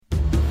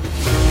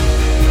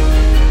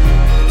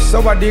ส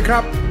วัสดีครั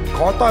บข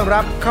อต้อน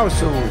รับเข้า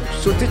สู่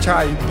สุทธิชั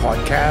ยพอด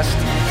แคสต์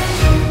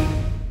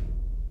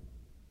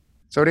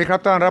สวัสดีครับ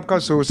ต้อนรับเข้า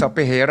สู่สัพเพ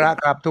เหระ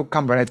ครับทุก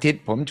ค่ำวันอาทิต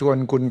ย์ผมชวน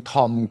คุณท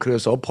อมเครือ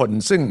โสพล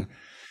ซึ่ง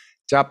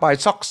จะไป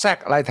ซอกแซก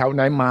อะไรแถวไห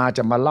นมาจ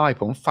ะมาเล่าให้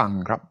ผมฟัง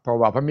ครับเพราะ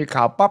ว่าพอมี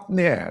ข่าวปั๊บเ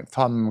นี่ยท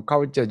อมเขา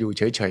จะอยู่เ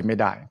ฉยๆไม่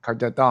ได้เขา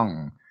จะต้อง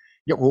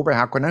ยกหูไปห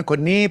าคนนั้นคน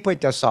นี้เพื่อ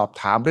จะสอบ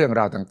ถามเรื่อง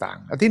ราวต่าง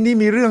ๆอาทิตย์นี้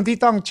มีเรื่องที่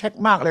ต้องเช็ค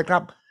มากเลยครั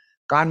บ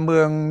การเมื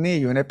องนี่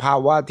อยู่ในภา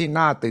วะที่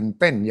น่าตื่น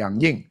เต้นอย่าง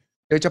ยิ่ง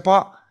โดยเฉพา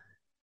ะ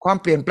ความ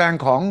เปลี่ยนแปลง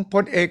ของพ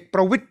ลเอกป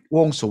ระวิตรว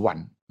งษ์สุวรร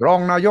ณรอง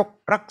นายก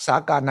รักษา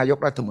การนายก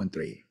รัฐมนต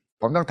รี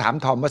ผมต้องถาม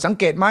ทอมว่าสัง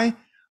เกตไหม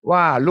ว่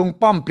าลุง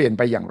ป้อมเปลี่ยนไ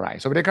ปอย่างไร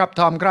สวัสดีครับ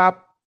ทอมครับ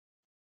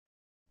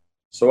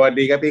สวัส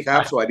ดีครับพี่ครั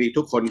บสวัสดี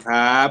ทุกคนค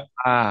รับ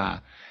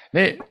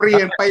นี่เปลี่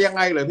ยนไปยังไ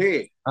งเหรอพี่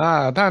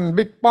ท่าน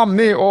บิ๊กป้อม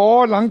นี่โอ้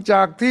หลังจ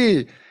ากที่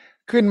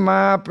ขึ้นม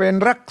าเป็น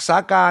รักษา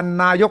การ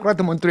นายกรั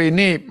ฐมนตรี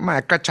นี่แหม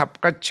กระฉับ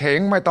กระเฉง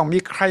ไม่ต้องมี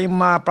ใคร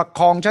มาประค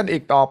องฉันอี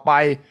กต่อไป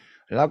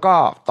แล้วก็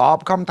ตอบ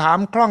คำถาม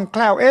คล่องแค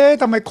ล่ว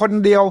ทำไมคน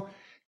เดียว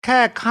แค่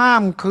ข้า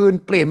มคืน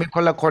เปลี่ยนเป็นค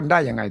นละคนได้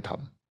ยังไงทอ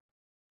ม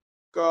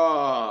ก็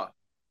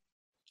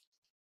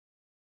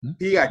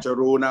พี่อาจจะ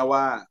รู้นะ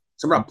ว่า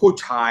สำหรับผู้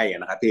ชาย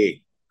นะครับพี่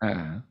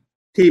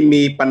ที่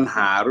มีปัญห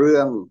าเรื่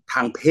องท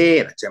างเพ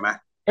ศใช่ไหม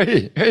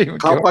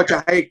เขาก็จะ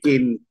ให้กิ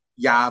น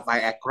ยาไว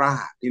แอครา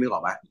ที่นึกอ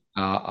อกไหม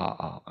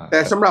แต่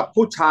สำหรับ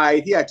ผู้ชาย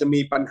ที่อาจจะ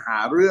มีปัญหา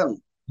เรื่อง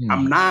อ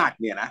ำนาจ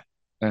เนี่ยนะ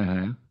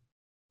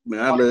เหมือ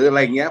นหรืออะไ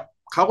รเงี้ย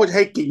เขาก็จะใ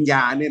ห้กินย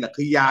าเนี่ยนะ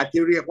คือยา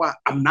ที่เรียกว่า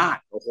อำนาจ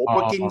โอ้โหพ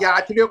อกินยา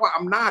ที่เรียกว่า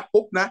อำนาจ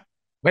ปุ๊บนะ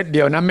เม็ดเดี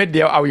ยวนะเม็ดเ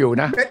ดียวเอาอยู่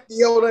นะเม็ดเ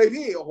ดียวเลย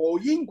พี่โอ้โห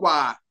ยิ่งกว่า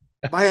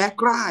ไวแอ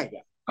ครา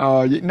อ่ะ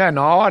แน่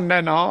นอน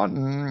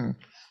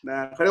นะ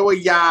เขาเรียกว่า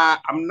ยา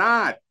อำน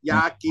าจย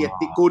าเกียร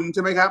ติกุลใ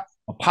ช่ไหมครับ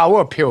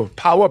power pill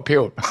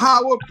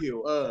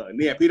เ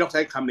นี่ยพี่ต้องใ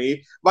ช้คำนี้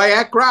ไวแอ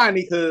ครา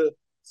นี่คือ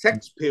sex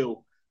pill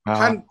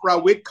ท่านประ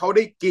วิตรเขาไ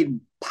ด้กิน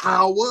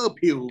power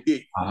pill พี่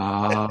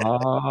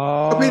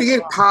พี่ได้กิ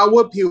น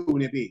power pill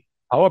เนี่ยพี่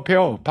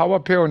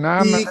power pill นะ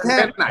ดีแค่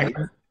ไหน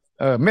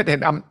เม็ดแห่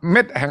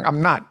งอ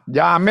ำนาจ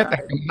ยาเม็ดแ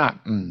ห่งอำนาจ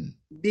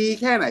ดี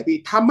แค่ไหนพี่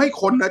ทำให้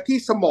คนนะที่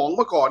สมองเ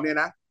มื่อก่อนเนี่ย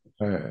นะ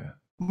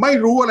ไม่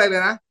รู้อะไรเล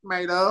ยนะไม่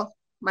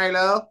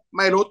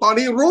รู้ตอน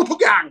นี้รู้ทุก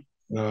อย่าง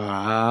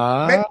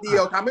เม็ดเดี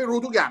ยวทำให้รู้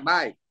ทุกอย่างได้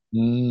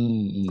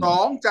สอ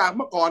งจากเ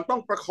มื่อก่อนต้อ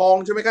งประคอง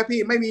ใช่ไหมครับพี่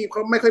ไ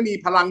ม่ค่อยมี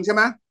พลังใช่ไ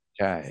หม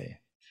ใช่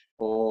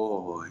โอ้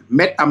เ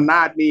ม็ดอำน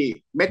าจนี่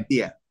เม็ดเดี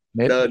ยว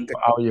เดินกัน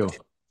เอาอยู่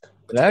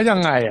แล้วยั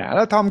งไงแ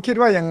ล้วทอมคิด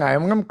ว่ายังไง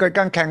มันเกิดก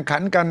ารแข่งขั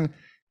นกัน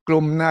ก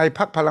ลุ่มในพ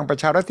รรคพลังประ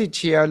ชารัฐที่เ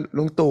ชียร์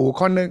ลุงตู่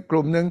คนนึงก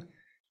ลุ่มนึง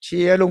เชี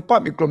ยร์ลุงป้อ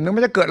มอีกกลุ่มนึงมั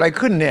นจะเกิดอะไร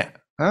ขึ้นเนี่ย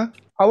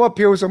เอาว่า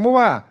พิวสมมติ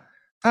ว่า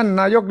ท่าน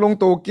นายกลุง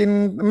ตู่กิน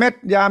เม็ด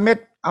ยาเม็ด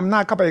อำนา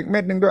จเข้าไปอีกเม็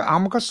ดนึงด้วย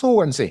มันก็สู้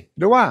กันสิ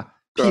หรือว่า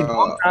พี่น้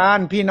อง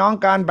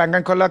การแบ่งกั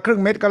นคนละครึ่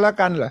งเม็ดก็แล้ว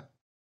กันเหรอ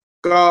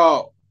ก็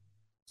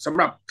สำ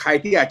หรับใคร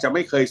ที่อาจจะไ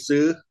ม่เคย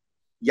ซื้อ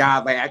ยา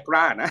ไวแอคร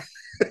านะ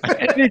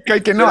นี่เคย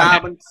กินเวลา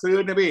มันซื้อ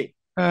นะพี่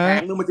แผ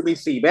งนึงมันจะมี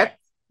4 เม็ด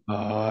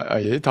ไอ้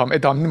ทอม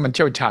นี่มันเ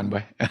ชี่ยวชาญไป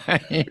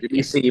จะ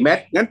มี4 เม็ด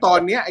งั้นตอน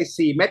นี้ไอ้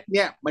4 เม็ดเ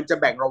นี่ยมันจะ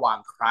แบ่งระหว่าง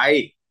ใคร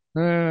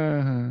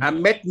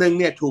เม็ดนึง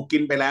เนี่ยถูกกิ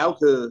นไปแล้ว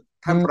คือ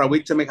ท่านประวิ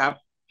ตรใช่ไหมครับ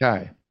ใช่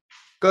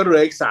ก็เหลื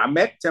ออีก3 เ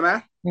ม็ดใช่ไหม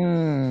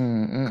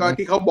ก็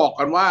ที่เขาบอก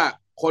กันว่า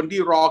คนที่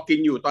รอกิน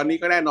อยู่ตอนนี้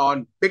ก็แน่นอน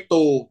บิ๊ก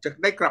ตู่จะ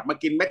ได้กลับมา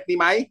กินเม็ดนี้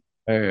ไหม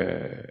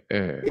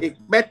อีก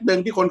เม็ดหนึ่ง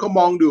ที่คนเขา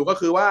มองดูก็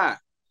คือว่า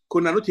คุ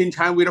ณอนุทินช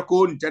าญวีร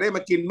กูลจะได้ม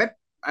ากินเม็ด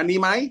อันนี้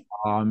ไหม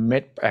เม็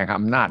ดแห่ง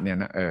อำนาจเนี่ย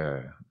นะ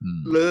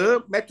หรือ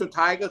เม็ดสุด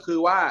ท้ายก็คือ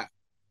ว่า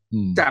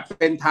จะ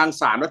เป็นทาง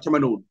ศาลรัฐธรรม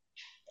นูญ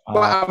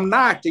ว่าอำน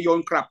าจจะโยน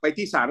กลับไป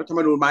ที่ศาลรัฐธรรม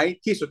นูญไหม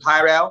ที่สุดท้าย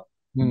แล้ว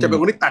จะเป็น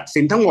คนที่ตัด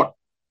สินทั้งหมด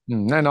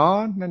แน่นอ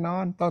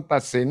นต้องตั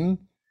ดสิน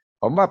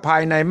ผมว่าภา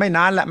ยในไม่น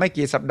านละไม่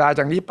กี่สัปดาห์จ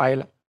ากนี้ไป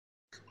ละ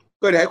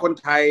ก็เดี๋ยวให้คน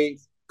ไทย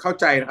เข้า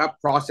ใจนะครับ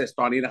process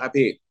ตอนนี้นะครับ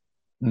พี่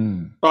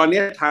ตอน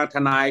นี้ทางท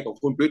นายของ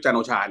คุณประยุทธ์จันทร์โ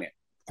อชาเนี่ย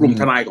กลุ่ม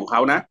ทนายของเข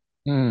านะ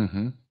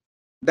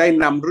ได้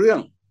นำเรื่อง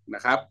น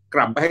ะครับก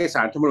ลับไปให้ศ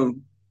าลรัฐธรรมนูญ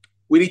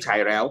วินิจฉัย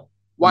แล้ว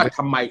ว่าท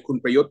ำไมคุณ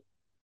ประยุทธ์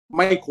ไ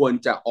ม่ควร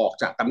จะออก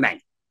จากตำแหน่ง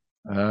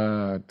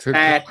แ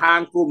ต่ทาง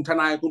กลุ่มท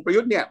นายคุณประยุ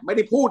ทธ์เนี่ยไม่ไ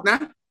ด้พูดนะ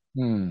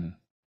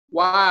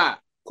ว่า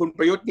คุณป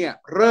ระยุทธ์เนี่ย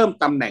เริ่ม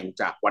ตำแหน่ง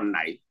จากวันไหน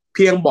เ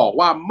พียงบอก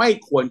ว่าไม่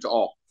ควรจะอ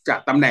อกจาก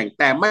ตำแหน่ง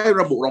แต่ไม่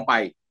ระบุลงไป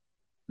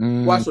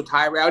ว่าสุดท้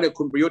ายแล้วเนี่ย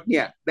คุณประยุทธ์เ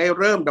นี่ยได้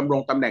เริ่มดำร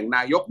งตำแหน่งน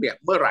ายกเนี่ย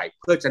เมื่อไหร่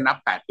เพื่อจะนับ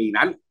8 ปี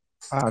นั้น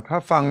ถ้า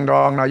ฟังร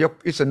องนายก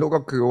วิษณุ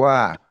ก็คือว่า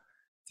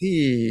ที่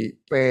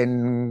เป็น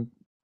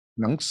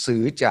หนังสื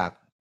อจาก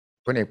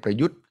พลเอกประ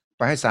ยุทธ์ไ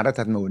ปให้ศาลรัฐ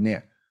ธรรมนูญเนี่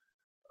ย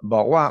บ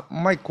อกว่า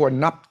ไม่ควร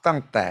นับตั้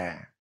งแต่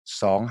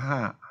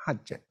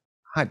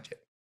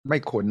2557ไม่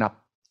ควรนับ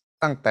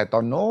ตั้งแต่ต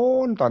อนโน้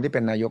นตอนที่เป็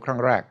นนายกครั้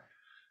งแรก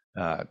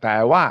แต่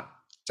ว่า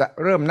จะ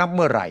เริ่มนับเ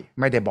มื่อไหร่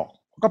ไม่ได้บอก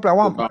ก็แปล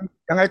ว่า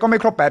ยังไงก็ไม่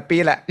ครบ8 ปี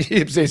แหละ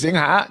24 สิง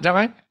หาใช่ไหม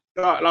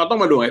ก็เราต้อง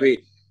มาดูไงพี่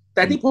แ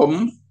ต่ที่ผม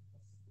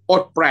อ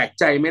ดแปลก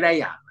ใจไม่ได้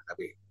อย่างนะครับ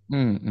พี่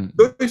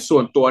ด้วยส่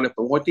วนตัวเนี่ยผ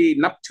มก็ที่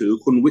นับถือ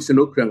คุณวิษ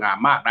ณุเครืองาม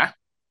มากนะ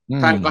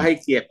ท่านก็ให้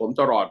เกียรติผม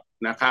ตลอด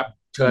นะครับ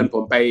เชิญผ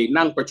มไป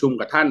นั่งประชุม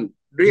กับท่าน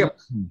เรียบ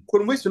คุ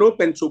ณวิษณุ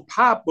เป็นสุภ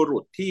าพบุรุ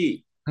ษที่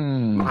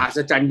มหัศ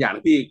จรรย์อย่าง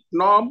พี่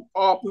น้อมอ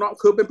อบน้อม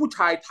คือเป็นผู้ช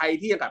ายไทย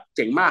ที่แบบเ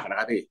จ๋งมากนะ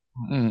ครับพี่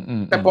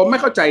แต่ผมไม่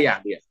เข้าใจอย่า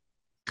งเดียว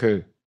คือ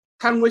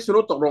ท่านวิษณุ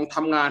ตกลงท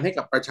ำงานให้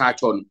กับประชา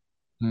ชน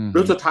หรื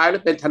อสุดท้ายแล้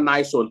วเป็นทนาย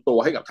ส่วนตัว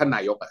ให้กับท่านน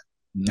ายกอ่ะ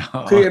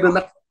คือ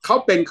เขา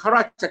เป็นข้าร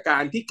าชกา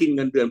รที่กินเ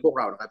งินเดือนพวก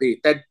เรานะครับพี่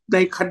แต่ใน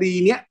คดี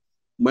เนี้ย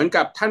เหมือน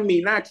กับท่านมี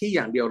หน้าที่อ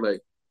ย่างเดียวเลย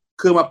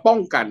คือมาป้อง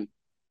กัน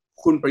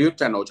คุณประยุทธ์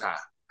จันทร์โอชา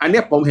อัน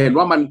นี้ผมเห็น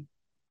ว่ามัน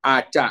อา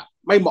จจะ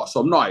ไม่เหมาะส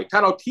มหน่อยถ้า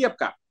เราเทียบ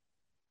กับ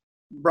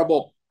ระบ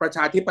บประช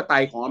าธิปไต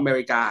ยของอเม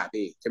ริกา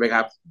พี่ใช่ไหมค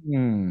รับ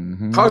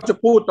เขาจะ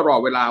พูดตลอด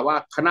เวลาว่า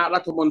คณะรั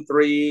ฐมนต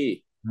รี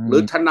หรื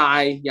อทนา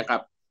ยอย่างกั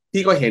บ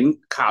ที่ก็เห็น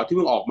ข่าวที่เ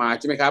พิ่งออกมา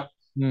ใช่ไหมครับ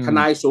ทน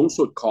ายสูง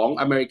สุดของ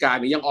อเมริกา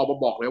เนี่ยยังออกมา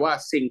บอกเลยว่า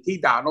สิ่งที่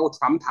โดนัลด์ท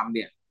รัมป์ทำเ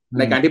นี่ย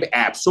ในการที่ไปแอ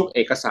บซุกเอ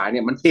กสารเ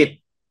นี่ยมันผิด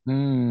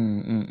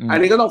อัน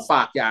นี้ก็ต้องฝ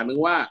ากอย่างหนึ่ง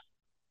ว่า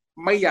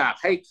ไม่อยาก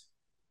ให้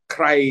ใค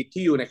ร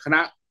ที่อยู่ในคณ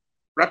ะ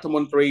รัฐม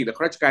นตรีหรือ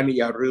ข้าราชการ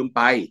อย่าลืมไ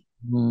ป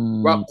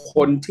ว่าค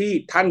นที่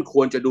ท่านค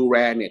วรจะดูแล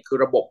เนี่ยคือ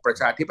ระบบประ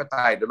ชาธิปไต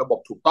ยหรือระบบ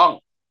ถูกต้อง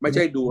ไม่ใ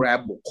ช่ดูแล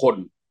บุคคล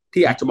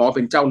ที่อาจจะมองเ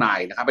ป็นเจ้านาย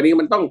นะครับอันนี้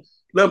มันต้อง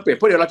เริ่มเปลี่ยนเ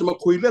พราะเดี๋ยวเราจะมา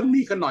คุยเรื่อง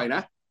นี้กันหน่อยน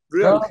ะเ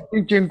รื่องจ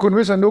ริงๆคุณ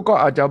วิษณุก็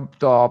อาจจะ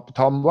ตอบท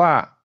อมว่า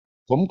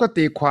ผมก็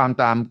ตีความ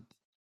ตาม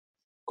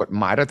กฎ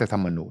หมายรัฐธร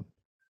รมนูญ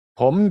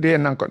ผมเรียน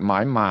ทางกฎหมา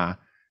ยมา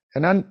ฉ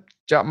ะนั้น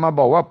จะมา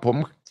บอกว่าผม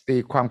ตี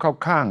ความเข้า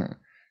ข้าง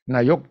น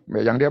ายก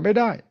อย่างเดียวไม่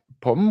ได้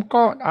ผม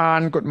ก็อ่า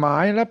นกฎหมา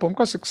ยแล้วผม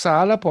ก็ศึกษา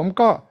แล้วผม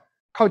ก็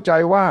เข้าใจ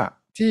ว่า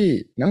ที่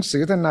หนังสื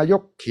อท่านนาย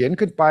กเขียน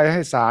ขึ้นไปใ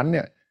ห้ศาลเ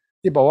นี่ย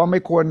ที่บอกว่าไ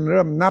ม่ควรเ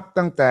ริ่มนับ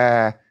ตั้งแต่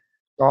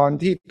ตอน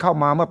ที่เข้า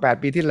มาเมื่อ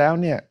8 ปีที่แล้ว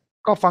เนี่ย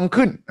ก็ฟัง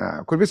ขึ้น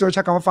คุณวิษณุใ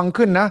ช้คำว่าฟัง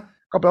ขึ้นนะ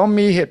ก็แปลว่า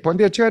มีเหตุผล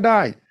ที่จะเชื่อได้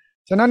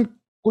ฉะนั้น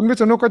คุณวิ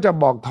ษณุก็จะ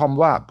บอกทอม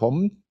ว่าผม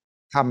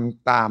ท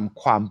ำตาม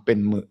ความเป็น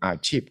มืออา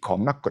ชีพของ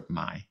นักกฎหม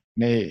าย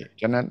นี่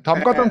ฉะนั้นทอม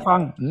ก็ต้องฟั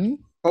ง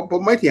ผ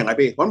มไม่เถียงไอ้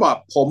พี่ผมบอก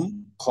ผม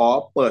ขอ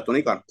เปิดตรง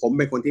นี้ก่อนผมเ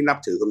ป็นคนที่นับ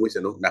ถือคุณวิษ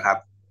ณุนะครับ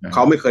เข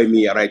าไม่เคย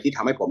มีอะไรที่ท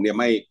ำให้ผมเนี่ย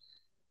ไ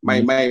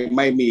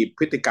ม่มีพ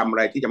ฤติกรรมอะ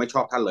ไรที่จะไม่ช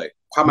อบท่านเลย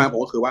ความหมายผ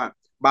มก็คือว่า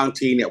บาง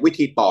ทีเนี่ยวิ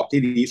ธีตอบที่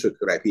ดีที่สุด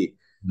คืออะไรพี่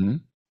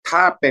ถ้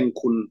าเป็น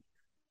คุณ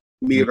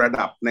มีระ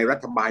ดับในรั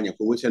ฐบาลอย่าง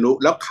คุณวิษณุ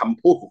แล้วค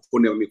ำพูดของคุณ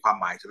เนี่ยมันมีความ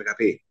หมายใช่ไหมครับ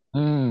พี่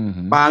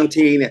บาง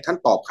ทีเนี่ยท่าน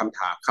ตอบคำ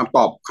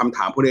ถ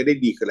ามพวกนี้ได้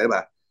ดีขึ้นแล้วแบ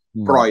บ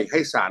ปล่อยให้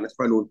ศาลรัฐธร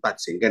รมนูญตัด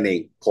สินกันเอง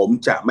ผม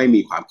จะไม่มี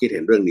ความคิดเ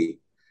ห็นเรื่องนี้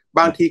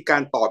บางทีกา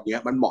รตอบเนี้ย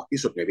มันเหมาะที่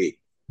สุดไงพี่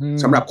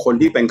สำหรับคน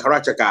ที่เป็นข้าร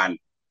าชการ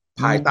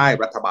ภายใต้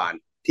รัฐบาล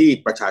ที่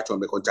ประชาชน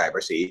เป็นคนจ่ายภ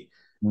าษี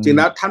จริงแ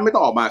ล้วท่านไม่ต้อ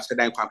งออกมาแส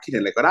ดงความคิดเห็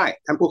นอะไรก็ได้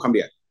ท่านพูดคำเ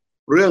ดียว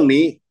เรื่อง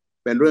นี้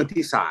เป็นเรื่อง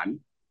ที่ศาล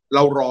เร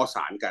ารอศ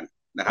าลกัน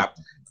นะครับ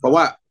เพราะ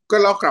ว่าก็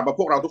เรากลับมา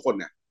พวกเราทุกคน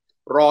เนี่ย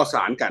รอศ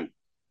าลกัน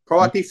เพราะ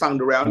ว่าที่ฟัง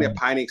ดูแล้วเนี่ย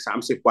ภายใน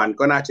30 วัน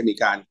ก็น่าจะมี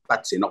การตั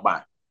ดสินออกมา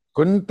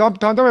คุณทอม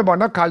ต้องไปบอก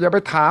นักข่าวอย่าไป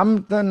ถาม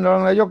ท่านรอ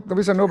งนายก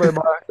วิษณุ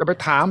บ่อยๆอย่าไป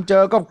ถามเจ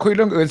อก็คุยเ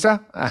รื่องอื่นซะ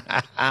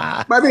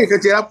ไม่คือ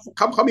จริงแล้ว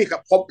เขามีครั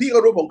บผมพี่ก็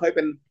รู้ผมเคยเ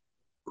ป็น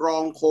รอ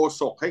งโฆ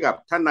ษกให้กับ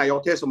ท่านนายก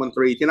เทศมนต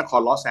รีที่นค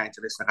รลอสแองเจ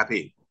ลิสนะครับ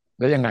พี่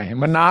แล้วยังไง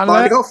มันนานตอ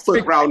นที่เขาฝึ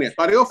กเราเนี่ย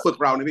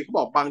พี่เขา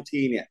บอกบาง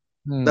ทีเนี่ย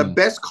the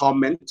best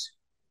comment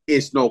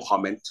is no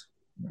comment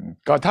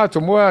ก็ถ้าส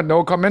มมติว่า no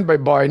comment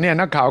บ่อยๆเนี่ย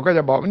นักข่าวก็จ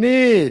ะบอก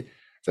นี่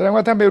แสดงว่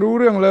าท่านไม่รู้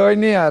เรื่องเลย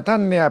เนี่ยท่า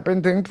นเนี่ยเป็น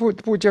ถึง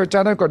ผู้เชี่ยวชา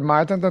ญด้านกฎหมา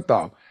ยท่านต้องต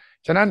อบ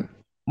ฉะนั้น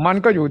มัน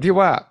ก็อยู่ที่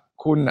ว่า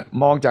คุณ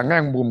มองจากแง่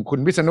มุมคุณ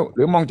วิษณุห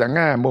รือมองจากแ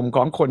ง่มุมข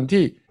องคน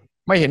ที่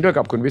ไม่เห็นด้วย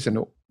กับคุณวิษ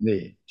ณุ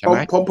นี่ใช่ไหม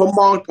ผม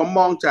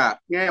มองจาก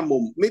แง่มุ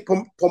ม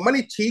ผมไม่ไ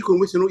ด้ชี้คุณ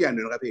วิษณุอย่างเ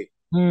ดียวนะครับพี่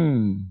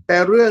แต่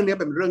เรื่องนี้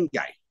เป็นเรื่องให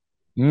ญ่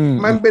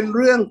มันเป็นเ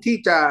รื่องที่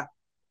จะ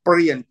เป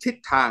ลี่ยนทิศ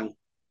ทาง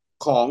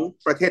ของ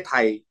ประเทศไท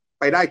ย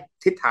ไปได้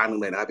ทิศทางหนึ่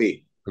งเลยนะครับพี่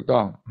ถูกต้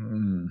อง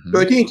โด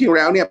ยที่จริงๆแ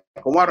ล้วเนี่ย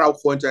ผมว่าเรา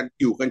ควรจะ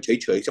อยู่กันเ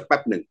ฉยๆสักแป๊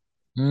บหนึ่ง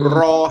ร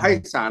อให้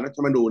ศาลรัฐธ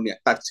รรมนูญเนี่ย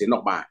ตัดสินอ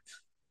อกมา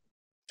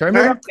ใช่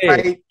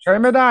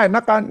ไม่ได้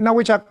นัก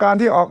วิชาการ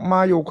ที่ออกมา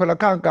อยู่คนละ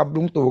ข้างกับ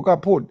ลุงตู่ก็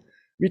พูด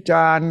วิจ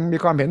ารณ์มี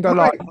ความเห็นต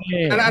ลอด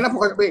อันนั้นผม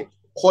ก็จะ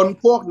คน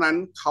พวกนั้น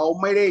เขา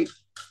ไม่ได้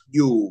อ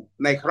ยู่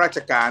ในข้าราช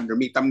การหรือ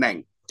มีตำแหน่ง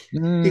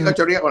ที่เขาจ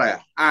ะเรียกว่าอะไร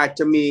อาจ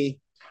จะมี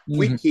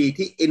วิธี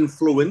ที่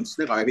influence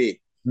นึกออกไหมพี่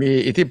มี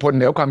อิทธิพลเ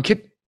หนือความคิด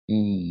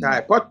ใช่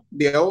เพราะ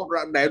เดี๋ยว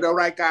ใน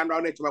รายการเรา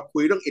เนี่ยจะมาคุ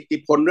ยเรื่องอิทธิ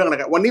พลเรื่องอะไร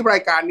กันวันนี้รา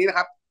ยการนี้นะค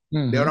รับ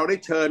เดี๋ยวเราได้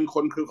เชิญค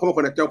น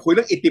จะคุยเ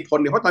รื่องอิทธิพล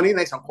เนี่ยเพราะตอนนี้ใ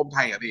นสังคมไท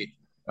ยอ่ะพี่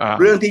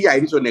เรื่องที่ใหญ่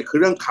ที่สุดเนี่ยคือ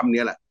เรื่องคำ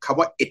นี้แหละคำ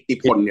ว่าอิทธิ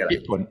พลเนี่ยแหละ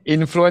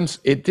influence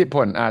อิทธิพ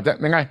ลจะ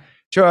ยังไง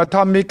เชิญท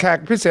อมมีแขก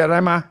พิเศษอะไร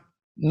มา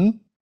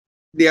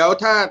เดี๋ยว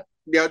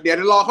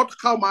รอเขา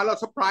เข้ามาแล้ว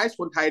เซอร์ไพรส์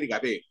คนไทยดีกว่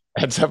าพี่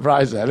เซอร์ไพร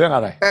ส์เรื่องอ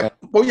ะไรแต่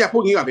ผมอยากพู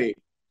ดงี้ก่อนพี่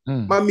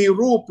มันมี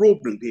รูป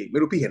หนึ่งพี่ไม่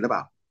รู้พี่เห็นหรือเป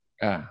ล่า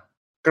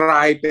กล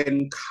ายเป็น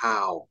ข่า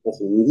วโอ้โ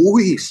ห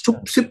ซุบ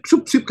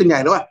ซิบกันใหญ่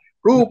แล้วว่า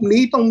รูป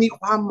นี้ต้องมี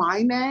ความหมาย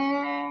แน่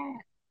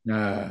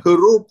คือ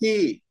รูปที่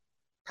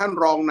ท่าน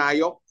รองนา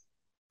ยก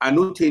อ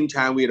นุทินช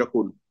าญวีร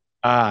กุล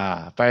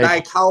ได้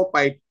เข้าไป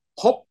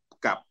พบ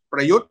กับปร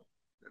ะยุทธ์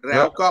แ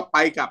ล้วก็ไป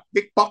กับ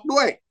บิ๊กป๊อกด้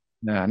วย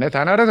ในฐ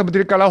านะรัฐมนต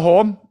รีกลาโห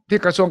มที่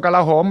กระทรวงกล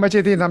าโหมไม่ใ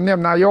ช่ที่ทำเนียบ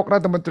นายกรั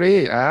ฐมนตรี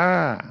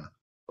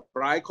ป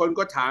หลายคน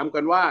ก็ถามกั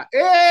นว่า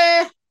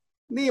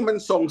นี่มัน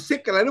ส่งซิ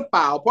กอะไรหรือเป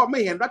ล่าเพราะไม่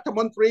เห็นรัฐม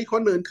นตรีค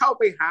นอื่นเข้า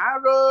ไปหา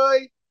เลย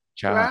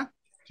ใช่ไหม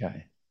ใช่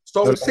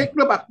ส่งซิกห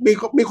รือเปล่า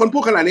มีคนพู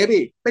ดขนาดนี้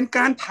พี่เป็นก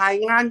ารถ่าย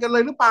งานกันเล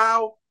ยหรือเปล่า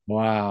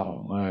ว้าว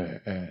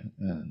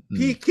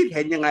พี่คิดเ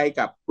ห็นยังไง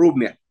กับรูป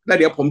เนี่ยแล้ว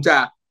เดี๋ยวผมจะ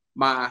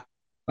มา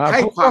ให้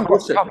ความ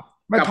รู้สึก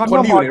กับคน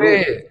ที่อยู่ในรูป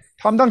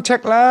ทอมต้องเช็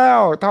คแล้ว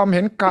ทอมเ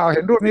ห็นข่าวเ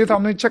ห็นรูปนี้ทอ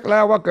มต้องเช็คแล้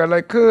วว่าเกิดอะไร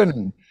ขึ้น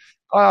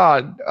ก็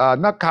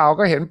นักข่าว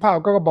ก็เห็นภาพ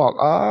ก็บอก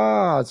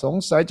สง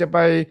สัยจะไป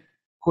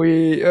คุย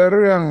เ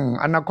รื่อง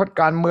อนาคต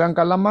การเมือง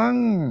กันละมั้ง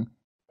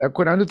แต่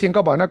คุณอนุทิน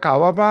ก็บอกนักข่าว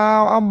ว่าเปล่า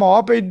เอาหมอ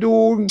ไปดู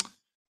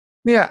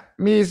เนี่ย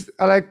มี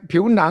อะไรผิ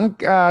วหนัง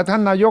ท่า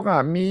นนายก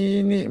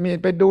มี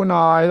ไปดูห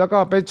น่อยแล้วก็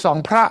ไปส่อง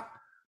พร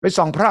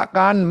ะ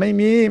กันไม่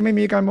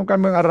มีการเ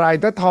มืองอะไร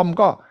แต่ทอม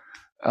ก็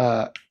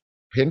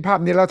เห็นภาพ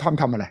นี้แล้วทอม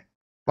ทำอะไร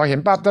พอเห็น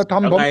ภาพแต่ทอ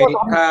มผมก็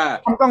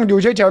ต้องอยู่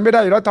เฉยๆไม่ไ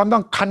ด้แล้วทอมต้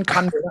อง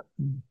คันเลยนะ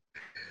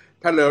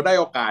ถ้าเราได้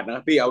โอกาสน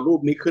ะพี่เอารูป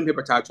นี้ขึ้นให้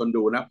ประชาชน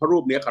ดูนะเพราะรู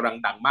ปนี้กำลัง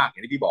ดังมากอย่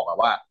างที่พี่บอก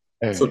ว่า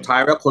สุดท้าย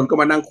แล้วคนก็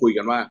มานั่งคุย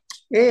กันว่า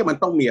มัน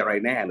ต้องมีอะไร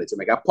แน่เลยใช่ไห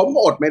มครับผมก็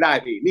อดไม่ได้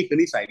พี่นี่คือ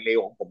นิสัยเลว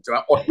ของผมใช่ไหม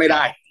อดไม่ไ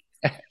ด้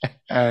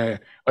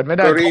อดไม่ไ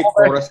ด้รีบ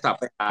โทรศัพท์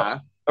ไปหา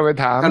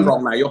ถามท่านรอ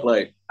งนายกเล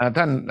ย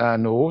ท่าน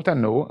หนู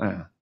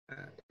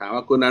ถามว่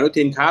าคุณอนุ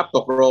ทินครับต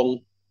กลง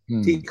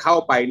ที่เข้า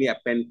ไปเนี่ย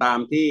เป็นตาม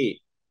ที่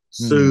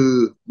สื่อ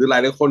หรือหลา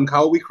ยๆคนเข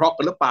าวิเคราะห์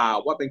กันหรือเปล่า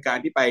ว่าเป็นการ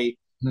ที่ไป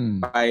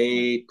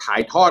ถ่า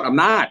ยทอดอ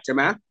ำนาจใช่ไ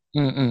หม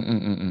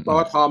ปอ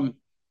ทอม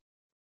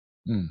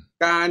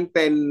การเ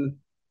ป็น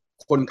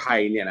คนไทย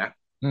เนี่ยนะ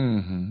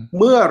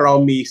เมื่อเรา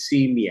มี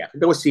ซีเนียร์เ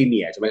รียกว่าซีเ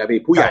นียร์ใช่ไหมครับ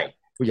พี่ผู้ใหญ่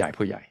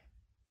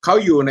เขา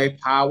อยู่ใน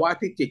ภาวะ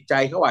ที่จิตใจ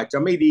เขาอาจจะ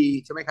ไม่ดี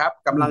ใช่ไหมครับ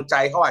กำลังใจ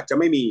เขาอาจจะ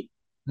ไม่มี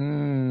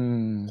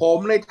ผม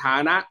ในฐา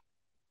นะ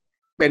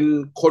เป็น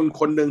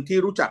คนหนึ่งที่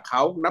รู้จักเข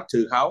านับถื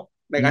อเขา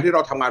ในการที่เร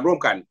าทำงานร่วม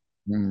กัน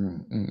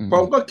ผ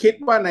มก็คิด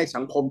ว่าใน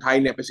สังคมไทย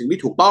เนี่ยเป็นสิ่ง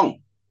ที่ถูกต้อง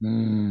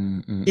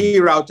ที่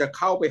เราจะ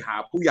เข้าไปหา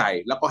ผู้ใหญ่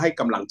แล้วก็ให้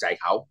กำลังใจ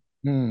เขา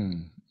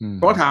เ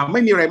พราะถามไ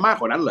ม่มีอะไรมาก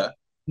กว่านั้นเหรอ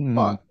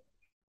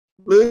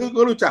หรือ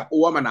ก็รู้จัก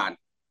อัวมานาน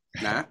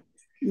นะ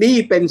นี่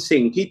เป็น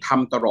สิ่งที่ท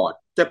ำตลอด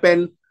จะเป็น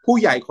ผู้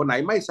ใหญ่คนไหน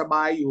ไม่สบ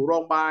ายอยู่โร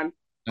งพยาบาล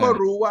ก็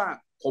รู้ว่า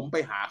ผมไป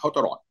หาเขาต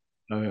ลอด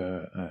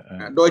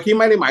โดยที่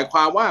ไม่ได้หมายคว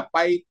ามว่าไป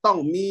ต้อง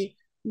มี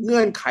เ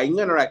งื่อนไขเ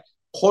งื่อนอะไร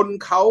คน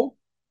เขา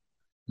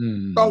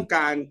ต้องก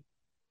าร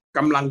ก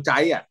ำลังใจ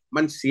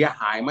มันเสีย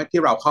หายไหม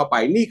ที่เราเข้าไป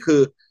นี่คื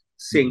อ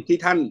สิ่งที่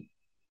ท่าน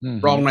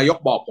รองนายก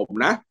บอกผม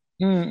นะ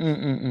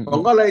ผม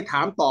ก็เลยถ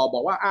ามต่อบ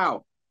อกว่าอ้าว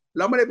เ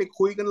ราไม่ได้ไป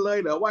คุยกันเลย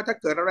เหรอว่าถ้า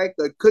เกิดอะไรเ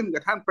กิดขึ้นกั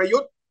บท่านประยุ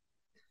ทธ์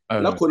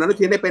แล้วคุณอนุ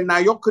ทินได้เป็นนา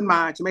ยกขึ้นมา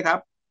ใช่ไหมครับ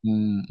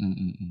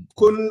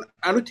คุณ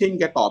อนุทิน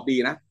แกตอบดี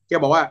นะแก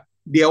บอกว่า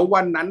เดี๋ยว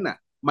วันนั้นน่ะ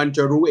มันจ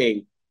ะรู้เอง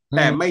แ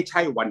ต่ไม่ใ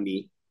ช่วันนี้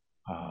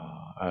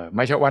ไ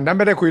ม่ใช่วันนั้นไ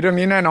ม่ได้คุยเรื่อง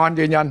นี้แน่นอน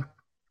ยืนยัน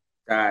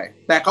ใช่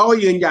แต่เขาก็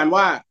ยืนยัน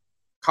ว่า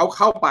เขาเ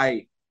ข้าไป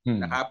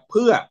นะครับเ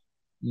พื่อ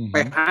ไป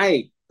ให้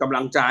กำ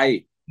ลังใจ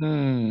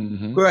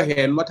เพื่อเ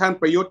ห็นว่าท่าน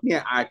ประยุทธ์เนี่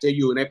ยอาจจะอ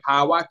ยู่ในภา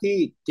วะที่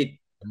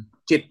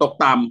จิตตก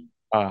ต่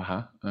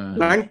ำ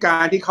ดังนั้นกา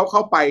รที่เขาเข้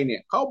าไปเนี่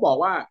ยเขาบอก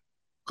ว่า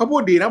เขาพู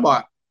ดดีนะบอก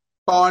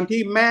ตอน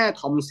ที่แม่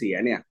ทอมเสีย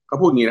เนี่ยเขา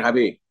พูดอย่างนี้นะครับ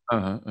พี่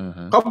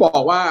เขาบอ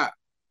กว่า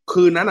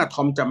คืนนั้นท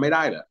อมจำไม่ไ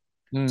ด้เหรอ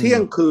เที่ย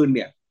งคืนเ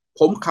นี่ย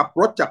ผมขับ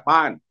รถจากบ้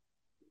าน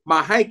มา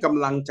ให้ก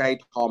ำลังใจ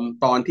ทอม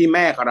ตอนที่แ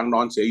ม่กำลังน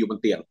อนเสียอยู่บน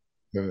เตียง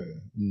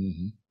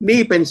นี่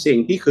เป็นสิ่ง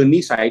ที่คือนิ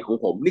สัยของ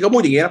ผมนี่เขาพู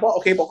ดอย่างนี้นะเพราะโอ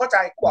เคผมเข้าใจ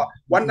เขาบอก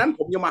วันนั้นผ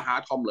มยังมาหา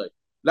ทอมเลย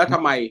แล้วทำ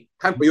ไม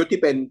ท่านประยุทธ์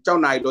ที่เป็นเจ้า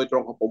นายโดยตร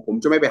งของผม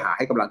จะไม่ไปหาใ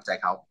ห้กำลังใจ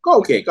เขาก็โอ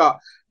เคก็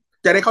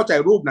จะได้เข้าใจ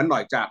รูปนั้นหน่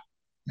อยจาก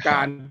ก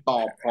ารต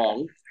อบของ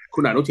คุ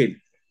ณอนุทิน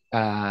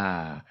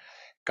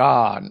ก็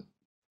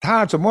ถ้า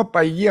สมมติไป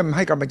เยี่ยมใ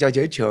ห้กำลังใจ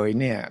เฉยๆ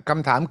เนี่ยค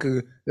ำถามคือ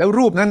แล้ว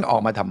รูปนั้นออ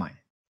กมาทำไม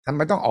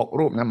ต้องออก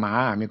รูปนั้นมา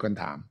มีคน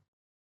ถาม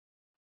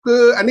คื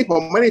ออันนี้ผ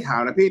มไม่ได้ถา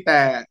มนะพี่แต่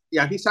อ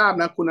ย่างที่ทราบ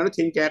นะคุณอนุ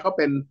ทินแกก็เ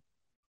ป็น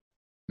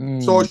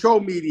โซเชียล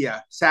มีเดีย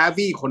แซฟ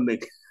วี่คนหนึ่ง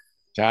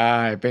ใช่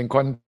เป็นค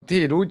น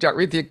ที่รู้จัก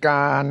วิธีก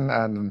าร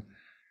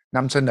น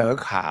ำเสนอ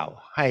ข่าว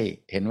ให้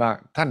เห็นว่า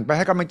ท่านไปใ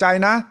ห้กำลังใจ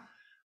นะ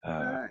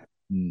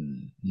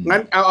งั้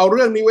นเอาเ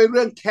รื่องนี้ไว้เ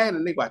รื่องแค่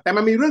นั้นดีกว่าแต่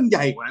มันมีเรื่องให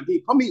ญ่กว่านั้นพี่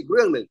เพราะมีอีกเ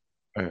รื่องหนึ่ง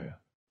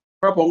เ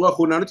พราะผมกับ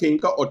คุณอนุทิน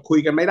ก็อดคุย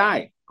กันไม่ได้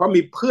เพราะ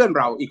มีเพื่อน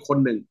เราอีกคน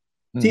หนึ่ง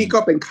ที่ก็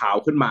เป็นข่าว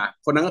ขึ้นมา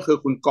คนนั้นก็คือ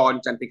คุณกรณ์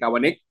จันติกาว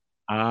นิช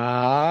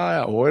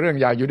โอ้เรื่อง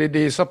ใหญ่อยู่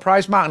ดีๆเซอร์ไพร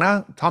ส์มากนะ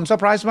ทำเซอร์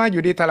ไพรส์มากอ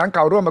ยู่ดีแถลง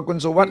ข่าวร่วมกับคุณ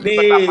สุวัสดิ์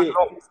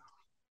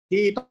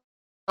ที่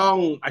ต้อง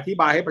อธิ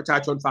บายให้ประชา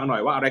ชนฟังหน่อ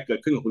ยว่าอะไรเกิด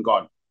ขึ้นกับคุณก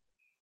รณ์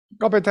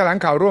ก็ไปแถลง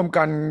ข่าวร่วม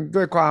กัน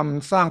ด้วยความ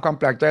สร้างความ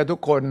แปลกใจทุก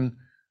คน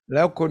แ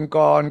ล้วคุณก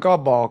รณ์ก็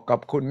บอกกับ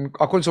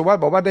คุณสุวัส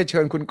ดิ์บอกว่าได้เชิ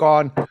ญคุณก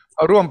รณ์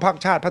ร่วมพรรค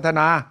ชาติพัฒ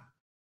นา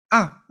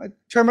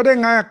เชิญมาได้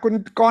ไงคุณ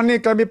กรณ์นี่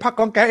แกมีพรรค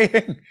ของแกเอ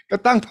งจะ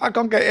ตั้งพรรคข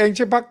องแกเอง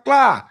ชื่อพรรคก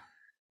ล้า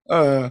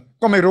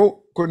ก็ไม่รู้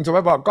คุณสุวั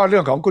สดิ์บอกก็เรื่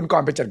องของคุณก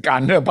รณ์ไปจัดการ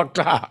เรื่องพรรคก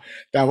ล้า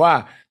แต่ว่า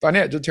ตอน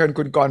นี้จะเชิญ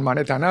คุณกรณ์มาใ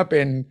นฐานะเ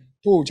ป็น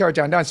ผู้เชี่ยวช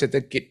าญด้านเศรษฐ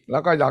กิจแล้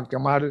วก็อยากจะ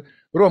มา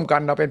ร่วมกั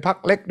นเราเป็นพรรค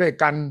เล็กด้วย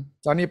กัน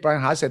ตอนนี้ปัญ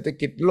หาเศรษฐ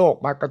กิจโลก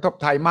มากระทบ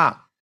ไทยมาก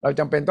เรา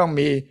จำเป็นต้อง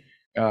มี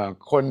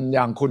คนอ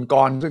ย่างคุณก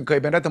รณ์ซึ่งเคย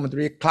เป็นรัฐมนต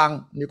รีคลัง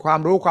มีความ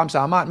รู้ความส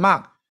ามารถมาก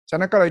ฉะ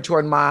นั้นก็เลยชว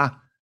นมา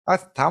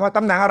ถามว่าต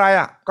ำแหน่งอะไร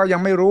ก็ยั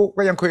งไม่รู้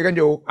ก็ยังคุยกันอ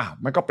ยู่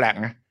มันก็แปลก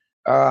ไง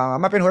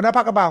มาเป็นหัวหน้าพ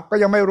รรคก็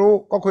ยังไม่รู้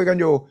ก็คุยกัน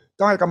อยู่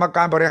ต้องให้กรรมก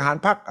ารบริหาร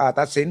พรรค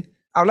ตัดสิน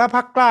เอาแล้วพ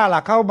รรคกล้าล่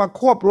ะเข้ามา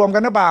ควบรวมกั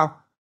นหรือเปล่า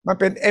มัน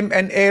เป็น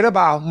M&A หรือเป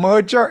ล่า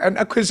Merger and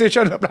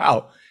Acquisition หรือเปล่า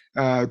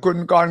คุณ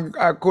กร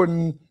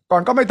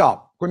ณ์ก็ไม่ตอบ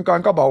คุณกร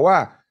ณ์ก็บอกว่า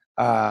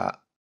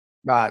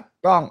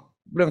ต้อง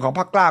เรื่องของ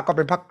พรรคกล้าก็เ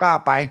ป็นพรรคกล้า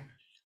ไป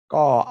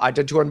ก็อาจจ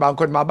ะชวนบาง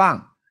คนมาบ้าง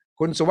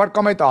คุณสุวัสด์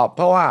ก็ไม่ตอบเ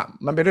พราะว่า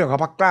มันเป็นเรื่องของ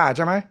พรรคกล้าใ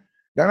ช่ไหม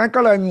ดังนั้นก็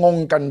เลยงง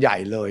กันใหญ่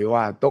เลย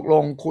ว่าตกล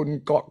งคุ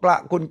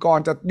ณกร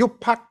ณ์จะยุบ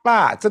พรรคกล้า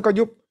ซึ่งก็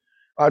ยุบ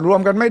รวม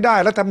กันไม่ได้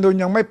รัฐธรรมนูญ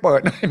ยังไม่เปิ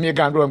ด มี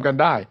การรวมกัน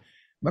ได้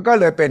มันก็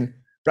เลยเป็น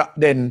ประ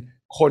เด็น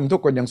คนทุก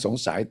คนยังสง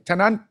สัยฉะ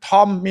นั้นท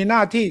อมมีหน้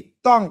าที่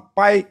ต้องไ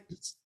ป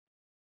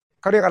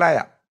เขาเรียกอะไร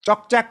จ๊อ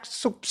กแจ๊ก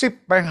ซุบซิบ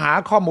ไปหา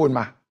ข้อมูลม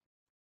า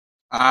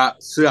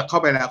เสือกเข้า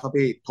ไปแล้วครับ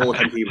พี่โทร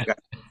ทันทีเหมือนกัน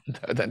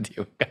ทันทีเ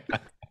หมือนกัน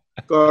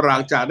ก็หลั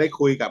งจากได้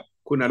คุยกับ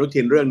คุณอนุ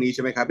ทินเรื่องนี้ใ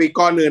ช่ไหมครับพี่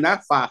ก่อนอื่นนะ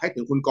ฝากให้ถึ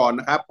งคุณกรณ์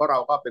นะครับเพราะเรา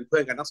ก็เป็นเพื่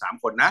อนกันทั้ง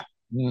3คนนะ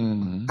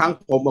ทั้ง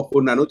ผมกับคุ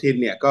ณอนุทิน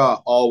เนี่ยก็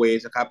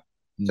always ครับ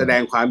แสด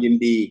งความยิน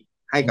ดี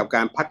ให้กับก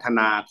ารพัฒน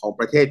าของ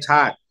ประเทศช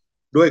าติ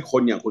ด้วยค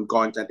นอย่างคุณก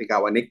รณ์จันติกา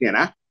วานิชเนี่ย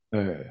นะ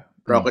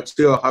เราก็เ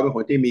ชื่อว่าเขาเป็นค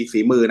นที่มีฝี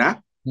มือนะ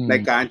ใน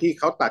การที่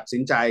เขาตัดสิ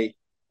นใจ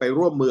ไป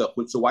ร่วมมือกับ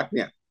คุณสุวัสด์เ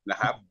นี่ยนะ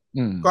ครับ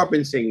ก็เป็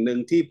นสิ่งหนึ่ง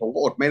ที่ผมก็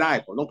อดไม่ได้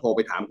ผมต้องโทรไป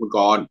ถามคุณก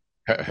รณ์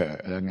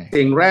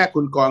สิ่งแรก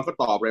คุณกรณ์ก็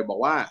ตอบเลยบอก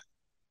ว่า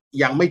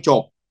ยังไม่จ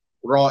บ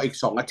รออีก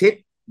2 อาทิต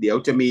ย์เดี๋ยว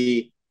จะมี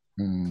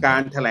กา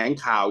รแถลง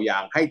ข่าวอย่า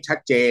งให้ชัด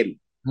เจน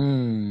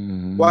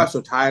ว่าสุ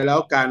ดท้ายแล้ว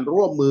การ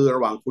ร่วมมือร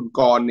ะหว่างคุณ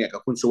กรณ์เนี่ยกั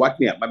บคุณสุวัสด์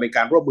เนี่ยมันเป็นก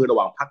ารร่วมมือระห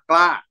ว่างพรรคก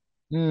ล้า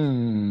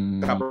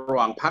กับระห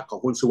ว่างพรรคของ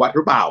คุณสุวัสด์ห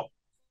รือเปล่า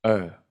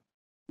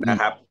นะ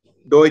ครับ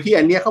โดยที่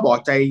อันนี้เขาบอก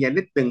ใจเย็น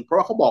นิดนึงเพราะ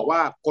ว่าเขาบอกว่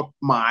ากฎ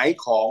หมาย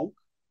ของ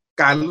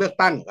การเลือก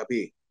ตั้งครับ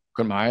พี่ก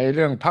ฎหมายเ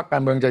รื่องพรรคกา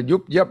รเมืองจะยุ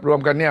บเยิบรวม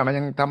กันเนี่ยมัน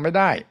ยังทำไม่ไ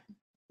ด้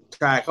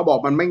ใช่เขาบอก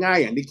มันไม่ง่าย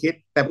อย่างที่คิด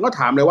แต่ผมก็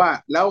ถามเลยว่า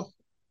แล้ว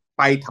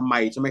ไปทำไม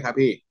ใช่ไหมครับ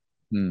พี่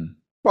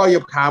ก็อย่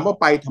าถามว่า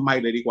ไปทำไม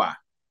เลยดีกว่า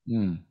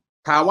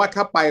ถามว่า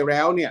ถ้าไปแ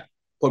ล้วเนี่ย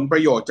ผลปร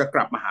ะโยชน์จะก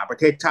ลับมาหาประ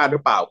เทศชาติหรื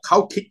อเปล่าเขา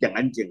คิดอย่าง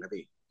นั้นจริงครับ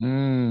พี่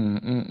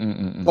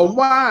ผม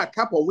ว่า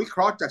ถ้าผมวิเค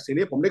ราะห์จากสิ่ง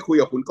ที่ผมได้คุย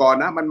กับคุณกรณ์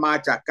นะมันมา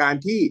จากการ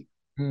ที่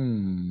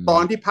ตอ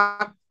นที่พร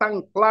รคตั้ง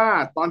กล้า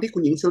ตอนที่คุ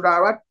ณหญิงสุดา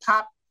รัตน์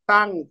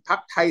ตั้งพรรค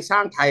ไทยสร้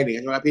างไทยเนี่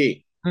ยใช่ไหมพี่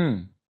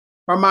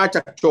มันมาจ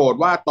ากโจทย์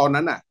ว่าตอน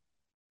นั้นน่ะ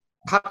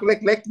พรรคเ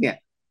ล็กๆเนี่ย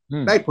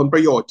ได้ผลปร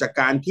ะโยชน์จาก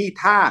การที่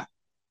ถ้า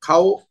เขา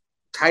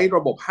ใช้ร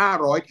ะบบ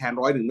500แทน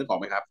100นึกออก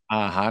ไหมครับ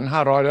หาร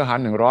500หรือหาร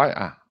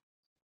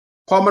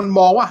100พอมันม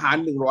องว่าหาร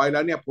100แล้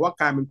วเนี่ยเพราะว่า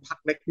การเป็นพรรค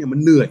เล็กเนี่ยมัน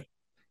เหนื่อย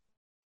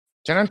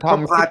ฉะนั้นทอม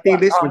พาร์ตี้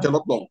ลิสต์มันจะล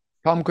ดลง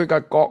ทอมคุยกั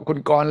บคุณ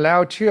กรณ์แล้ว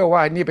เชื่อว่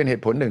านี่เป็นเห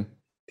ตุผลหนึ่ง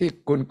ที่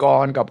คุณก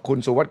รณ์กับคุณ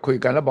สุวัสด์คุย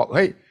กันแล้วบอกเ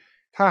ฮ้ย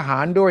ถ้าหา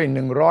รด้วย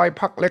100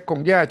พรรคเล็กค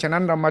งแย่ฉะนั้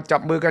นเรามาจั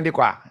บมือกันดี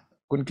กว่า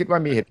คุณคิดว่า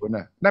มีเหตุผล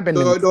นั่นเป็น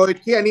โดย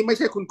ที่อันนี้ไม่ใ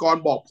ช่คุณกร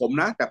ณ์บอกผม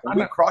นะแต่ผม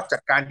วิเคราะห์จา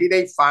กการที่ได้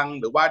ฟัง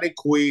หรือว่าได้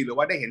คุยหรือ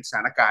ว่าได้เห็นสถ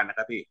านการณ์นะค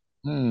รับพี่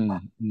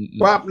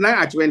ว่านั่น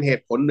อาจจะเป็นเห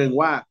ตุผลหนึ่ง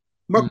ว่า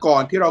เมื่อก่อ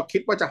นที่เราคิ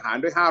ดว่าจะหาร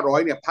ด้วย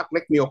500เนี่ยพรรคเล็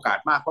กมีโอกาส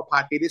มากเพราะพา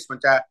ร์ตี้ลิสต์มัน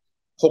จะ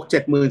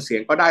6-7 หมื่นเสีย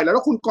งก็ได้แล้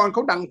วคุณกรณ์เข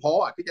าดังพอ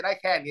ที่จะได้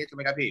แค่นี้ใช่ไห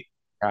มครับพี่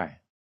ใช่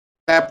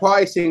แต่พอไ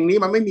อ้สิ่งนี้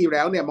มันไม่มีแ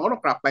ล้วเนี่ยมันก็ต้อ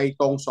งกลับไป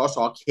ตรงสส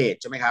เขต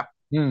ใช่ไหมครับ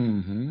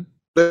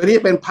โดยที่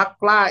เป็นพรรค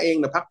กล้าเอง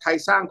หรือพรรคไทย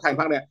สร้างไทย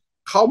พรรคเนี่ย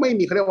เขาไม่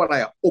มีเขาเรียกว่าอะไร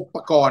อุป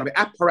กรณ์เป็น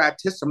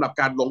apparatus สำหรับ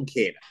การลงเข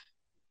ต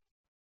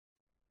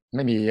ไ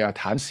ม่มี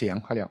ฐานเสียง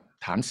เขาเรียก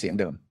ฐานเสียง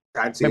เดิมฐ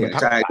านเสียง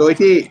ใช่โดย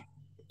ที่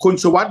คุณ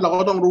สุวัสด์เรา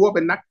ก็ต้องรู้ว่าเ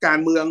ป็นนักการ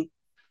เมือง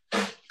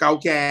เก่า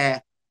แก่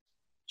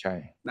ใช่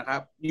นะครั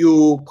บอยู่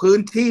พื้น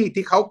ที่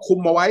ที่เขาคุม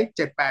มาไว้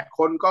 7-8 ค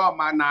นก็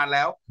มานานแ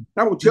ล้วแ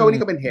ล้วผมเชื่อว่า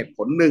นี่ก็เป็นเหตุผ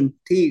ลหนึ่ง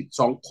ที่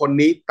2 คน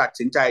นี้ตัด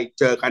สินใจ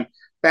เจอกัน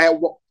แต่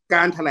ก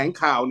ารแถลง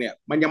ข่าวเนี่ย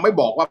มันยังไม่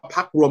บอกว่าพร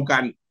รครวมกั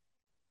น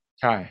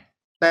ใช่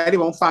แต่ที่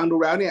ผมฟังดู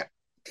แล้วเนี่ย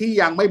ที่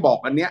ยังไม่บอก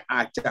อันเนี้ยอ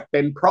าจจะเป็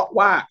นเพราะ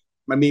ว่า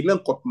มันมีเรื่อ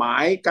งกฎหมา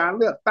ยการ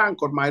เลือกตั้ง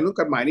กฎหมายนู้น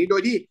กฎหมายนี้โด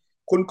ยที่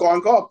คุณกร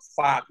ณ์ก็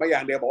ฝากมาอย่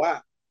างเดียวบอกว่า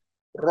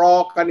รอ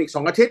กันอีก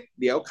2 อาทิตย์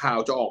เดี๋ยวข่าว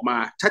จะออกมา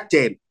ชัดเจ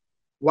น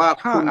ว่า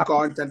คุณก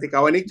รณ์จันติกา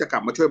วานิชจะกลั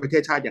บมาช่วยประเท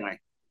ศชาติยังไง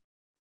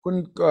คุณ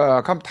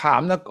คำถา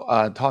มนะ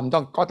ทอม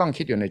ต้อง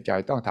คิดอยู่ในใจ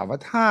ต้องถามว่า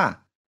ถ้า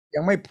ยั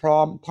งไม่พร้อ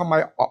มทำไม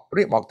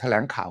รีบออกแถล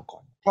งข่าวก่อ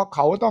นเพราะเข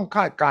าต้องค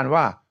าดการณ์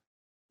ว่า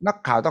นัก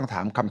ข่าวต้องถ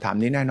ามคำถาม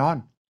นี้แน่นอน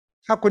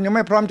ถ้าคุณยังไ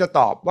ม่พร้อมจะ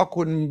ตอบว่า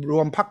คุณร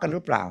วมพรรคกันหรื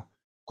อเปล่า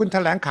คุณแถ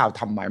ลงข่าว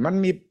ทำไมมัน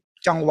มี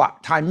จังหวะ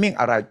ไทมิ่ง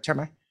อะไรใช่ไห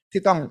ม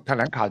ที่ต้องแถ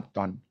ลงข่าวต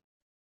อน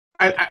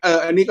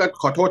อันนี้ก็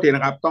ขอโทษทีน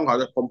ะครับต้องขอ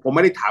ผมไ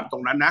ม่ได้ถามตร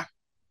งนั้นนะ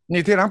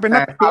นี่ทีหลังเป็นนั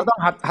กข่าวต้อง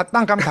หัด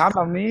ตั้งคำถามเห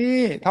ล่านี้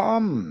ทอ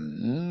ม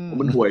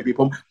มันห่วยพี่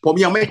ผม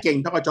ยังไม่เก่ง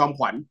เท่ากับจอมข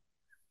วัญ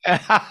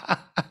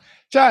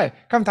ใช่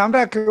คำถามแร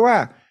กคือว่า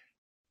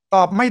ต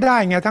อบไม่ได้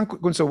ไงทั้ง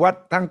คุณสุวัส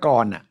ด์ทั้งก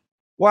รณ์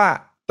ว่า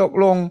ตก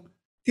ลง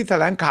ที่แถ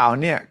ลงข่าว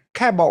เนี่ยแ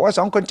ค่บอกว่า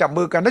2 คนจับ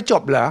มือกันแล้วจ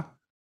บเหรอ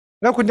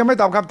แล้วคุณจะไม่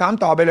ตอบคำถาม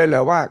ต่อไปเลยเหร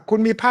อว่าคุณ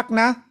มีพรรค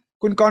นะ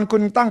คุณกรณ์คุ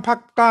ณตั้งพรรค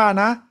กล้า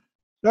นะ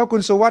แล้วคุ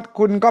ณสุวัสดิ์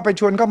คุณก็ไป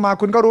ชวนเข้ามา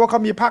คุณก็รู้ว่าเข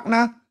ามีพรรคน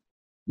ะ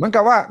เหมือน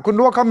กับว่าคุณ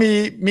รู้ว่าเขา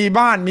มี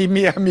บ้านมีเ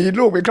มียมี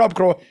ลูกมีครอบค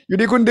รัวอยู่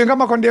ดีคุณดึงเข้า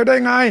มาคนเดียวได้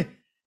ไง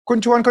คุณ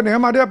ชวนคนอื่นเ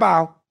ข้ามาด้วยเปล่า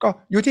ก็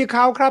อยู่ที่เข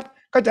าครับ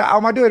ก็จะเอา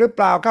มาด้วยหรือเป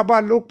ล่าครับว่า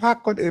ลูกพรรค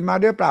คนอื่นมา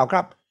ด้วยเปล่าค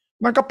รับ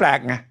มันก็แปลก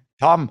ไง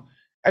ทอม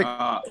ไอ้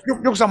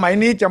ยุคสมัย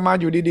นี้จะมา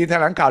อยู่ดีๆแถ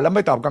ลงข่าวแล้วไ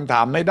ม่ตอบคำถ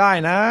ามไม่ได้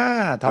นะ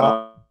ทอม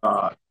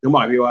ถึงบ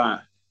อกพี่ว่า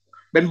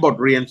เป็นบท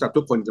เรียนสำหรับ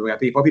ทุกคนใช่ไหมครับ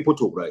พี่เพราะพี่พูด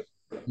ถูกเลย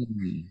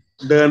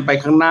เดินไป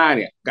ข้างหน้าเ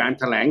นี่ยการ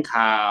แถลง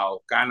ข่าว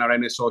การอะไร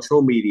ในโซเชีย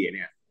ลมีเดียเ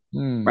นี่ย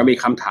มันมี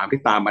คำถาม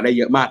ที่ตามมาได้เ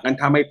ยอะมากงั้น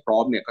ถ้าไม่พร้อ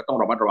มเนี่ยก็ต้อง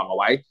ระมัดระวังเอา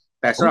ไว้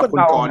แต่สำหรับคุ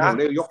ณกรณ์ผม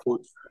ได้ยกพูด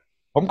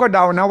ผมก็เด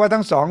านะว่า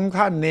ทั้งสอง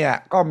ท่านเนี่ย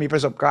ก็มีปร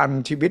ะสบการ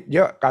ณ์ชีวิตเย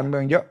อะการเมื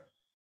องเยอะ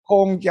ค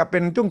งจะเป็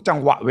นช่วงจัง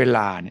หวะเวล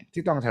าเนี่ย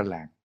ที่ต้องแถล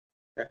ง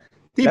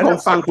ที่ผม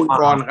ฟังคุณ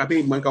กรณ์นะครับ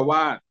พี่เหมือนกับว่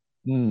า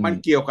มัน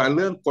เกี่ยวกับเ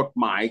รื่องกฎ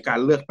หมายการ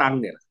เลือกตั้ง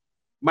เนี่ย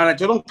มันอาจ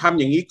จะต้องทำ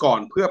อย่างนี้ก่อน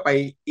เพื่อไป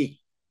อีก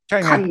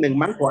ขั้นหนึ่ง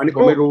มั้งกว่าอันนี้ผ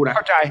มไม่รู้นะเ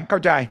ข้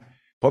าใจ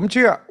ผมเ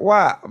ชื่อว่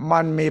ามั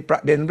นมีปร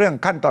ะเด็นเรื่อง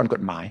ขั้นตอนก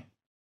ฎหมาย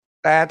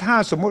แต่ถ้า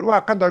สมมุติว่า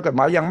ขั้นตอนกฎห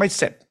มายยังไม่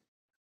เสร็จ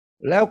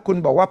แล้วคุณ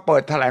บอกว่าเปิ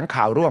ดแถลง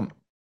ข่าวร่วม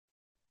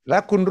และ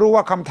คุณรู้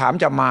ว่าคำถาม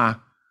จะมา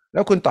แล้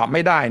วคุณตอบไ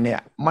ม่ได้เนี่ย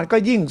มันก็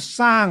ยิ่ง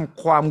สร้าง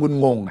ความงุน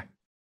งง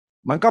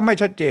มันก็ไม่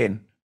ชัดเจน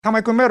ทำไม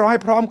คุณไม่รอให้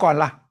พร้อมก่อน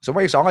ล่ะสมม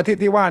ติอีก2 อาทิต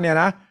ย์ที่ว่าเนี่ย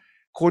นะ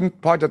คุณ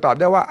พอจะตอบ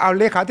ได้ว่าเอา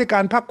เลขาธิกา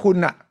รพรรคคุณ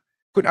น่ะ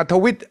คุณอัธ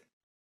วิทย์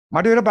มา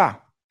ด้วยหรือเปล่า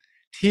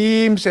ที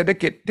มเศรษฐ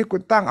กิจที่คุ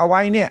ณตั้งเอาไ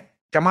ว้เนี่ย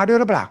จะมาด้วย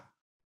หรือเปล่า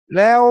แ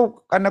ล้ว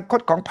อนาคต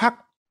ของพรรค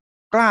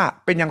กล้า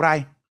เป็นอย่างไร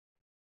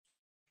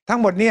ทั้ง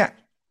หมดเนี่ย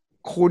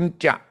คุณ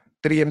จะ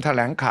เตรียมแถ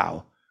ลงข่าว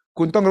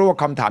คุณต้องรู้ว่า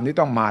คำถามนี้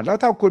ต้องมาแล้ว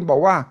ถ้าคุณบอก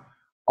ว่า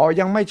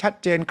ยังไม่ชัด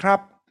เจนครับ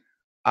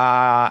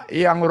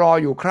ยังรอ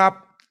อยู่ครับ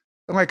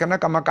ต้องให้คณะ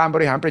กรรมการบ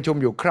ริหารประชุม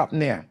อยู่ครับ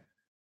เนี่ย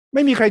ไ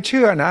ม่มีใครเ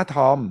ชื่อนะท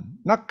อม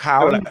นักข่า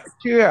ว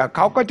เชื่อเข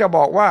าก็จะบ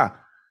อกว่า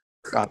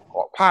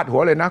พาดหั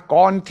วเลยนะ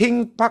ก่อนทิ้ง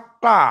พรรค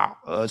กล้า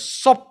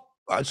ซบ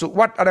สุ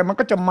วัสดิ์อะไรมัน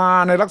ก็จะมา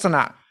ในลักษณ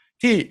ะ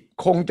ที่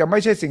คงจะไม่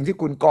ใช่สิ่งที่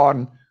คุณกร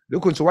ณ์หรือ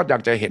คุณสุวัสดิ์อยา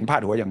กจะเห็นพา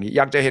ดหัวอย่างนี้อ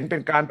ยากจะเห็นเป็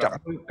นการจับ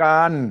มือกั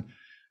น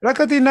แล้ว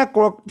ก็ที่น่าก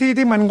ลัว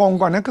ที่มันงง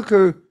กว่านั้นก็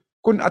คือ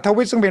คุณอัธ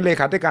วิทย์ซึ่งเป็นเล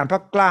ขาธิการพร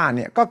รคกล้าเ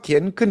นี่ยก็เขีย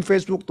นขึ้น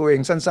Facebook ตัวเอง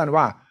สั้นๆ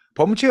ว่าผ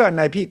มเชื่อใ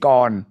นพี่ก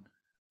รณ์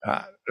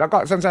แล้วก็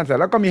สั้นๆเสร็จ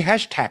แล้วก็มีแฮ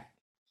ชแท็ก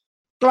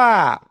กล้า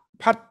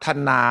พัฒ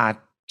นา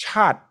ช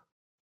าติ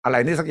อะไร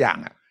นี่สักอย่าง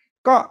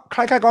ก็ค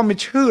ล้ายๆก็มี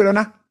ชื่อแล้ว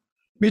นะ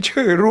มี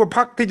ชื่อรวมพร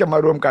รคที่จะมา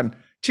รวมกัน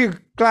ชื่อ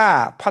กล้า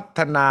พัฒ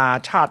นา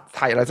ชาติไท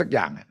ยอะไรสักอ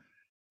ย่าง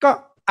ก็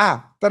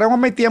แสดงว่า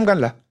ไม่เตรียมกัน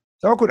เหรอ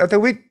แต่ว่าคุณอัธ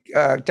วิทย์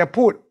จะ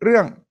พูดเรื่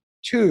อง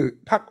ชื่อ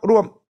พรรค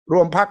ร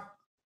วมพรรค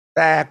แ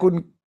ต่คุณ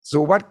สุ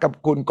วัสดิ์กับ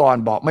คุณกร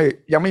ณ์บอก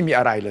ยังไม่มี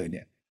อะไรเลยเ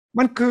นี่ย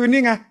มันคือ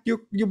นี่ไง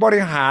อยู่บ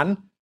ริหาร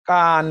ก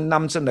ารน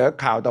ำเสนอ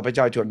ข่าวต่อประ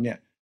ชาชนเนี่ย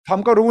ทอม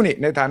ก็รู้นี่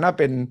ในฐานะ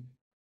เป็น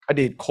อ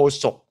ดีตโฆ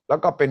ษกแล้ว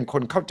ก็เป็นค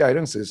นเข้าใจเ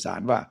รื่องสื่อสา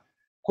รว่า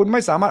คุณไ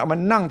ม่สามารถเอามา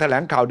นั่งแถล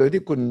งข่าวโดย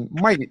ที่คุณ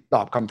ไม่ต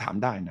อบคำถาม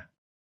ได้นะ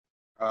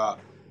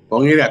ตร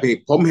งนี้แหละพี่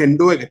ผมเห็น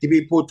ด้วยกับที่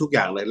พี่พูดทุกอ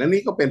ย่างเลยและ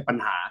นี่ก็เป็นปัญ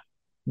หา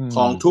ข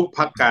องทุกพ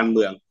รรคการเ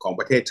มืองของ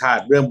ประเทศชา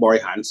ติเรื่องบริ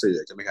หารสื่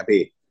อใช่ไหมครับ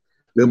พี่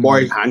หรือบ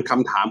ริหารค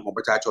ำถามของป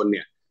ระชาชนเ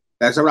นี่ย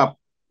แต่สำหรับ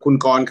คุณ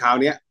กรณ์คราว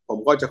นี้ผม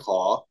ก็จะขอ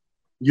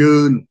ยื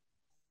น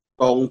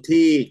ตรง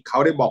ที่เขา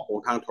ได้บอกผม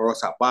ทางโทร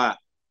ศัพท์ว่า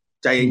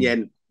ใจเย็น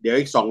ๆเดี๋ยว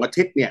อีก2 อา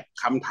ทิตย์เนี่ย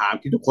คำถาม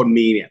ที่ทุกคน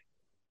มีเนี่ย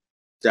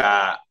จะ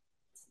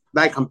ไ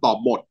ด้คำตอบ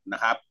หมดน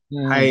ะครับ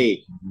ให้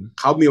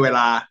เขามีเวล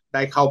าไ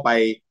ด้เข้าไป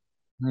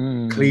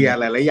เคลียร์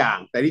หลายๆอย่าง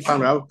แต่ที่ฟัง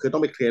แล้วคือต้อ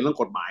งไปเคลียร์เรื่อง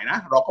กฎหมายนะ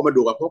เราก็มา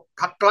ดูกับพวก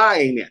พรรคกล้า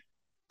เองเนี่ย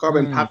ก็เ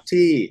ป็นพรรค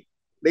ที่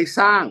ได้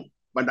สร้าง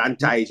บันดาล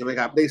ใจใช่ไหม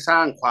ครับได้สร้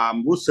างความ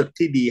รู้สึก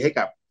ที่ดีให้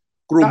กับ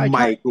กลุ่มให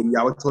ม่กลุ่มเย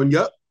าวชนเย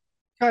อะ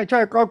ใช่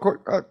ก็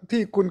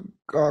ที่คุณ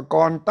ก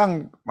รณ์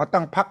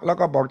ตั้งพรรคแล้ว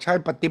ก็บอกใช้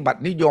ปฏิบั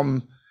ตินิยม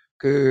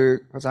คือ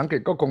ภาษาอังกฤ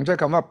ษก็คงใช้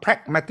คำว่า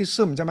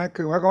pragmatism ใช่ไหม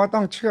คือว่าต้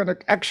องเชื่อใน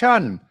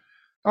action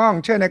ต้อง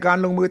เชื่อในการ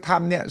ลงมือท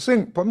ำเนี่ยซึ่ง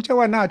ผมเชื่อ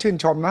ว่าน่าชื่น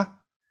ชมนะ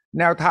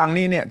แนวทาง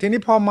นี้เนี่ยทีนี้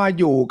พอมา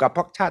อยู่กับพ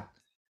รรคชาติ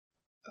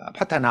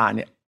พัฒนาเ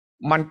นี่ย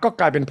มันก็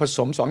กลายเป็นผส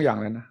ม2 อย่าง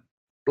เลยนะ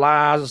ปลา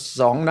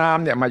2 น้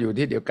ำเนี่ยมาอยู่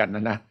ที่เดียวกันน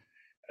ะ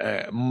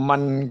มั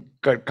น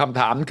เกิดคำ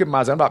ถามขึ้นมา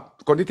สำหรับ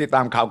คนที่ติดต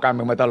ามข่าวการเ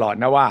มืองมาตลอด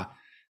นะว่า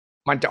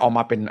มันจะออกม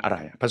าเป็นอะไร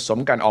ผสม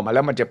กันออกมาแ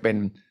ล้วมันจะเป็น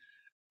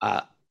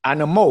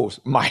animal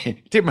ใหม่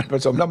ที่มันผ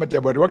สมแล้วมันจะ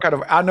บอกว่า kind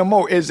of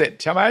animal is it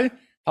ใช่ไหม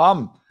ทอม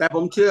แต่ผ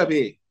มเ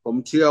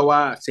ชื่อว่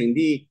าสิ่ง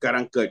ที่กำ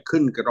ลังเกิดขึ้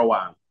นระห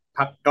ว่างพ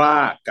รรคกล้า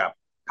กับ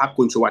พรรค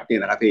คุณสุวัสดิ์เนี่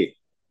ยนะครับพี่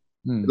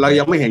เรา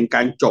ยังไม่เห็นก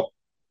ารจบ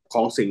ข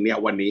องสิ่งเนี้ย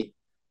วันนี้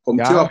ผม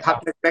เชื่อว่าพรรค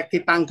เล็กๆ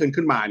ที่ตั้ง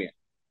ขึ้นมาเนี่ย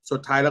สุ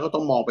ดท้ายแล้วก็ต้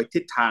องมองไปทิ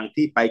ศทาง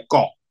ที่ไปเก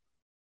าะ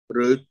ห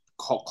รือ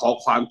ขอ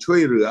ความช่ว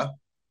ยเหลือ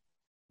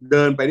เ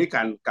ดินไปด้วย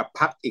กันกับ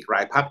พรรคอีกหล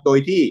ายพรรคโดย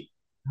ที่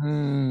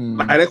ห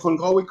ลายคน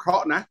เขาวิเครา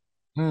ะห์นะ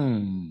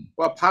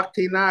ว่าพรรค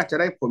ที่น่าจะ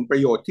ได้ผลประ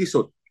โยชน์ที่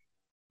สุด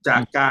จา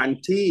กการ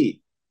ที่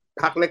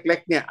พรรคเล็ก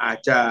ๆเนี่ยอาจ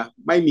จะ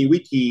ไม่มีวิ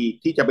ธี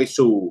ที่จะไป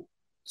สู่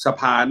ส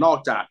ภานอก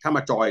จากถ้าม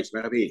าจอยใช่ไหม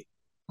ครับพี่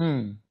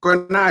ก็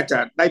น่าจะ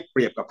ได้เป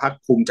รียบกับพรรค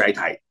ภูมิใจไ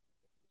ทย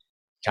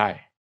ใช่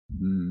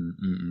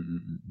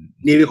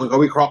นี่คนเขา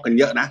วิเคราะห์กัน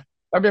เยอะนะ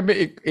แล้วเป็น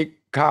อีก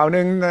ข่าวห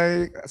นึ่งใน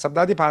สัปด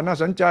าห์ที่ผ่านน่า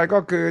สนใจก็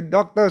คือด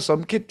ร.สม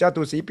คิดจา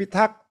ตุศรีพิ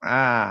ทักษ์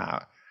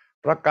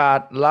ประกาศ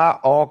ลา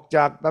ออกจ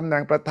ากตำแหน่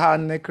งประธาน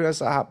ในเครือ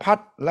สหพัฒ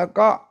น์แล้ว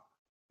ก็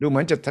ดูเหมื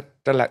อนจะ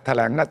แถ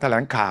ล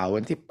งข่าว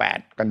วันที่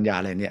8กันยาย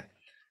นเลยเนี่ย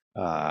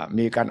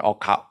มีการออก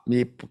ข่าวมี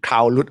ข่า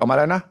วหลุดออกมา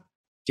แล้วนะ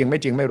จริงไม่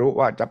จริงไม่รู้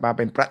ว่าจะมาเ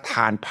ป็นประธ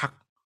านพรรค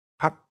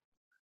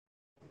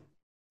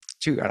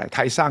ชื่ออะไรไท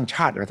ยสร้างช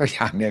าติอะไรทุกอ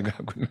ย่างเนี่ยครั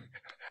บคุณ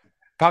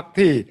พรรค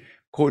ที่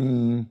คุณ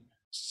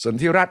สน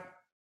ธิรัตน์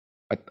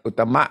อุต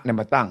ตมะเนี่ย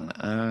มาตั้ง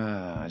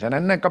ฉะนั้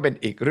นนั่นก็เป็น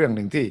อีกเรื่องห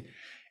นึ่งที่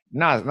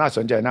น่าส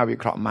นใจน่าวิ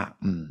เคราะห์มาก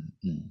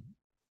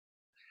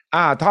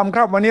ทอมค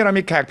รับวันนี้เรา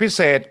มีแขกพิเ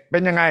ศษเป็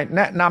นยังไงแ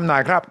นะนำหน่อ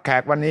ยครับแข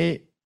กวันนี้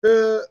คื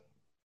อ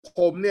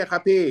ผมเนี่ยครั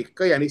บพี่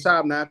ก็อย่างที่ทรา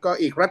บนะก็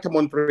อีกรัฐม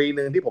นตรีห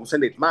นึ่งที่ผมส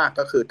นิทมาก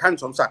ก็คือท่าน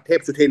สมศักดิ์เท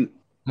พสุทิน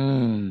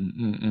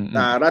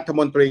รัฐม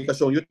นตรีกระ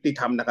ทรวงยุติ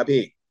ธรรมนะครับ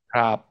พี่ค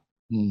รับ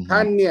ท่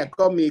านเนี่ย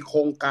ก็มีโคร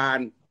งการ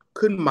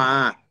ขึ้นมา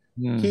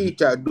ที่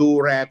จะดู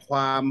แลคว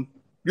าม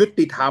ยุ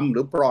ติธรรมหรื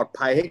อปลอด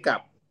ภัยให้กับ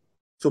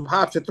สุภ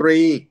าพสตรี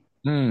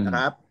นะค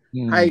รับ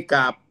ให้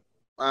กับ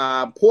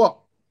พวก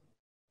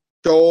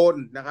โจร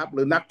นะครับห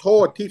รือนักโท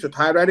ษที่สุด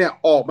ท้ายแล้วเนี่ย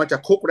ออกมาจา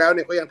กคุกแล้วเ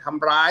นี่ยก็ยังท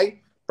ำร้าย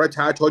ประช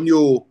าชนอ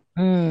ยู่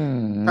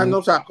ท่านส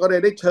มศักดิ์ก็เลย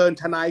ได้เชิญ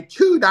ทนาย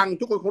ชื่อดัง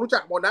ทุกคนคงรู้จั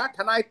กหมดนะท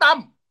นายตั้ม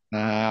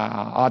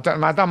จ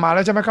ะมาแ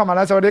ล้วใช่ไหมเข้ามาแ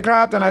ล้วสวัสดีครั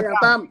บทนาย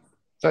ตั้ม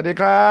สวัสดี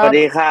ครับสวัส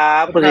ดีครั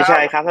บคุณสุชั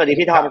ยครับสวัสดี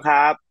พี่ทอมค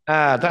รับ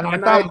ทนาย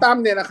ตั้ม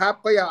เนี่ยนะครับ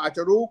ก็ยังอาจจ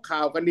ะรู้ข่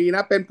าวกันดีน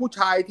ะเป็นผู้ช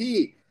ายที่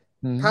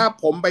ถ้า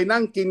ผมไปนั่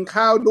งกิน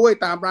ข้าวด้วย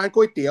ตามร้าน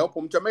ก๋วยเตี๋ยวผ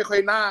มจะไม่ค่อ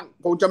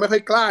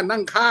ยกล้านั่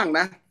งข้าง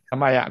นะทำ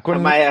ไมอ่ะท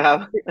ำไมครับ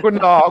คุณ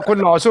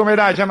หล่อสู้ไม่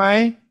ได้ใช่ไหม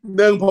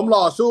1ผมห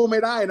ล่อสู้ไม่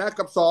ได้นะ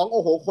กับ2โ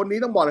อ้โหคนนี้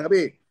ต้องบอกเลยครับ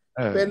พี่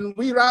เป็น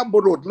วีรบุ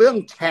รุษเรื่อง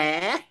แฉ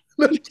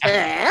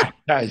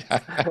ใช่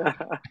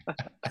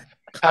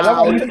ข่า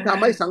วที่ท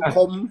ำให้สังค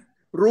ม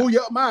รู้เย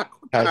อะมาก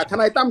ท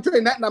นายตั้มช่วย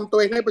แนะนำตัว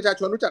เองให้ประชา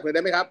ชนรู้จักเลยไ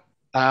ด้ไหมครับ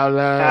เอาเ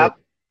ลยครับ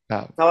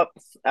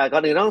ก่อ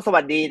นอื่นต้องส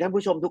วัสดีท่าน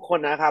ผู้ชมทุกคน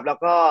นะครับแล้ว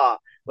ก็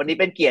วันนี้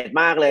เป็นเกียรติ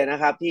มากเลยนะ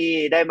ครับที่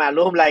ได้มา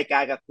ร่วมรายกา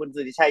รกับคุณ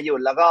สุทธิชัยหยุ่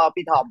นแล้วก็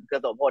พี่ทอมเครื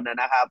อโสพล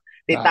นะครับ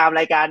ติดตาม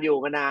รายการอยู่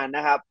มานานน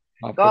ะครับ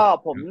ก็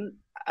ผม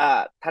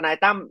ทนาย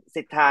ตั้ม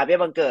สิทธาเบี้ย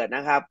บังเกิดน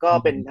ะครับก็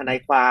เป็นทนาย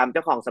ความเจ้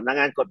าของสำนัก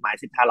งานกฎหมาย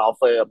สิทธาลอ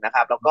เฟิร์มนะค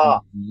รับแล้วก็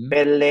เ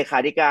ป็นเลขา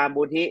ธิการ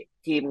มูลที่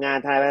ทีมงาน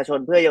ทนายประชาชน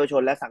เพื่อเยาวช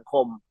นและสังค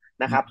ม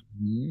นะครับ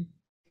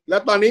แล้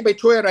วตอนนี้ไป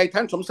ช่วยอะไรท่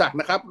านสมศักดิ์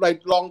นะครับเลย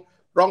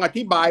ลองอ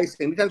ธิบาย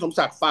สิ่งที่ท่านสม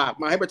ศักดิ์ฝาก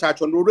มาให้ประชาช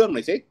นรู้เรื่องห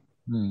น่อยสิ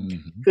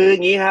คืออย่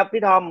างนี้ครับ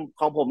พี่ทอม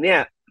ของผมเนี่ย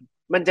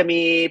มันจะ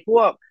มีพ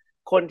วก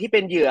คนที่เป็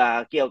นเหยื่อ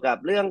เกี่ยวกับ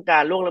เรื่องกา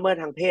รล่วงละเมิด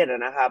ทางเพศน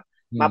ะครับ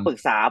มาปรึก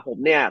ษาผม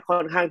เนี่ยค่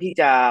อนข้างที่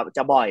จ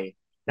ะบ่อย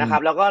นะครั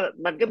บแล้วก็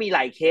มันก็มีหล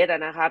ายเคสน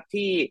ะครับ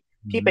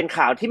ที่เป็น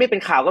ข่าวที่ไม่เป็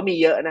นข่าวก็มี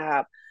เยอะนะครั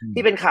บ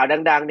ที่เป็นข่าว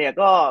ดังๆเนี่ย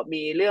ก็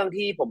มีเรื่อง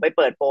ที่ผมไปเ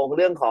ปิดโปงเ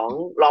รื่องของ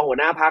รองหัว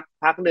หน้าพร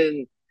รคหนึ่ง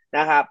น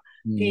ะครับ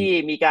ที่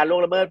มีการล่ว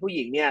งละเมิดผู้ห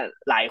ญิงเนี่ย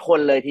หลายคน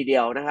เลยทีเดี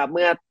ยวนะครับเ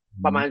มื่อ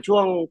ประมาณช่ว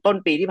งต้น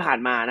ปีที่ผ่าน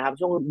มานะครับ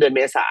ช่วงเดือนเม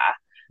ษา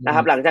นะค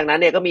รับหลังจากนั้น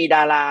เนี่ยก็มีด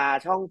ารา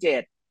ช่อง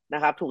7น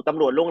ะครับถูกต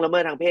ำรวจล่วงละเมิ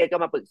ดทางเพศก็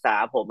มาปรึกษา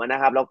ผมน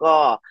ะครับแล้วก็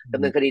ดำ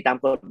เนินคดีตาม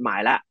กฎหมา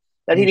ยละ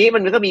แล้วทีนี้มั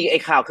นก็มีไอ้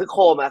ข่าวคึกโค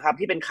รมครับ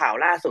ที่เป็นข่าว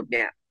ล่าสุดเ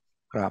นี่ย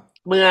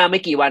เมื่อไม่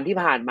กี่วันที่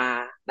ผ่านมา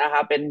นะครั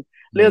บเป็น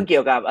เรื่องเกี่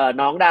ยวกับ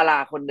น้องดารา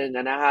คนหนึ่ง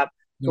นะครับ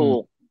ถู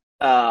ก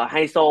ไฮ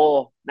โซ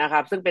นะครั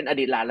บซึ่งเป็นอ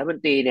ดีตหลานรัฐม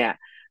นตรีเนี่ย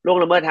ล่วง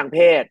ละเมิดทางเพ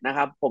ศนะค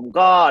รับผม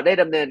ก็ได้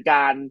ดำเนินก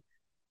าร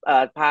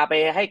พาไป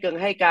ใ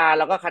ห้การ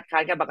แล้วก็คัดค้า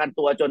นการประกัน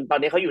ตัวจนตอน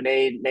นี้เขาอยู่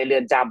ในเรื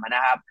อนจำน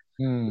ะครับ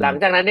หลัง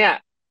จากนั้นเนี่ย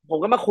ผม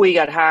ก็มาคุย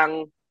กับทาง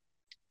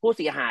ผู้เ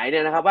สียหายเนี่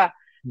ยนะครับว่า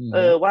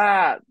ว่า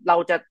เรา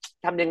จะ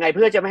ทำยังไงเ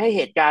พื่อจะไม่ให้เ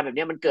หตุการณ์แบบ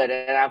นี้มันเกิดใน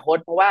อนาคต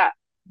เพราะว่า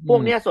พว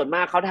กเนี้ยส่วนม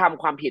ากเขาท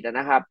ำความผิดน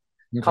ะครับ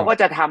เขาก็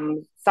จะท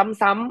ำ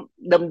ซ้ำ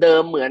ๆเดิ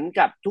มๆเหมือน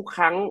กับทุกค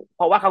รั้งเ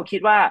พราะว่าเขาคิด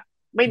ว่า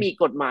ไม่มี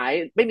กฎหมาย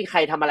ไม่มีใคร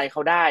ทำอะไรเข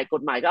าได้ก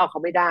ฎหมายก็เอาเข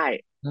าไม่ได้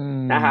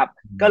นะครับ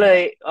ก็เลย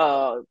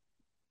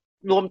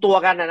รวมตัว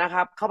กันนะค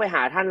รับเข้าไปห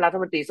าท่านรัฐ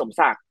มนตรีสม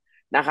ศักดิ์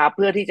นะครับเ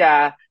พื่อที่จะ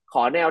ข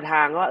อแนวท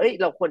างว่า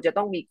เราควรจะ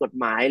ต้องมีกฎ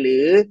หมายห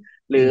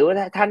รือว่า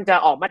ท่านจะ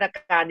ออกมาตร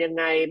การยัง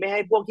ไงไม่ใ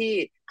ห้พวกที่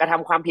กระท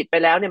ำความผิดไป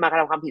แล้วเนี่ยมากระ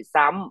ทำความผิด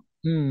ซ้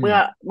ำเ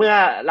มื่อ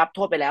รับโท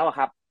ษไปแล้ว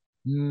ครับ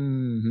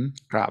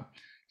ครับ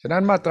ฉะนั้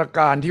นมาตรก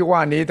ารที่ว่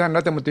านี้ท่าน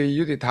รัฐมนตรี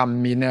ยุติธรรม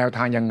มีแนวท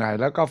างยังไง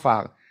แล้วก็ฝา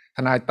กท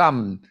นายตั้ม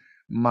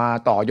มา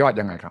ต่อยอด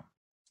ยังไงครับ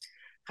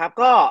ครับ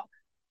ก็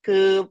คื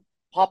อ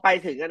พอไป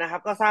ถึงนะครั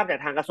บก็ทราบจาก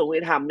ทางกระทรวงยุ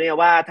ติธรรมเนี่ย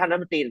ว่าท่านรัฐ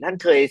มนตรีท่าน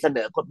เคยเสน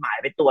อกฎหมาย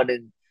ไปตัวหนึ่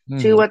ง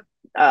ชื่อว่า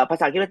ภา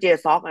ษาอังกฤษว่า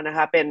JSOC นะค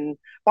รับเป็น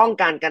ป้อง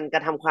กันการกร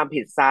ะทำความ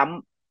ผิดซ้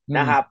ำ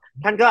นะครับ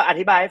ท่านก็อ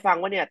ธิบายให้ฟัง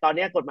ว่าเนี่ยตอน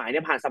นี้กฎหมายเนี่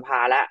ยผ่านสภา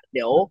แล้วเ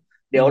ดี๋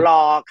ยวรอ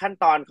ขั้น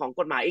ตอนของ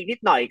กฎหมายอีกนิด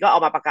หน่อยก็เอา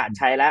มาประกาศ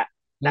ใช้แล้ว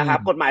นะครับ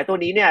กฎหมายตัว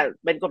นี้เนี่ย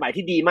เป็นกฎหมาย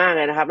ที่ดีมากเ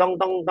ลยนะครับ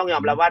ต้องยอ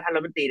มรับว่าท่านรั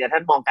ฐมนตรีเนี่ยท่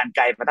านมองการไก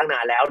ลมาตั้งนา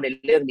นแล้วใน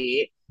เรื่องนี้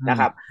นะ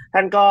ครับท่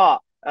านก็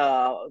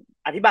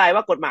อธิบายว่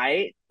ากฎหมาย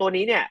ตัว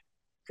นี้เนี่ย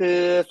คือ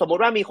สมมุ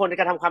ติว่ามีคน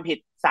กระทำความผิด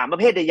3ประ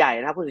เภทใหญ่ๆ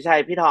นะครับคุณสุชัย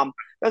พี่ทอม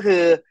ก็คื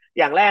อ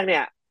อย่างแรกเนี่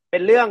ยเป็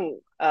นเรื่อง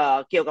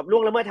เกี่ยวกับล่ว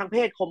งละเมิดทางเพ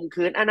ศข่ม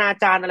ขืนอนา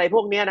จารอะไรพ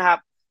วกนี้นะครับ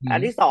อั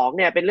นที่2เ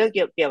นี่ยเป็นเรื่องเ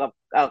กี่ยวกับ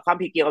ความ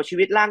ผิดเกี่ยวกับชี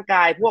วิตร่างก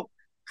ายพวก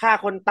ฆ่า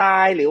คนตา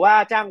ยหรือว่า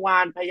จ้างวา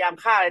นพยายาม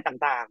ฆ่าอะไร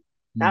ต่าง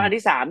ๆนะอัน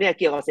ที่3เนี่ย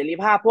เกี่ยวกับเสรี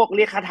ภาพพวกเ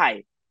รียกค่าไถ่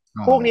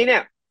พวกนี้เนี่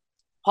ย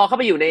พอเข้า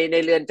ไปอยู่ใน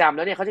เรือนจำแ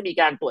ล้วเนี่ยเขาจะมี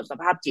การตรวจส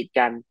ภาพจิต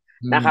กัน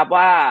นะครับ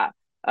ว่า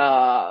เอ่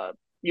อ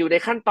อยู่ใน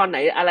ขั้นตอนไหน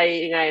อะไร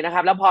ยังไงนะค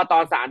รับแล้วพอตอ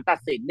นศาลตัด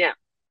สินเนี่ย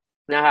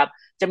นะครับ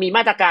จะมีม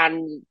าตรการ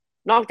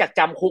นอกจาก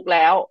จำคุกแ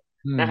ล้ว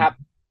นะครับ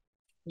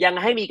ยัง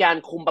ให้มีการ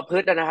คุมประพฤ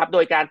ตินะครับโด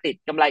ยการติด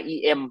กำไร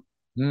EM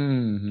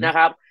นะค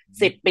รับ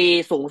10 ปี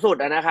สูงสุด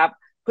นะครับ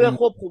เพื่อ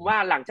ควบคุมว่า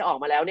หลังจะออก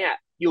มาแล้วเนี่ย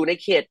อยู่ใน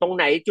เขตตรงไ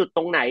หนจุดต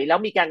รงไหนแล้ว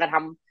มีการกระท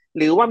ำ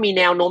หรือว่ามี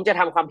แนวโน้มจะ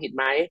ทำความผิดไ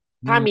หม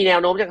ถ้ามีแนว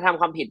โน้มจะทำ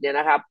ความผิดเนี่ย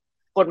นะครับ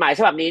กฎหมายฉ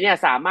บับนี้เนี่ย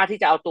สามารถที่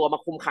จะเอาตัวมา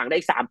คุมขังได้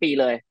อีก3 ปี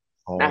เลย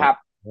นะครับ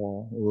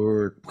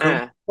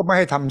ก็ไม่ใ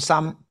ห้ทำซ้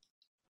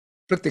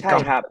ำพฤติกรร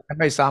ม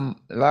ไม่ซ้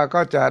ำแล้ว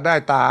ก็จะได้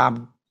ตาม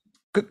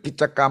กิ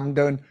จกรรมเ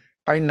ดิน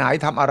ไปไหน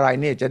ทำอะไร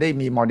เนี่ยจะได้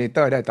มีมอนิเต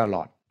อร์ได้ตล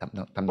อด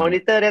มอนิ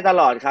เตอร์ได้ต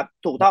ลอดครับ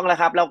ถูกต้องแล้ว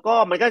ครับแล้วก็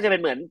มันก็จะเป็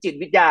นเหมือนจิต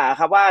วิทยา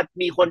ครับว่า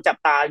มีคนจับ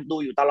ตาดู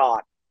อยู่ตลอ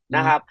ดน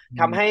ะครับ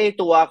ทำให้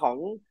ตัวของ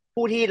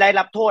ผู้ที่ได้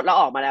รับโทษแล้ว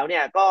ออกมาแล้วเนี่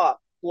ยก็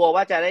กลัว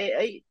ว่าจะได้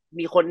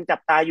มีคนจั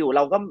บตาอยู่เ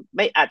ราก็ไ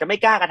ม่อาจจะไม่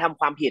กล้ากระทำ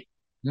ความผิด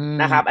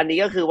นะครับอันนี้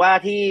ก็คือว่า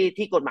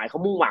ที่กฎหมายเขา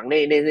มุ่งหวัง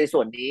ในส่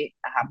วนนี้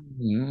นะครับ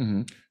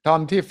ทอ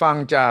มที่ฟัง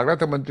จากรั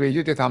ฐมนตรี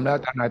ยุติธรรมและ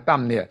ทนายตั้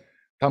มเนี่ย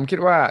ทอมคิด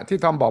ว่าที่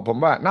ทอมบอกผม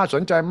ว่าน่าส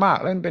นใจมาก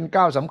และเป็น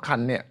ก้าวสำคัญ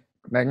เนี่ย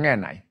ในแง่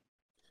ไหน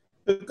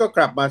ก็ก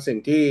ลับมาสิ่ง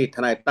ที่ท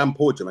นายตั้ม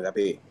พูดใช่ไหมครับ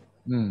พี่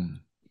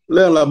เ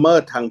รื่องละเมิ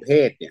ดทางเพ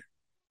ศเนี่ย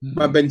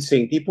มันเป็นสิ่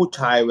งที่ผู้ช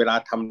ายเวลา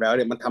ทำแล้วเ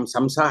นี่ยมันทำ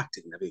ซ้ำซาก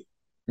ถึงนะพี่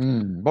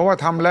เพราะว่า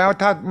ทำแล้ว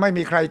ถ้าไม่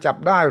มีใครจับ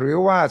ได้หรือ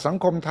ว่าสัง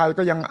คมไทย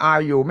ก็ยังอาย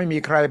อยู่ไม่มี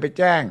ใครไป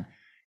แจ้ง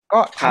ก็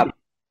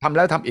ทำแ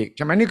ล้วทำอีกใ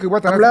ช่ไหมนี่คือว่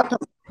าทำแล้ว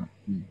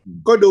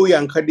ก็ดูอย่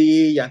างคดี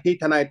อย่างที่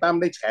ทนายตั้ม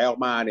ได้แฉออก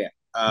มาเนี่ย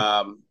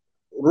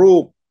รู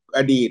ปอ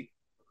ดีต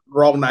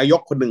รองนาย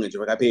กคนหนึ่งใช่ไ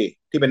หมครับพี่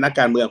ที่เป็นนัก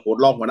การเมือง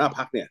รองหัวหน้าพ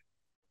รรคเนี่ย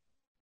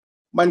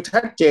มัน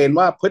ชัดเจน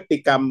ว่าพฤติ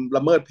กรรมล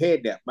ะเมิดเพศ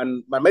เนี่ยมั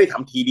นไม่ได้ท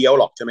ำทีเดียว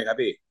หรอกใช่ไหมครับ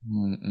พี่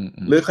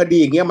หรือคดี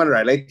อย่างเงี้ยมันหล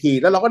ายที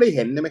แล้วเราก็ได้เ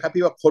ห็นใช่ไหมครับ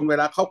พี่ว่าคนเว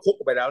ลาเข้าคุก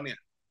ไปแล้วเนี่ย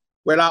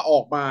เวลาออ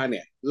กมาเ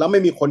นี่ยแล้วไม่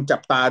มีคนจั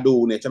บตาดู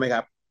เนี่ยใช่ไหมค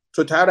รับ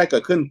สุดท้ายอะไรเกิ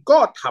ดขึ้นก็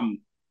ท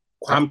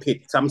ำความผิด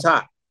ซ้ำซา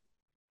ก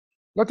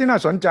แล้วที่น่า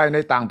สนใจใน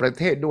ต่างประเ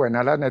ทศด้วยน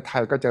ะแล้วในไท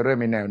ยก็จะเริ่ม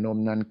มีแนวโน้ม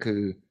นั้นคื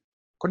อ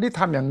คนที่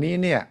ทำอย่างนี้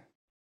เนี่ย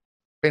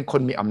เป็นค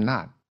นมีอำนา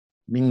จ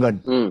มีเงิน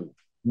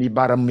มีบ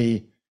ารมี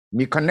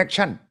มีคอนเน็ก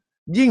ชัน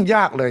ยิ่งย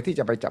ากเลยที่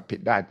จะไปจับผิด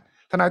ได้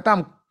ทนายตั้ม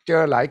เจ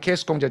อหลายเคส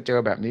คงจะเจอ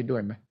แบบนี้ด้ว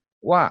ยไหม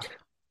ว่า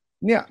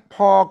เนี่ยพ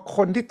อค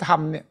นที่ท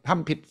ำเนี่ยท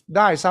ำผิดไ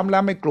ด้ซ้ำแล้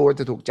วไม่กลัว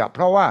จะถูกจับเ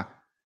พราะว่า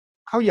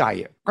เขาใหญ่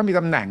เขามี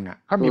ตำแหน่ง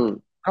เขา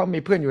มี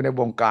เพื่อนอยู่ใน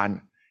วงการ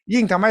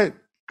ยิ่งทำให้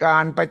กา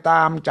รไปต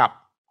ามจับ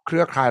เครื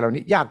อข่ายเหล่า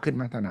นี้ยากขึ้นไ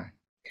หมทนาย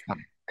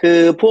คือ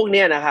พวกเ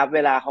นี้ยนะครับเว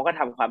ลาเขาก็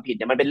ทำความผิดเ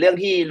นี่ยมันเป็นเรื่อง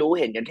ที่รู้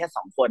เห็นกันแค่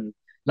2 คน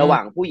ระหว่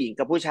างผู้หญิง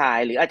กับผู้ชาย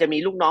หรืออาจจะมี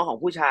ลูกน้องของ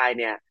ผู้ชาย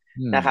เนี่ย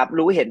นะครับ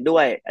รู้เห็นด้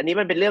วยอันนี้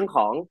มันเป็นเรื่องข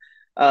อง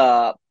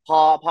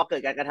พอเกิ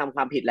ดการกระทำค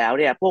วามผิดแล้ว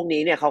เนี่ยพวก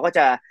นี้เนี่ยเขาก็จ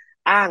ะ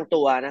อ้าง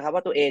ตัวนะครับว่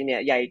าตัวเองเนี่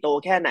ยใหญ่โต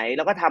แค่ไหนแ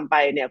ล้วก็ทำไป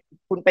เนี่ย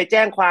คุณไปแ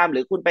จ้งความหรื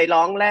อคุณไป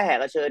ร้องแล่แหก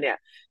กระเชิญเนี่ย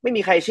ไม่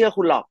มีใครเชื่อ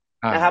คุณหรอก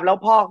นะครับแล้ว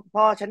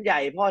พ่อฉันใหญ่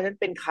พ่อฉัน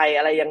เป็นใคร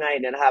อะไรยังไง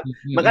เนี่ยนะครับ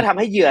มันก็ทำ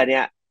ให้เหยื่อเนี่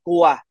ยกลั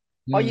ว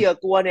เพราะเหยื่อ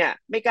กลัวเนี่ย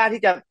ไม่กล้า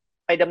ที่จะ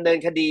ไปดำเนิน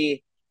คดี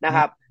นะค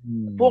รับ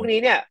พวกนี้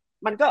เนี่ย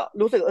มันก็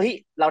รู้สึกเฮ้ย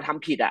เราท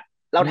ำผิด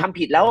เราทำ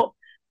ผิดแล้ว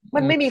มั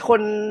นไม่มีค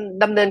น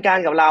ดำเนินการ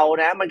กับเรา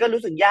นะมันก็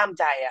รู้สึกย่าม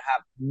ใจครับ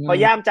พอ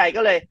ย่ามใจ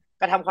ก็เลย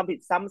กระทำความผิด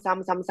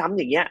ซ้ำๆ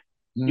อย่างเงี้ย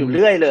อยู่เ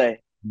รื่อยเลย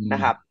นะ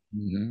ครับ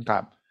ครั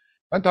บ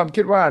แล้วทอม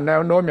คิดว่าแน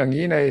วโน้มอย่าง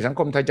นี้ในสัง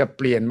คมไทยจะเ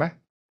ปลี่ยนไหม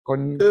คน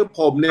คือ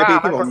ผมเนี่ยที่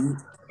ผม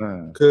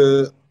คือ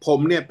ผม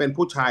เนี่ยเป็น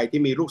ผู้ชาย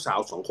ที่มีลูกสาว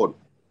2 คน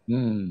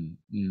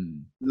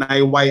ใน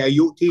วัยอา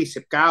ยุที่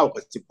19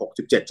 กับ16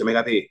 17ใช่ไหมค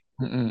รับพี่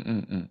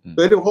โด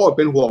ยที่พ่อเ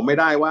ป็นห่วงไม่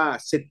ได้ว่า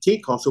สิทธิ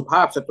ของสุภ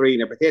าพสตรี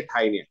ในประเทศไท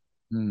ยเนี่ย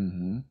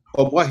ผ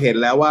มก็เห็น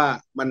แล้วว่า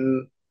มัน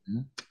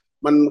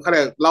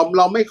เ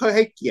ราไม่ค่อยใ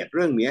ห้เกียรติเ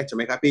รื่องนี้ใช่ไห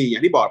มครับพี่อย่า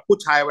งที่บอกผู้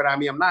ชายเวลา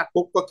มีอำนาจ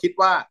ปุ๊บก็คิด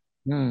ว่า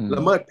ล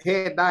ะเมิดเพ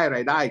ศได้อะไร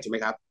ได้ใช่ไหม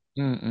ครับ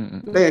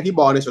แต่อย่างที่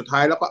บอกในสุดท้า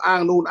ยแล้วก็อ้า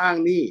งนู่นอ้าง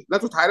นี่แล้ว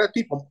สุดท้ายแล้ว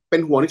ที่ผมเป็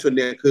นห่วงที่สุดเ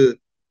นี่ยคือ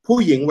ผู้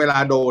หญิงเวลา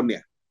โดนเนี่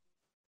ย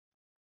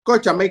ก็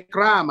จะไม่ก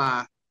ล้ามา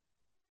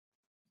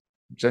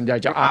ส่วนใหญ่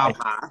จะอ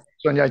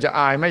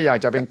ายไม่อยาก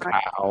จะเป็นข่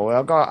าวแ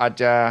ล้วก็อาจ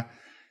จะ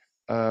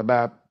แบ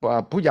บ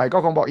ผู้ใหญ่ก็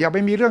คงบอกอย่าไป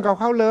มีเรื่องกับ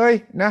เขาเลย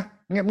นะ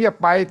เงียบ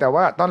ๆไปแต่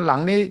ว่าตอนหลั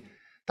งนี้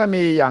ถ้า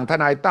มีอย่างท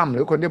นายตั้มห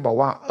รือคนที่บอก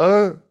ว่า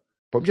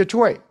ผมจะ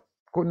ช่วย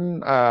คุณ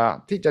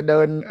ที่จะเดิ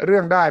นเรื่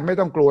องได้ไม่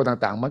ต้องกลัว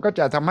ต่างๆมันก็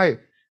จะทำให้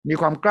มี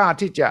ความกล้า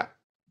ที่จะ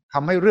ท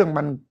ำให้เรื่อง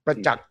มันประ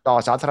จักษ์ต่อ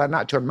สาธารณ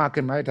ชนมาก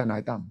ขึ้นไหมทนา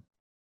ยตั้ม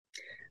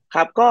ค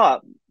รับก็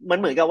มัน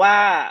เหมือนกับว่า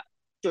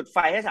จุดไฟ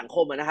ให้สังค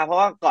มนะครับเพราะ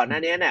ว่าก่อนหน้า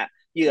นี้เนี่ย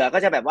เหยื่อก็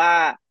จะแบบว่า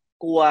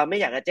กลัวไม่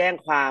อยากจะแจ้ง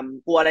ความ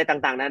กลัวอะไร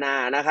ต่างๆนานา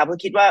นะครับเพรา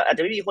ะคิดว่าอาจจ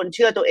ะไม่มีคนเ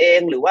ชื่อตัวเอง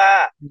หรือว่า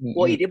ก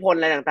ลัวอิทธิพล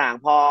อะไรต่าง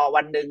ๆพอ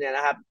วันหนึ่งเนี่ยน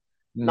ะครับ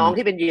น้อง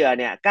ที่เป็นเหยื่อ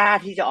เนี่ยกล้า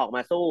ที่จะออกม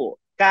าสู้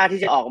กล้าที่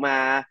จะออกมา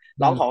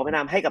ร้องขอความเป็นธ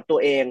รรมให้กับตัว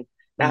เอง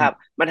นะครับ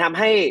มันทำ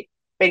ให้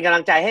เป็นกำลั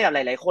งใจให้กับห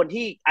ลายๆคน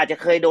ที่อาจจะ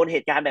เคยโดนเห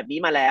ตุการณ์แบบนี้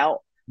มาแล้ว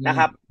นะค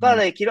รับก็เ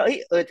ลยคิดว่า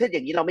ถ้าอย่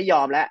างนี้เราไม่ย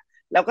อมแล้ว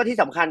แล้วก็ที่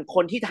สำคัญค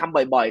นที่ทำ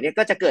บ่อยๆเนี่ย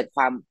ก็จะเกิดค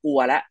วามกลัว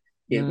แล้ว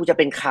เดี๋ยวกูจะ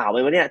เป็นข่าวไป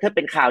วะเนี่ยถ้าเ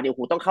ป็นข่าวเนี่ย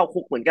กูต้องเข้า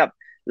คุกเหมือนกับ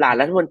หลาน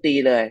รัฐมนตรี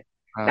เลย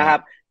นะครับ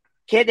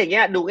เคสอย่างเงี้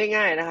ยดู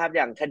ง่ายๆนะครับอ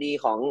ย่างคดี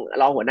ของ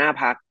รองหัวหน้า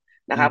พรรค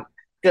นะครับ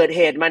เกิดเ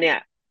หตุมาเนี่ย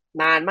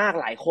นานมาก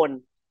หลายคน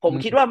ผม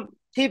คิดว่า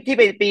ที่ไ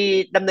ปปี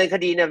ดำเนินค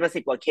ดีเนี่ยมา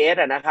10 กว่าเคส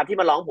นะครับที่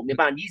มาร้องผมเนี่ย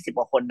ประมาณ20 ก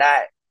ว่าคนได้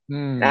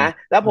นะ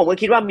แล้วผมก็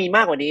คิดว่ามีม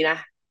ากกว่านี้นะ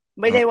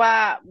ไม่ได้ว่า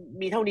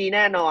มีเท่านี้แ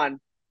น่นอน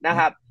นะค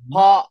รับพ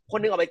อคน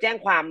นึงออกไปแจ้ง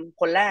ความ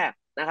คนแรก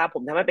นะครับผ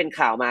มทำให้เป็น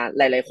ข่าวมา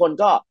หลายๆคน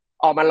ก็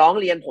ออกมาร้อง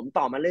เรียนผม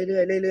ต่อมาเรื่อ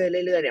ยๆเรื่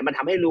อยๆเรื่อยๆเนี่ยมันท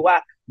ำให้รู้ว่า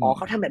อ๋อเ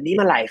ขาทำแบบนี้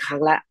มาหลายครั้ง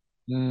แล้ว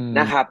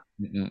นะครับ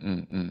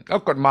แล้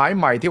วกฎหมาย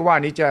ใหม่ที่ว่า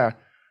นี้จะ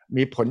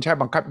มีผลใช้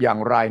บังคับอย่าง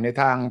ไรใน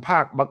ทางภา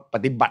คป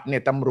ฏิบัติเนี่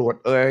ยตำรวจ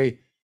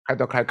ใคร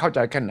ต่อใครเข้าใจ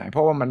แค่ไหนเพร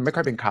าะว่ามันไม่ค่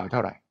อยเป็นข่าวเท่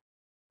าไหร่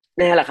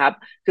นี่แหละครับ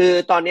คือ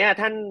ตอนนี้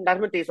ท่านรัฐ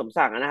มนตรีสม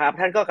ศักดิ์นะครับ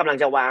ท่านก็กำลัง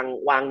จะ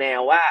วางแนว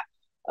ว่า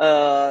เอ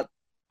อ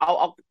เอา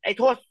ไอ้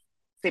โทษ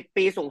10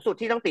 ปีสูงสุด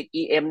ที่ต้องติด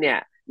EM เนี่ย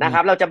นะครั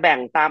บเราจะแบ่ง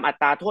ตามอั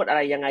ตราโทษอะไ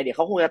รยังไงเดี๋ยวเ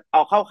ขาคงจะเอ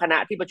าเข้าคณะ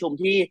ที่ประชุม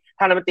ที่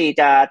ท่านรัฐมนตรี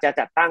จะ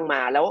จัดตั้งม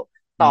าแล้ว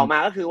ต่อมา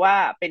ก็คือว่า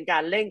เป็นกา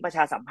รเร่งประช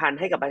าสัมพันธ์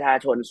ให้กับประชา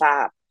ชนทรา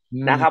บ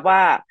นะครับว่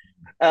า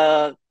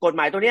กฎห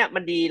มายตัวเนี้ยมั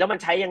นดีแล้วมัน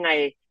ใช้ยังไง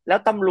แล้ว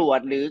ตำรวจ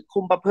หรือคุ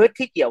มประพฤติ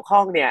ที่เกี่ยวข้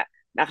องเนี่ย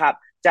นะครับ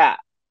จะ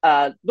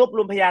รวบร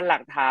วมพยานหลั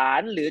กฐาน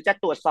หรือจะ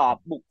ตรวจสอบ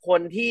บุคค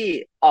ลที่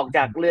ออกจ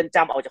ากเรือนจ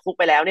ำออกจากคุก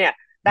ไปแล้วเนี่ย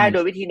ได้โด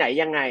ยวิธีไหน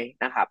ยังไง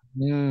นะครับ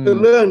คือ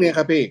เรื่องเนี่ยค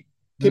รับพี่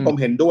ที่ผม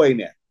เห็นด้วย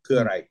เนี่ยคือ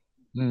อะไร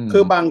คื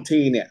อบาง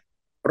ทีเนี่ย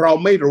เรา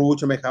ไม่รู้ใ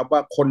ช่ไหมครับว่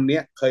าคนเนี้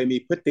ยเคยมี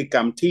พฤติกร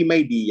รมที่ไม่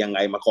ดียังไง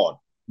มาก่อน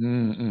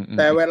แ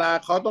ต่เวลา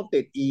เขาต้อง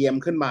ติด EM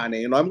ขึ้นมาเนี่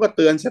ยน้อยมันก็เ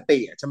ตือนสติ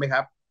ใช่ไหมค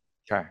รับ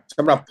ใช่ส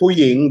ำหรับผู้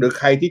หญิงหรือ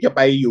ใครที่จะไป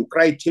อยู่ใก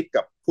ล้ชิด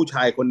กับผู้ช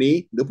ายคนนี้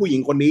หรือผู้หญิ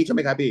งคนนี้ใช่ไห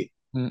มครับพี่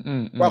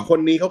ว่าคน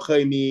นี้เขาเค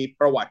ยมี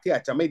ประวัติที่อ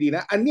าจจะไม่ดีน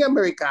ะอันนี้อเม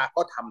ริกา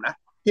ก็ทำนะ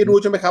พี่รู้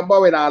ใช่ไหมครับว่า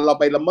เวลาเรา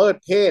ไปละเมิด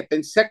เพศเป็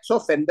น sex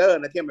offender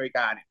นะที่อเมริก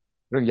าเนี่ย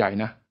เรื่องใหญ่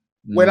นะ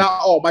เวลา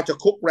ออกมาจาก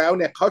คุกแล้ว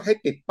เนี่ยเขาให้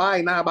ติดป้าย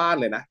หน้าบ้าน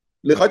เลยนะ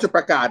หรือเขาจะป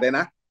ระกาศเลยน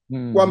ะ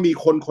ว่ามี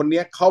คน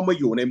นี้เข้ามา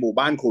อยู่ในหมู่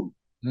บ้านคุณ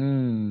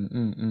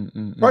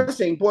เพราะ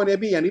สิ่งพวกนี้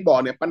พี่อย่างที่บอ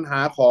กเนี่ยปัญหา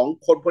ของ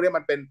คนพวกนี้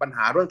มันเป็นปัญห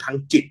าเรื่องทาง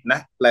จิตนะ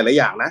หลายๆ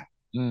อย่างนะ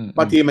บ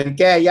างทีมัน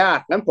แก้ยาก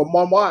งั้นผมม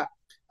องว่า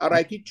อะไร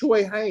ที่ช่วย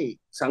ให้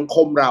สังค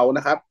มเราน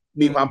ะครับ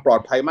มีความปลอ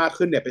ดภัยมาก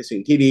ขึ้นเนี่ยเป็นสิ่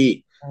งที่ดี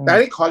แต่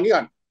ที่ขอนี้ก่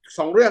อน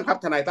2 เรื่องครับ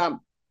ทนายตั้ม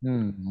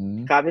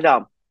ครับพี่ดอ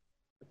ม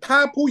ถ้า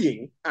ผู้หญิง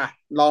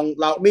เ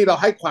รา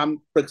ให้ความ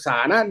ปรึกษา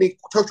นะนี่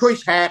ช่วย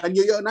แชร์กันเ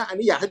ยอะๆนะอัน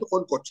นี้อยากให้ทุกค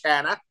นกดแช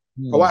ร์นะ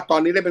เพราะว่าตอ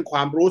นนี้ได้เป็นคว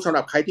ามรู้สำห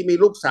รับใครที่มี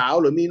ลูกสาว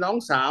หรือมีน้อง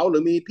สาวหรื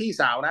อมีพี่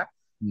สาวนะ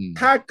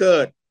ถ้าเกิ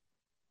ด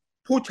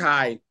ผู้ชา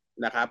ย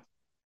นะครับ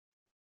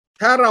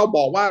ถ้าเราบ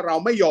อกว่าเรา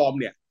ไม่ยอม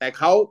เนี่ยแต่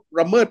เขา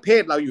ละเมิดเพ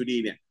ศเราอยู่ดี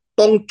เนี่ย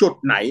ตรงจุด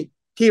ไหน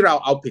ที่เรา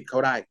เอาผิดเขา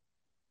ได้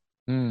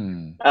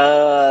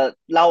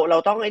เรา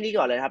ต้องไอ้นี่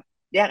ก่อนเลยครับ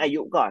แยกอา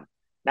ยุก่อน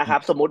นะครับ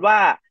สมมุติว่า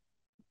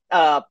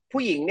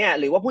ผู้หญิงเนี่ย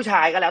หรือว่าผู้ช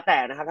ายก็แล้วแต่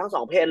นะครับทั้ง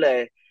2 เพศเลย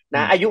น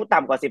ะอายุต่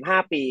ำกว่า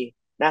15 ปี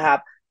นะครับ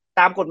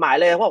ตามกฎหมาย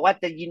เลยเขาบอกว่า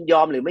จะยินย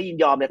อมหรือไม่ยิน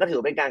ยอมเนี่ยก็ถื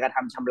อเป็นการกระท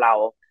ำชำเรา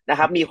นะ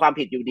ครับมีความ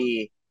ผิดอยู่ดี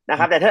นะค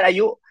รับแต่ถ้าอา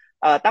ยุ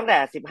ตั้งแต่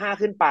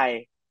15ขึ้นไป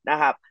นะ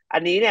ครับอั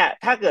นนี้เนี่ย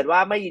ถ้าเกิดว่า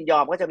ไม่ยินยอ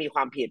มก็จะมีคว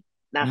ามผิด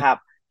นะครับ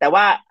แต่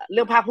ว่าเ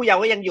รื่องภาคผู้เยา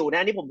ว์ก็ยังอยู่นะ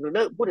อันนี้ผม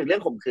พูดถึงเรื่อ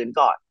งข่มขืน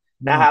ก่อน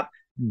นะครับ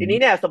ทีนี้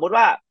เนี่ยสมมติ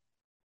ว่า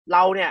เร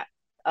าเนี่ย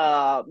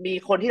มี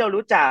คนที่เรา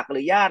รู้จักหรื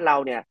อญาติเรา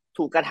เนี่ย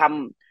ถูกกระท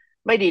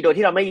ำไม่ดีโดย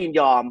ที่เราไม่ยิน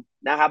ยอม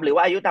นะครับหรือว่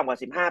าอายุต่ำกว่า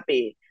15 ปี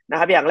นะ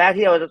ครับอย่างแรก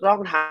ที่เราจะต้อ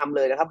งทำเ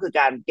ลยนะครับคือ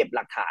การเก็บห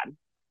ลักฐาน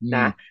น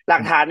ะหลั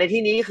กฐานใน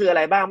ที่นี้คืออะไ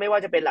รบ้างไม่ว่า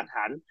จะเป็นหลักฐ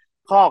าน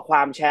ข้อคว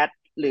ามแชท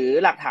หรือ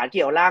หลักฐานเ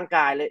กี่ยวร่างก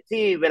ายเลย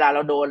ที่เวลาเร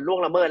าโดนล่วง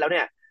ละเมิดแล้วเ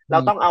นี่ยเรา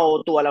ต้องเอา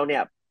ตัวเราเนี่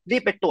ยรี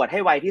บไปตรวจให้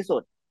ไวที่สุ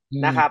ด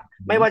นะครับ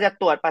ไม่ว่าจะ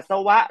ตรวจปัสสา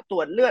วะตร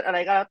วจเลือดอะไร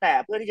ก็แล้วแต่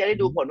เพื่อที่จะได้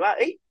ดูผลว่า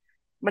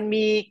มัน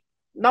มี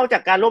นอกจา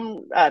กการร่วม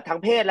ทาง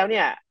เพศแล้วเ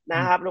นี่ยน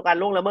ะครับการ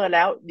ล่วงละเมิดแ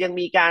ล้วยัง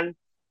มีการ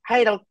ให้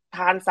เราท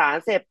านสาร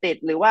เสพติด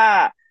หรือว่า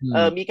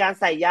มีการ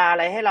ใส่ยาอะ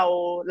ไรให้เรา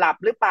หลับ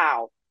หรือเปล่า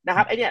นะค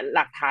รับไอเนี่ยห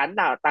ลักฐาน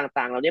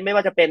ต่างๆเหล่านี้ไม่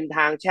ว่าจะเป็นท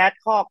างแชท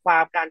ข้อควา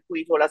มการคุย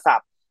โทรศัพ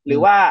ท์หรือ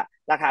ว่า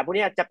หลักฐานพวก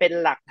นี้จะเป็น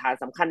หลักฐาน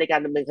สำคัญในการ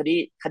ดำเนิน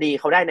คดี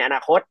เขาได้ในอน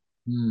าคต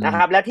นะค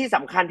รับและที่ส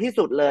ำคัญที่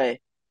สุดเลย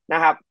น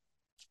ะครับ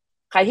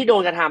ใครที่โด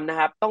นกระทำนะ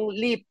ครับต้อง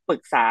รีบปรึ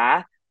กษา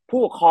ผู้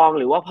ปกครอง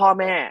หรือว่าพ่อ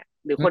แม่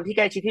หรือคนที่ใ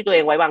กล้ชิดที่ตัวเอ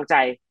งไว้วางใจ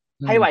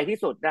ให้ไวที่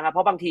สุดนะครับเพร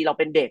าะบางทีเรา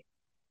เป็นเด็ก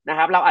นะค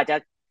รับเราอาจจะ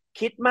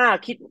คิดมาก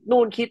คิด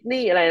นู่นคิด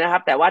นี่อะไรนะครั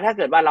บแต่ว่าถ้าเ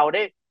กิดว่าเราไ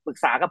ด้ปรึก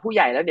ษากับผู้ใ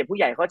หญ่แล้วเนี่ยผู้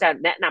ใหญ่เขาจะ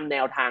แนะนำแน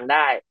วทางไ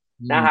ด้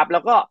นะครับแล้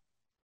วก็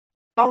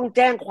ต้องแ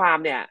จ้งความ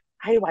เนี่ย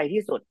ให้ไว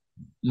ที่สุด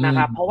นะค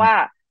รับเพราะว่า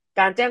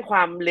การแจ้งคว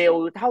ามเร็ว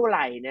เท่าไห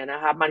ร่เนี่ยน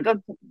ะครับมันก็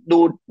ดู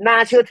น่า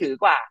เชื่อถือ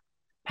กว่า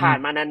ผ่าน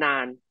มานา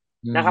น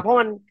ๆนะครับเพราะ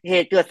มันเห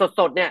ตุเกิด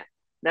สดๆเนี่ย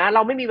นะเร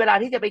าไม่มีเวลา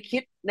ที่จะไปคิ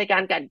ดในกา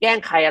รกลั่นแกล้ง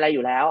ใครอะไรอ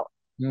ยู่แล้ว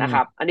นะค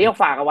รับอันนี้ก็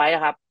ฝากเอาไว้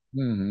ครับ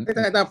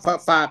แต่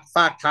ฝ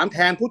ากถามแท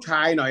นผู้ช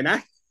ายหน่อยนะ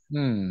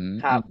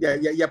ครับ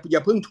อย่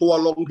าเพิ่งทัวร์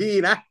ลงพี่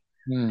นะ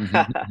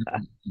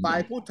ฝ่าย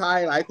ผู้ชาย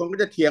หลายคนก็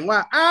จะเถียงว่า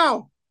อ้าว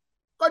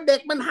ก็เด็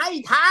กมันให้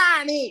ท่า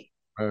นี่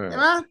ใช่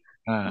ไหม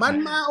มัน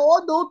มาโอ้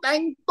ดูแต่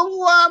งตั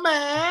วแหม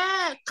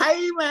ใคร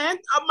แหม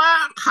เอามา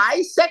ขาย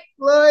เซ็ก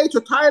เลย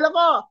สุดท้ายแล้ว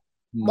ก็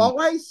บอก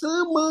ว่าให้ซื้อ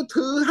มือ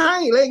ถือให้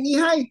อะไรอย่างงี้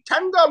ให้ฉั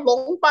นก็หล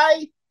งไป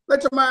แล้ว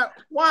จะมา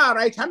ว่าอะไ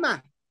รฉันน่ะ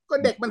ก็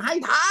เด็กมันให้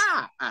ท่า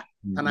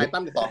ทนายตั้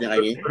มจะตอบยังไง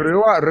นี้ห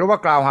รือว่า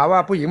กล่าวหาว่า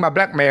ผู้หญิงมาแบ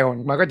ล็กเมล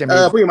มันก็จะมี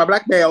ผู้หญิงมาแบล็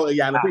กเมล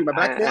อย่างนะผู้หญิงมาแ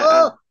บล็กเม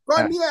ลก็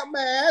เนี่ยแหม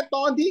ต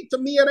อนที่จะ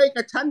มีอะไร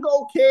กับฉันก็โอ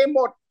เคหม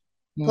ด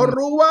พอ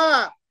รู้ว่า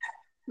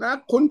นะ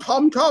คุณทอ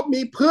มชอบ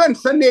มีเพื่อน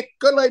สนิท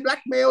ก็เลยแบล็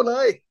กเมลเล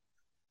ย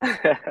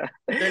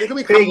เดี๋ยวนี้เขา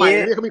มีคำใหม่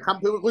เรียกเขามีค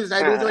ำคุณชั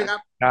ยรู้ใช่ไหมครั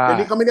บเดี๋ยว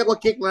นี้เขาไม่เรียกว่า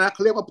กิ๊กแล้วนะเข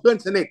าเรียกว่าเพื่อน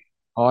สนิท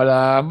อ๋อล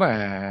ะแหม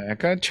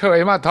ก็เฉย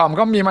มาทอม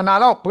ก็มีมานาน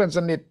แล้วเพื่อนส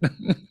นิท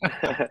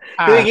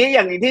คืออย่างนี้อ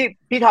ย่างที่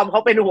พี่ทอมเข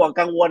าเป็นห่วง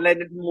กังวลเลยใ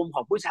นมุมข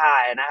องผู้ชา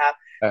ยนะครับ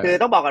คือ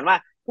ต้องบอกก่อนว่า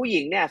ผู้ห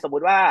ญิงเนี่ยสมม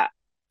ติว่า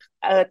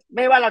ไ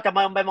ม่ว่าเราจะ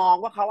ไปมอง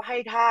ว่าเขาให้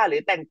ท่าหรื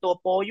อแต่งตัว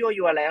โป๊ยั่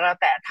วอะไรก็แล้ว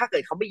แต่ถ้าเกิ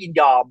ดเขาไม่ยิน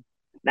ยอม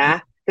นะ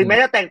ถึงแม้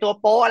จะแต่งตัว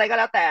โป๊อะไรก็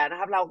แล้วแต่นะ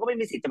ครับเราก็ไม่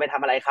มีสิทธิ์จะไปท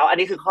ำอะไรเขาอัน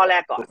นี้คือข้อแร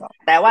กก่อน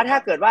แต่ว่าถ้า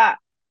เกิดว่า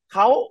เข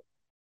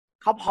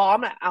าพร้อม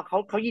อ่ะ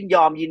เขายินย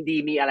อมยินดี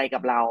มีอะไรกั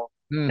บเรา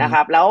นะค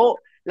รับแ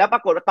ล้วปร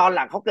ากฏว่าตอนห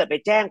ลังเขาเกิดไป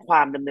แจ้งคว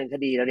ามดำเนินค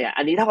ดีแล้วเนี่ย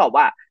อันนี้เท่ากับ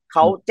ว่าเข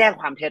าแจ้ง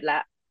ความเท็จแล้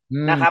ว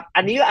นะครับ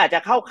อันนี้ก็อาจจะ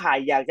เข้าข่าย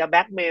อยากจะแบ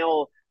ล็กเมล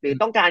หรือ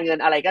ต้องการเงิน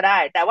อะไรก็ได้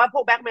แต่ว่าพ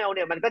วกแบล็กเมลเ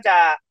นี่ยมั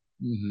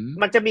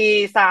นจะมี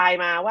ทราย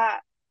มาว่า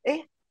เอ๊ะ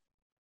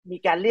มี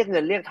การเรียกเงิ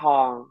นเรียกทอ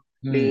ง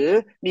หรือ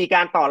มีก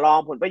ารต่อรอง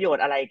ผลประโยช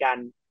น์อะไรกัน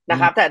นะ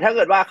ครับแต่ถ้าเ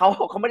กิดว่าเข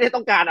าไม่ได้ต้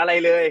องการอะไร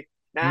เลย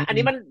นะอัน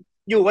นี้มัน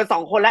อยู่กัน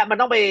2 คนแล้วมัน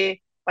ต้องไ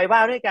ปว่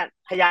าด้วยกัน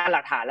พยานห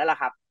ลักฐานแล้วล่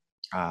ะครับ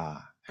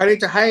คราวนี้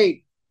จะให้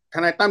ท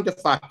นายตั้มจะ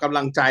ฝากกำ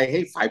ลังใจให้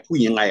ฝ่ายผู้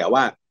หญิงยังไง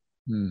ว่า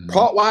เพร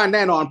าะว่าแ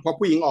น่นอนพอ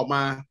ผู้หญิงออกม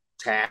า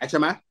แฉใช่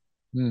ไหม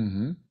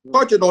ก็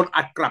จะโดน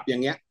อัดกลับอย่า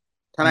งเงี้ย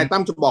ทนายตั้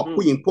มจะบอก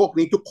ผู้หญิงพวก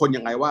นี้ทุกคน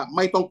ยังไงว่าไ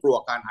ม่ต้องกลัว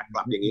การอัดก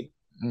ลับอย่างนี้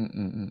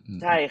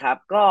ใช่ครับ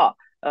ก็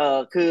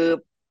คือ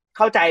เ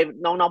ข้าใจ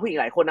น้องๆผู้หญิง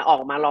หลายคนออ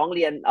กมาร้องเ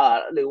รียน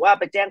หรือว่า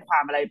ไปแจ้งควา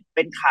มอะไรเ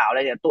ป็นข่าวอะไร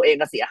เนี่ยตัวเอง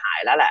ก็เสียหาย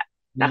แล้วแหละ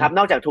นะครับน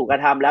อกจากถูกกร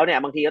ะทำแล้วเนี่ย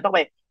บางทีก็ต้องไป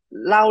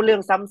เล่าเรื่อ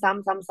ง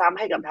ซ้ำๆ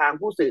ให้กับทาง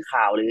ผู้สื่อ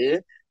ข่าวห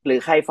รือ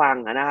ใครฟัง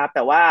นะครับแ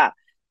ต่ว่า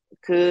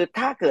คือ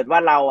ถ้าเกิดว่า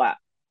เร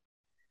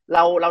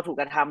าถูก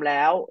กระทำแ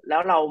ล้ว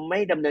เราไม่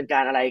ดำเนินกา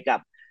รอะไร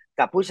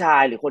กับผู้ชา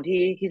ยหรือคน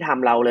ที่ท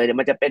ำเราเลยเนี่ย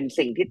มันจะเป็น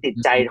สิ่งที่ติด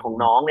ใจของ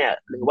น้องเนี่ย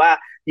หรือว่า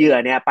เหยื่อ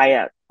เนี่ยไป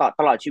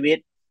ตลอดชีวิต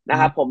นะ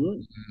ครับผม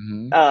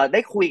ได้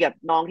คุยกับ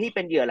น้องที่เ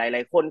ป็นเหยื่อหล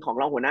ายๆคนของ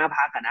รองหัวหน้าพ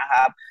รรคนะค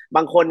รับบ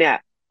างคนเนี่ย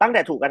ตั้งแ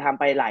ต่ถูกกระทำ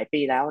ไปหลาย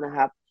ปีแล้วนะค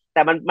รับแ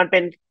ต่มันเป็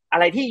นอะ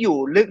ไรที่อยู่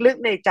ลึก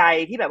ๆในใจ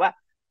ที่แบบว่า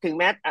ถึง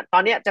แม้ตอ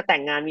นนี้จะแต่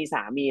งงานมีส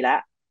ามีแล้ว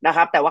นะค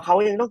รับแต่ว่าเขา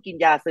ยังต้องกิน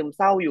ยาซึมเ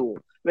ศร้าอยู่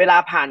เวลา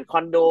ผ่านค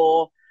อนโด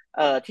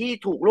ที่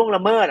ถูกล่วงล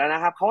ะเมิดน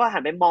ะครับเขาก็หั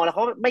นไปมองแล้วเข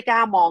าไม่กล้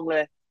ามองเล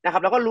ยนะครั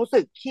บแล้วก็รู้สึ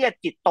กเครียด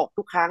จิตตก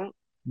ทุกครั้ง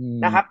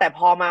นะครับแต่พ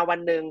อมาวัน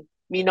หนึ่ง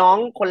มีน้อง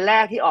คนแร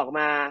กที่ออกม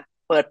า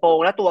เปิดโปง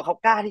แล้วตัวเขา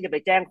กล้าที่จะไป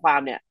แจ้งความ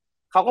เนี่ย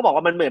เขาก็บอก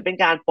ว่ามันเหมือนเป็น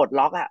การปลด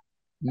ล็อกอะ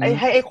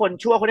ให้ไอ้คน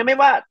ชั่วคนนี้ไม่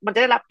ว่ามันจะ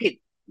ได้รับผิด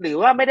หรือ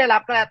ว่าไม่ได้รั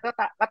บ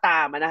ก็ตา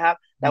มนะครับ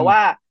แต่ว่า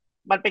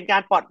มันเป็นกา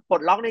รปล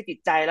ดล็อกในจิต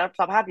ใจแล้ว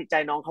สภาพจิตใจ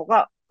น้องเขา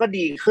ก็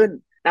ดีขึ้น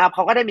นะครับเข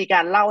าก็ได้มีก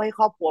ารเล่าให้ค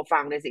รอบครัวฟั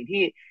งในสิ่ง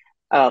ที่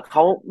เข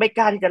าไม่ก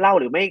ล้าที่จะเล่า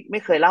หรือไ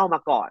ม่เคยเล่ามา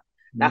ก่อน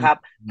นะครับ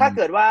ถ้าเ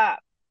กิดว่า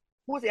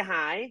ผู้เสียห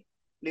าย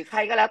หรือใคร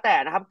ก็แล้วแต่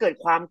นะครับเกิด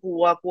ความกลั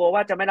วว่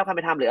าจะไม่รับความเ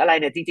ป็นธรรมหรืออะไร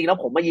เนี่ยจริงๆแล้ว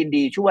ผมมายิน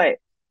ดีช่วย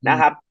นะ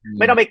ครับ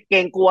ไม่ต้องไปเกร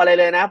งกลัวอะไร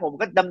เลยนะผม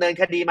ก็ดำเนิน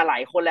คดีมาหลา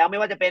ยคนแล้วไม่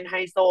ว่าจะเป็นไฮ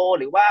โซ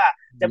หรือว่า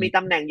จะมีต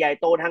ำแหน่งใหญ่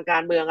โตทางกา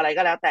รเมืองอะไร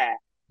ก็แล้วแต่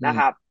นะค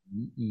รับ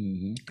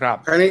ครับ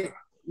คราวนี้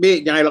บี้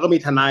ยังไงเราก็มี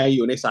ทนายอ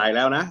ยู่ในสายแ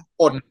ล้วนะ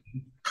อด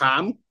ถา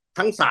ม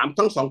ทั้ง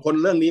สองคน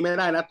เรื่องนี้ไม่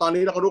ได้นะตอน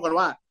นี้เราก็รู้กัน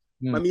ว่า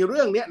มันมีเ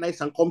รื่องนี้ใน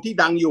สังคมที่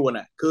ดังอยู่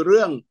น่ะคือเ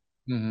รื่อ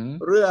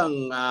ง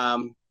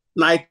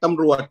นายต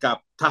ำรวจกับ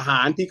ทหา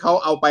รที่เขา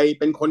เอาไป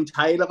เป็นคนใ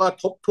ช้แล้วก็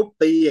ทุบ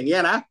ตีอย่างเงี้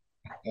ยนะ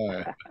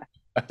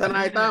ทน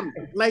ายตั้ม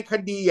ในค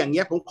ดีอย่างเ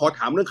งี้ยผมขอถ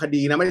ามเรื่องค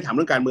ดีนะไม่ได้ถามเ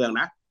รื่องการเมือง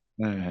นะ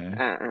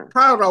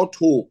ถ้าเรา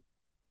ถูก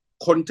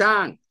คนจ้า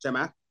งใช่ไหม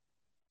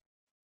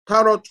ถ้า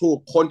เราถูก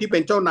คนที่เป็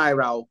นเจ้านาย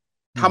เรา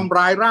ทำ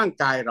ร้ายร่าง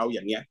กายเราอ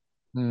ย่างเงี้ย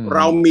เร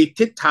ามี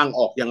ทิศทางอ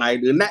อกยังไง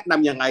หรือแนะน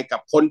ำยังไงกั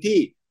บคนที่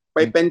ไป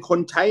เป็นคน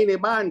ใช้ใน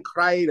บ้านใค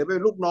รหรือเป็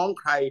นลูกน้อง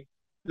ใคร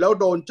แล้ว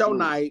โดนเจ้า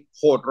นาย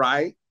โหดร้า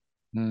ย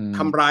ท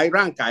ำร้าย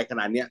ร่างกายข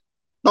นาดเนี้ย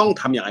ต้อง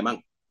ทำอย่างไรบ้าง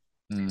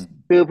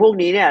คือพวก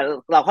นี้เนี่ย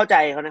เราเข้าใจ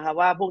เขานะครับ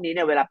ว่าพวกนี้เ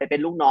นี่ยเวลาไปเป็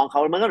นลูกน้องเขา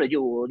มันก็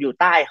อยู่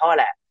ใต้เขา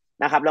แหละ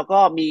นะครับแล้วก็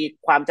มี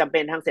ความจำเป็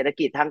นทางเศรษฐ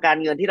กิจทางการ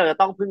เงินที่เราจะ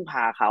ต้องพึ่งพ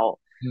าเขา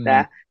น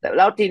ะแต่แ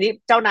ล้วทีนี้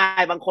เจ้านา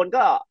ยบางคน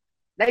ก็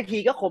ได้ที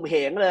ก็ข่มเห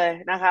งเลย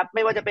นะครับไ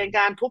ม่ว่าจะเป็นก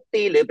ารทุบ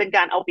ตีหรือเป็นก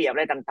ารเอาเปรียบอะ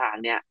ไรต่าง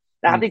ๆเนี่ย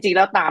นะครับจริงๆแ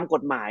ล้วตามก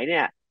ฎหมายเนี่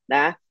ยน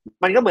ะ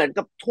มันก็เหมือน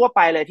กับทั่วไป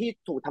เลยที่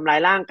ถูกทำร้าย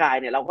ร่างกาย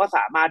เนี่ยเราก็ส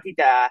ามารถที่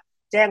จะ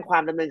แจ้งควา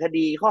มดำเนินค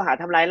ดีข้อหา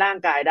ทำร้ายร่าง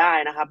กายได้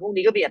นะครับพวก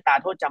นี้ก็มีอัตรา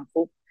โทษจำ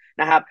คุก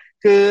นะครับ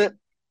คือ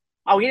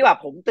เอางี้ดีกว่า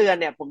ผมเตือ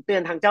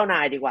นทางเจ้านา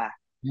ยดีกว่า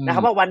นะครั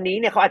บว่าวันนี้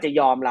เนี่ยเขาอาจจะ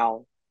ยอมเรา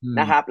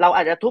นะครับเราอ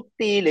าจจะทุบ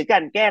ตีหรือก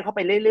ลั่นแกล้งเขาไป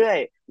เรื่อย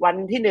ๆวัน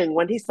ที่1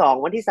วันที่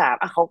2วันที่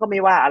3เขาก็ไม่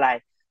ว่าอะไร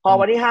พอ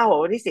วันที่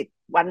5วันที่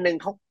10วันหนึ่ง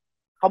เ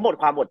ขาหมด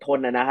ความอดทน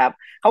นะครับ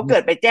เขาเกิ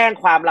ดไปแจ้ง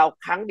ความเรา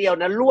ครั้งเดียว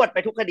นะรวดไป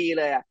ทุกคดี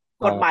เลย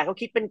กฎหมายเขา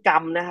คิดเป็นกรร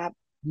มนะครับ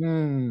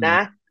นะ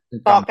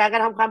ต่อการกร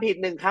ะทำความผิด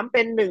1 ครั้งเ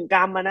ป็น1 กร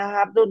รมนะค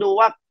รับดู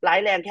ว่าร้าย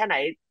แรงแค่ไหน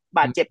บ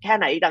าดเจ็บแค่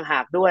ไหนต่างหา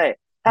กด้วย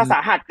ถ้าสา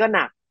หัสก็ห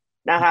นัก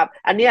นะครับ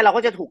อันนี้เรา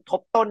ก็จะถูกท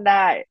บต้นไ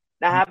ด้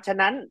นะครับฉะ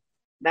นั้น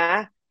นะ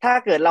ถ้า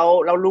เกิดเ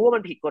รารู้ว่ามั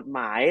นผิดกฎหม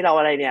ายเรา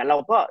อะไรเนี่ยเรา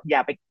ก็อย่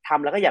าไปท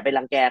ำแล้วก็อย่าไป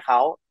รังแกเขา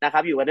นะครั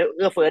บอยู่กันด้วยเ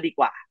อื้อเฟื้อดี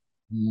กว่า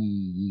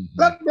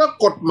แล้ว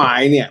กฎหมา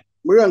ยเนี่ย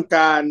เรื่องก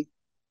าร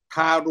ท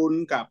ารุณ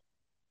กับ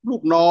ลู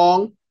กน้อง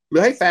หรื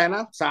อให้แฟนน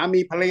ะสามี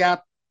ภรรยา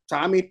สา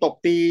มีตบ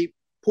ตี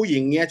ผู้หญิ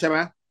งเงี้ยใช่ไหม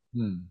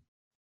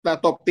แต่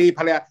ตบตีภ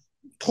รรยา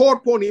โทษ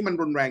พวกนี้มัน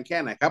รุนแรงแค่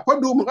ไหนครับเพราะ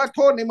ดูมันก็โ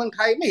ทษในเมืองไท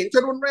ยไม่เห็นจ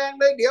ะรุนแรง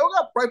เลยเดี๋ยว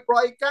ก็ปล่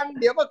อยกัน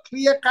เดี๋ยวก็เค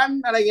ลียร์กัน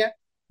อะไรเงี้ย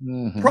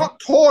เพราะ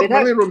โทษมั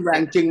นไม่รุนแร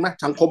งจริงไหม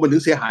สังคมมันถึ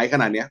งเสียหายข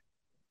นาดเนี้ย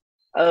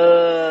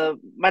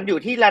มันอยู่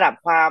ที่ระดับ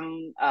ความ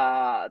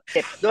เ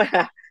จ็บด้วยน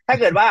ะถ้า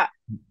เกิดว่า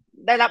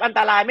ได้รับอัน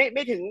ตรายไ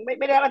ม่ถึง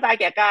ไม่ได้รับอันตราย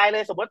แก่กายเล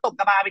ยสมมติตบ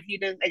กระบาลไปที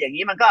นึงไอ้อย่าง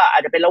นี้มันก็อา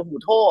จจะเป็นเราหู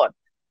โทษ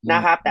น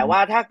ะครับแต่ว่า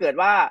ถ้าเกิด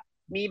ว่า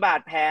มีบา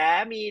ดแผล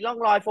มีร่อง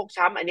รอยฟก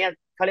ช้ำอันนี้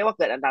เขาเรียกว่าเ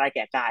กิดอันตรายแ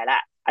ก่กายละ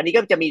อันนี้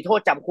ก็จะมีโทษ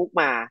จำคุก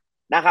มา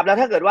นะครับแล้ว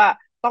ถ้าเกิดว่า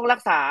ต้องรั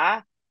กษา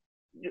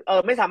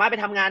ไม่สามารถไป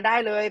ทำงานได้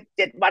เลย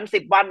7 วัน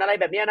10 วันอะไร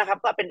แบบนี้นะครับ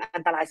ก็เป็นอั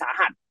นตรายสา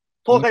หัส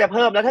โทษก็จะเ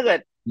พิ่มแล้วถ้าเกิด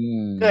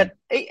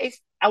ไอ้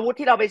อาวุธ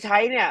ที่เราไปใช้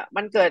เนี่ย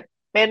มันเกิด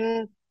เ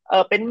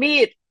ป็นมี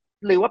ด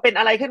หรือว่าเป็น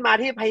อะไรขึ้นมา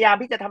ที่พยายาม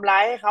ที่จะทำร้า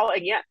ยให้เขาอ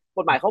ย่างเงี้ยก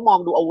ฎหมายเขามอง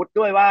ดูอาวุธ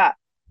ด้วยว่า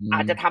อ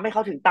าจจะทำให้เข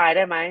าถึงตายไ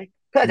ด้ไหม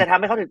ถ้าอาจจะทำ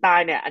ให้เขาถึงตาย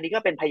เนี่ยอันนี้ก็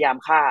เป็นพยายาม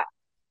ฆ่า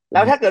แล้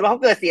วถ้าเกิดว่าเขา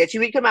เกิดเสียชี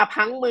วิตขึ้นมา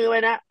พังมือไว้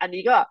นะอัน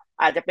นี้ก็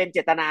อาจจะเป็นเจ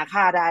ตนา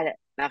ฆ่าได้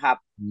นะครับ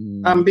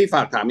ตั้มพี่ฝ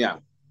ากถามอย่าง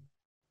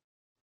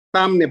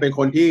ตั้มเนี่ยเป็นค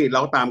นที่เร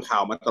าตามข่า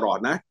วมาตลอด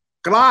นะ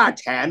กล้า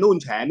แฉนู่น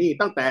แฉนี่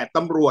ตั้งแต่ต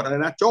ำรวจอะไร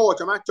นะโจ้ใ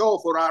ช่ไหมโจ้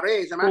ฟูราเร่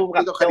ใช่ไหม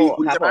ที่ก็คดี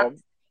คุณใช่ไหม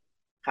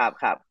ค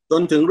รับจ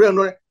นถึงเรื่อง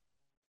ด้วย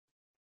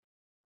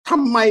ท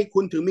ำไมคุ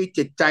ณถึงมี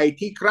จิตใจ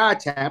ที่กล้า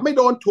แฉไม่โ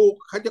ดนถูก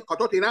เขาจะขอโ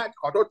ทษทีนะ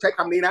ขอโทษใช้ค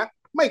ำนี้นะ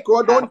ไม่กลัว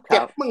โดนเก็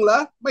บมึงเหร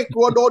อไม่ก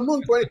ลัวโดนนู่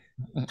นกลัว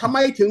ทำไม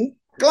ถึง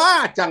กล้า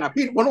จังอ่ะ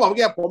พี่ผมบอกเมื่อ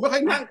กี้ผมไม่ค่อ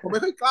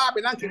ยกล้าไป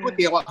นั่งกินก๋วยเ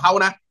ตี๋ยวกับเขา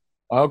นะ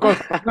ก็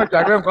นอกจา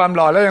กเรื่องความห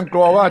ล่อแล้วยังก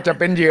ลัวว่าจะ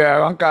เป็นเหยื่อ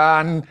ของกา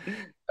ร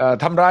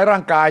ทำร้ายร่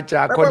างกายจ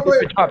ากคนที่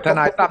ไม่ชอบทน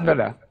ายตั้มนั่น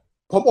แหละ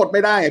ผมอดไ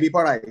ม่ได้อะพี่เพรา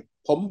ะอะไร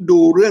ผมดู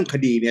เรื่องค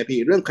ดีเนี่ยพี่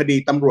เรื่องคดี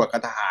ตำรวจกั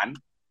บทหาร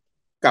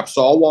กับส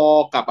ว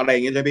กับอะไรอย่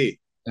างเงี้ยใช่พี่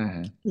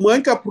เหมือน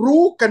กับ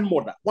รู้กันหม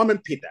ดอะว่ามัน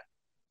ผิดอะ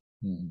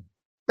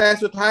แต่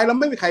สุดท้ายเรา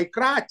ไม่มีใครก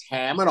ล้าแฉ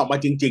มันออกมา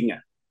จริงๆอ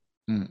ะ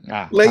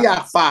เลยอยา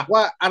กฝากว่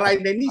าอะไร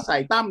ในนิสั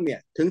ยตั้มเนี่ย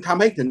ถึงทำ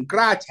ให้ถึงก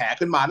ล้าแฉ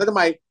ขึ้นมาแล้วทำ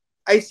ไม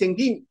ไอ้สิ่ง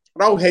ที่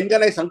เราเห็นกัน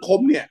ในสังคม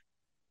เนี่ย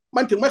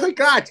มันถึงไม่ค่อย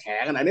กล้าแฉ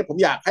กันนะเนี่ยผม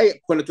อยากให้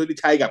คุณสุทธิ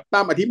ชัยกับ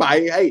ตั้มอธิบาย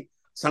ให้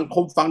สังค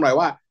มฟังหน่อย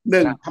ว่า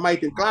1ทำไม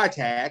ถึงกล้าแฉ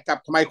กับ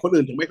ทำไมคน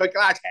อื่นถึงไม่ค่อยก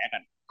ล้าแฉกั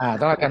น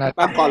ต้องทนาย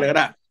ตั้มก่อนเลย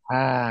นะ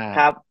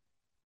ครับ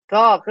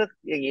ก็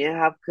อย่างนี้น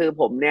ะครับคือ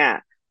ผมเนี่ย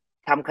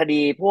ทำค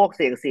ดีพวกเ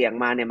สี่ยง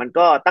มาเนี่ยมัน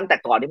ก็ตั้งแต่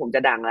ก่อนที่ผมจ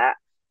ะดังแล้ว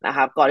นะค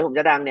รับก่อนที่ผม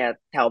จะดังเนี่ย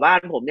แถวบ้าน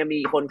ผมเนี่ยมี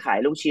คนขาย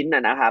ลูกชิ้นน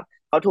ะครับ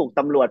เขาถูก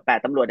ตำรวจ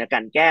8 ตำรวจเนี่ยก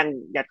ลั่นแกล้ง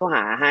ยัดข้อห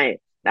าให้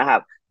นะครับ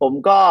ผม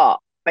ก็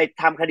ไป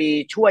ทำคดี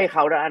ช่วยเข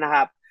าแล้วนะค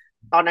รับ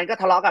ตอนนั้นก็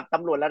ทะเลาะกับต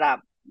ำรวจระดับ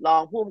รอ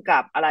งผู้กำกั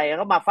บอะไร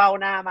ก็มาเฝ้า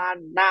หน้าบ้าน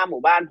หน้าห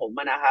มู่บ้านผม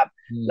นะครับ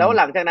แล้ว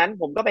หลังจากนั้น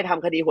ผมก็ไปท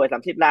ำคดีหวย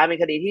30 ล้านเป็น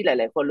คดีที่ห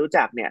ลายๆคนรู้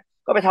จักเนี่ย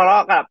ก็ไปทะเลา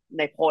ะกับใ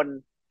นพล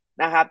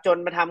นะครับจน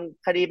มาท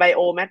ำคดีไบโอ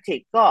แมทริ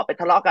กก็ไป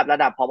ทะเลาะกับระ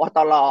ดับผบต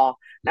ร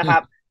นะครั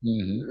บ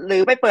หรื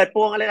อไปเปิดโป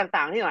งอะไร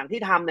ต่างๆที่หลัง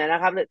ที่ทำเนี่ยน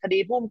ะครับคดี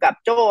พุ่มกับ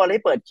โจ้อะไร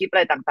เปิดคลิปอะไ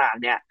รต่าง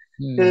ๆเนี่ย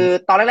คือ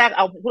ตอนแรกๆเ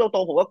อาพูดต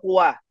รงๆผมก็กลั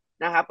ว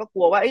นะครับก็ก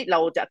ลัวว่าเรา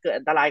จะเกิด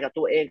อันตรายกับ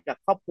ตัวเองกับ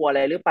ครอบครัวอะไ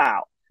รหรือเปล่า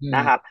น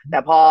ะครับแต่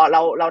พอ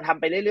เราทำ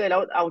ไปเรื่อยๆแล้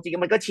วเอาจริง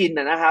มันก็ชิน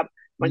นะครับ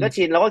มันก็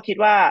ชินเราก็คิด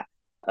ว่า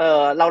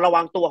เราระ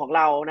วังตัวของเ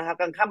รานะครับ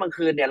กลางค่ำกลาง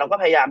คืนเนี่ยเราก็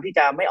พยายามที่จ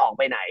ะไม่ออกไ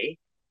ปไหน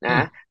น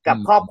ะกับ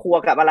ครอบครัว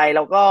กับอะไรเ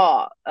ราก็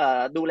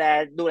ดูแล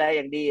อ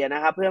ย่างดีน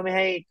ะครับเพื่อไม่ใ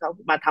ห้เขา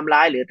มาทำร้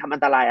ายหรือทำอั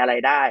นตรายอะไร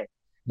ได้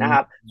นะค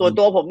รับส่วน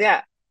ตัวผมเนี่ย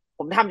ผ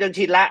มทำจน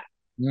ชินละ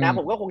นะผ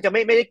มก็คงจะไ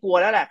ม่ได้กลัว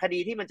แล้วแหละคดี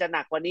ที่มันจะห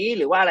นักกว่านี้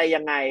หรือว่าอะไร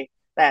ยังไง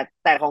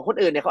แต่ของคน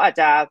อื่นเนี่ยเขาอาจ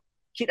จะ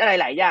คิดอะไร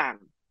หลายอย่าง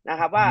นะ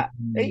ครับว่า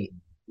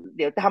เ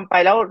ดี๋ยวทำไป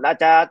แล้วอาจ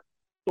จะ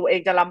ตัวเอ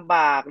งจะลำบ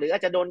ากหรืออา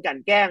จจะโดนกลั่น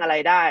แกล้งอะไร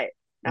ได้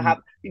นะครับ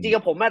จริงๆ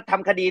กับผมท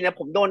ำคดีเนี่ย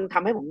ผมท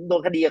ำให้ผมโด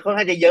นคดีค่อน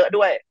ข้างจะเยอะ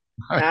ด้วย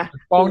นะ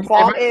ถูกฟ้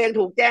องเอง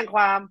ถูกแจ้งค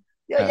วาม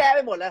เยอะแยะไป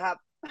หมดเลยครับ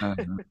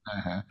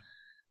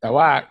แต่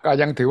ว่าก็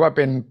ยังถือว่าเ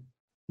ป็น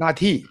หน้า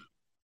ที่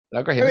แล้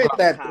วก็เห็น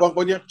แต่บางค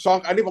นซอง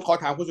อันนี้ผมขอ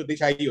ถามคุณสุทธิ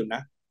ชัยอยู่น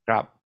ะครั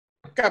บ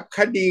กับค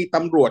ดีต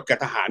ำรวจกับ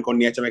ทหารคน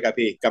นี้ใช่ไหมครับ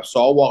พี่กับส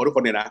วทุกค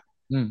นเนี่ยนะ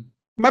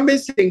มันเป็น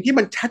สิ่งที่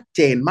มันชัดเ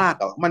จนมาก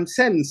อ่ะมันเ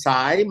ส้นส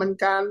ายมั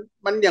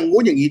นอย่าง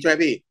งู้นอย่างนี้ใช่ไหม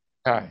พี่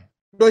ใช่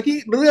โดยที่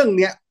เรื่อง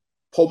เนี้ย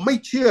ผมไม่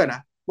เชื่อนะ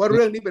ว่าเ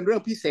รื่องนี้เป็นเรื่อ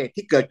งพิเศษ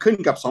ที่เกิดขึ้น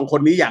กับ2 ค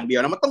นนี้อย่างเดียว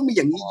นะมันต้องมีอ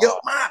ย่างนี้เยอะ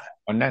มาก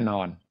แน่น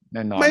อน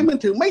ไม่มัน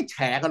ถึงไม่แฉ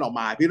กันออก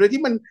มาพี่โดย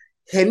ที่มัน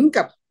เห็น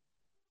กับ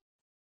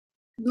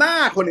หน้า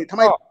คนนี้ทำ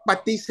ไมป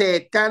ฏิเสธ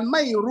การไ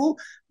ม่รู้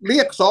เรี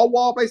ยกสว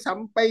ไ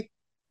ป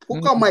ผู้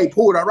ก็ไม่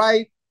พูดอะไร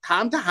ถา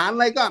มทหารอะ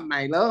ไรก็ไหน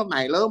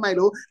ไม่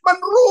รู้มัน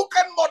รู้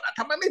กันหมด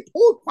ทำไมไม่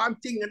พูดความ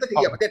จริงกันสักที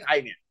ประเทศไทย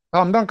เนี่ย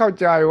ต้องเข้า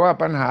ใจว่า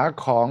ปัญหา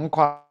ของค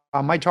วาม คว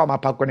ามไม่ชอบมา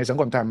พากลในสัง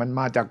คมไทยมัน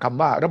มาจากค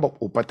ำว่าระบบ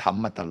อุปถัม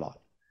ภ์มาตลอด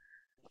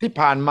ที่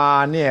ผ่านมา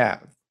เนี่ย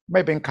ไ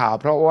ม่เป็นข่าว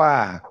เพราะว่า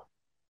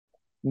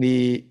มี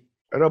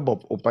ระบบ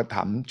อุป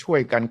ถัมภ์ช่ว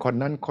ยกันคน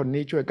นั้นคน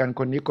นี้ช่วยกัน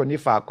คนนี้คนนี้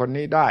ฝากคน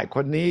นี้ได้ค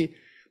นนี้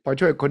พอ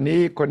ช่วยคนนี้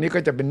คนนี้ก็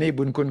จะเป็นหนี้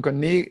บุญคุณคน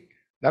นี้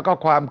แล้วก็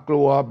ความก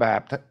ลัวแบ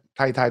บไ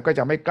ทยๆก็จ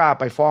ะไม่กล้า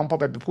ไปฟ้องเพราะ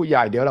ไปเป็นผู้ให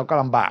ญ่เดี๋ยวเราก็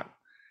ลำบาก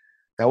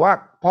แต่ว่า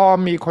พอ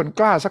มีคน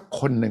กล้าสัก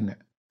คนหนึ่ง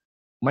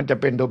มันจะ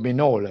เป็นโดมิโ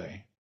นเลย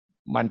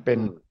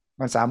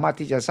มันสามารถ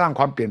ที่จะสร้าง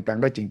ความเปลี่ยนแปลง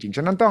ได้จริงๆฉ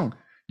ะนั้นต้อง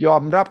ยอ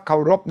มรับเคา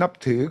รพนับ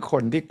ถือค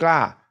นที่กล้า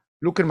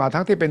ลุกขึ้นมา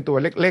ทั้งที่เป็นตัว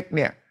เล็กๆเ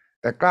นี่ย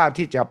แต่กล้า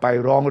ที่จะไป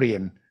ร้องเรีย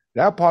นแ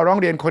ล้วพอร้อง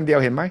เรียนคนเดียว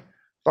เห็นไหม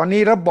ตอน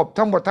นี้ระบบ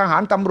ทั้งหมดทหา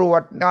รตำรว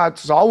จ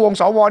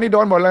สวนี่โด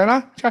นหมดเลยน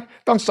ะใช่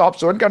ต้องสอบ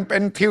สวนกันเป็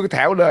นทิวแถ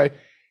วเลย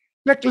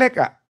เล็ก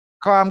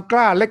ๆความก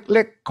ล้าเ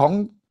ล็กๆของ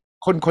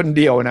คนคน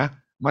เดียวนะ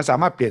มันสา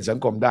มารถเปลี่ยนสัง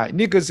คมได้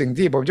นี่คือสิ่ง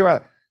ที่ผมเชื่อว่า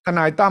ทน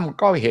ายตั้ม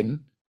ก็เห็น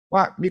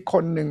ว่ามีค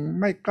นหนึ่ง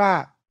ไม่กล้า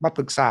มาป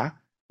รึกษา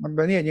มันเ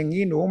ป็นเนี่ยอย่าง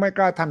นี้หนูไม่ก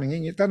ล้าทำอย่างนี้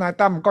ทนาย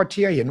ตั้มก็เ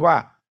ชื่อเห็นว่า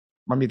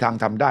มันมีทาง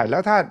ทำได้แล้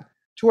วถ้า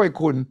ช่วย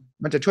คุณ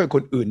มันจะช่วยค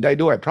นอื่นได้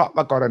ด้วยเพราะ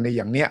ว่ากรณีอ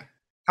ย่างเนี้ย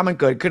ถ้ามัน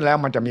เกิดขึ้นแล้ว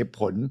มันจะมีผ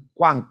ล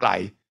กว้างไกล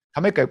ท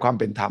ำให้เกิดความ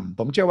เป็นธรรม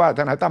ผมเชื่อว่าท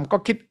นายตั้มก็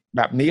คิดแ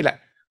บบนี้แหละ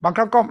บางค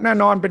รั้งก็แน่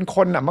นอนเป็นค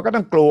นน่ะมันก็ต้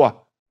องกลัว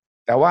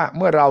แต่ว่าเ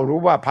มื่อเรารู้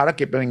ว่าภาร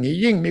กิจเป็นอย่างนี้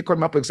ยิ่งมีคน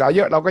มาปรึกษาเย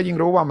อะเราก็ยิ่ง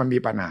รู้ว่ามันมี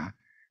ปัญหา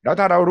แล้ว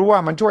ถ้าเรารู้ว่า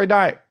มันช่วยไ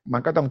ด้มั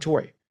นก็ต้องช่ว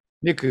ย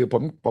นี่คือ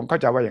ผมเข้า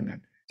ใจว่าอย่างนั้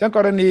นฉะนั้นก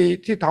รณี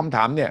ที่ทอมถ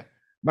ามเนี่ย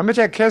มันไม่ใ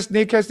ช่เคส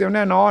นี้เคสเดียวแ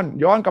น่นอน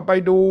ย้อนกลับไป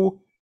ดู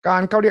กา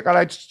รเขาเรียกอะไร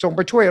ส่งไ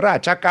ปช่วยรา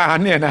ชการ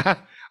เนี่ยนะ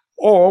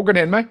โอ้คุณ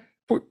เห็นไหม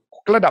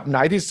ระดับไหน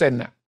ที่เซ็น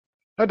อะ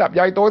ระดับให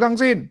ญ่โตทั้ง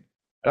สิ้น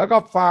แล้วก็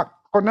ฝาก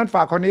คนนั้นฝ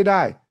ากคนนี้ไ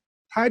ด้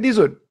ท้ายที่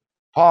สุด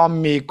พอ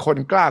มีคน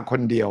กล้าค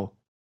นเดียว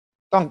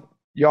ต้อง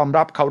ยอม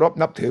รับเคารพ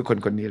นับถือคน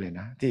คนนี้เลย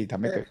นะที่ท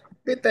ำให้เกิด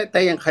แต่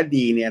อย่างค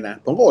ดีเนี่ยนะ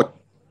ผมก็อด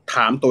ถ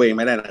ามตัวเองไ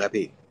ม่ได้นะครับ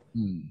พี่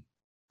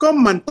ก็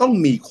มันต้อง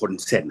มีคน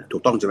เซ็นถู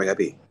กต้องใช่ไหมครับ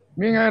พี่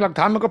มีไงหลักฐ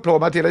านมันก็โผล่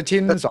มาทีละชิ้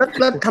น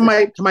แล้วทำ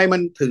ไมมั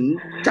นถึง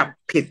จับ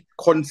ผิด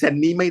คนเซ็น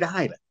นี้ไม่ได้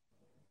ล่ะ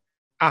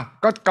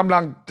ก็กำลั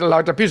งเรา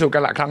จะพิสูจน์กั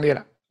นละครั้งนี้แห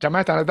ละจะไหม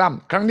ทนายตั้ม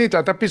ครั้งนี้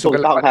จะพิสูจน์กั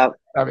น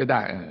ไม่ไ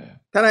ด้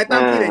ทนายตั้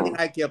มคิดเห็นยังไ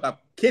งเกี่ยว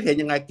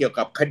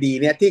กับคดี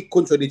เนี่ยที่คุ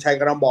ณสุทธิชัย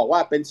กำลังบอกว่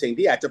าเป็นสิ่ง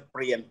ที่อาจจะเป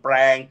ลี่ยนแปล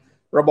ง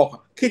ระบบ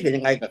คิดเห็น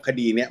ยังไงกับค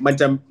ดีเนี่ยมัน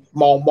จะ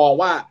มอง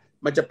ว่า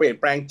มันจะเปลี่ยน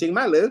แปลงจริงไหม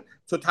หรือ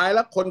สุดท้ายแ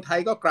ล้วคนไทย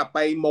ก็กลับไป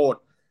โหมด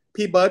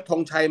พี่เบิร์ดธ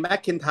งชัยแมค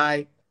คินไทย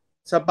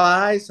สบา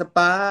ย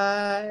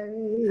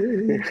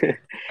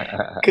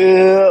คื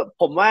อ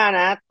ผมว่า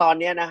นะตอน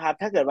นี้นะครับ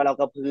ถ้าเกิดว่าเรา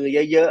กระพือ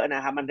เยอะๆน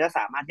ะครับมันก็ส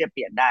ามารถที่จะเป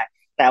ลี่ยนได้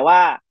แต่ว่า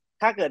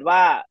ถ้าเกิดว่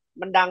า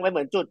มันดังไปเห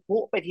มือนจุดพลุ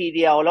ไปทีเ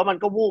ดียวแล้วมัน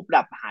ก็วูบ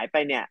ดับหายไป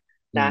เนี่ย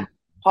นะ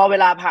พอเว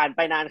ลาผ่านไป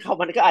นานเข้า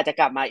มันก็อาจจะ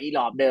กลับมาอีหล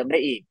อบเดิมได้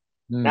อีก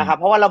นะครับ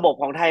เพราะว่าระบบ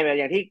ของไทย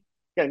อย่าง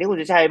ที่คุณ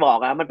สุชัยบอก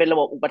นะมันเป็นระ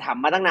บบอุปถัม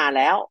ภ์มาตั้งนาน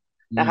แล้ว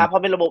นะครับพอ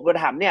เป็นระบบอุป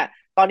ถัมภ์เนี่ย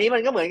ตอนนี้มั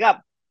นก็เหมือนกับ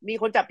มี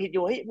คนจับผิดอ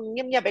ยู่เฮ้ยมึงเ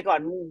งียบๆไปก่อ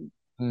น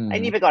ไอ้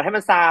นี่ไปก่อนให้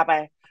มันซาไป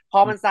พอ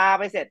มันซา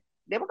ไปเสร็จ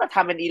เดี๋ยวมันก็ท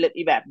ำเป็น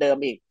อีแบบเดิม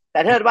อีกแต่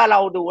ถ้าเกิดว่าเรา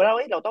ดูแล้ว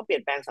เราต้องเปลี่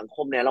ยนแปลงสังค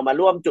มเนี่ยเรามา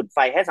ร่วมจุดไฟ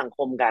ให้สังค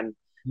มกัน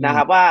นะค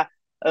รับว่า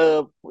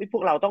พว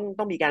กเรา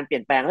ต้องมีการเปลี่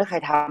ยนแปลงถ้าใคร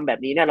ทำแบบ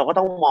นี้เนี่ยเราก็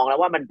ต้องมองแล้ว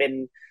ว่ามันเป็น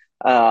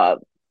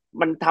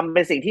มันทำเ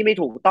ป็นสิ่งที่ไม่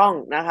ถูกต้อง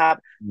นะครับ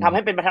ทำใ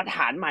ห้เป็นบรรทัดฐ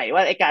านใหม่ว่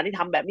าไอ้การที่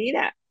ทำแบบนี้เ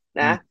นี่ย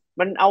นะ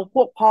มันเอาพ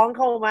วกพ้องเ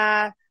ข้ามา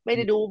ไม่ไ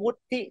ด้ดูวุ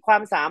ฒิควา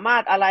มสามาร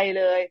ถอะไร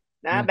เลย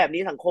นะแบบ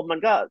นี้สังคมมัน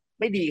ก็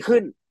ไม่ดีขึ้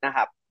นนะค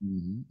รับ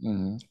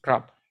ครั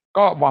บ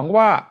ก็หวัง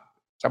ว่า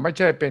จะไม่ใ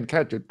ช่เป็นแค่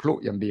จุดพลุ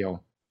อย่างเดียว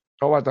เ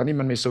พราะว่าตอนนี้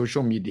มันมีโซเชี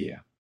ยลมีเดีย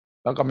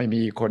แล้วก็ไม่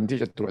มีคนที่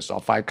จะตรวจสอ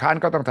บฝ่ายค้าน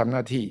ก็ต้องทำหน้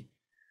าที่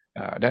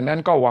ดังนั้น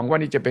ก็หวังว่า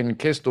นี่จะเป็น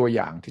เคสตัวอ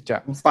ย่างที่จะ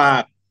ฝา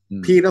ก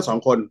พี่ทั้งสอง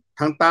คน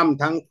ทั้งตั้ม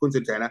ทั้งคุณสุ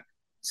ทธิชัยนะ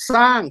ส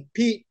ร้าง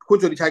พี่คุณ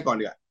สุทธิชัยก่อนเ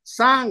ลย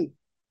สร้าง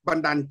บัน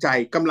ดาลใจ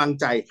กำลัง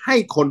ใจให้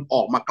คนอ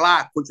อกมากล้า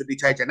คุณสุทธิ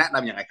ชัยจะแนะน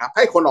ำอย่างไรครับใ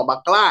ห้คนออกมา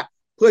กล้า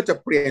เพื่อจะ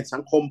เปลี่ยนสั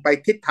งคมไป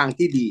ทิศทาง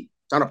ที่ดี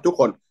สำหรับทุก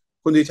คน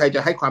คุณสุทธิชัยจ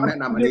ะให้ความแนะ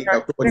นำอันนี้กั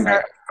บทุกคน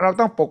เรา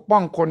ต้องปกป้อ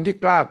งคนที่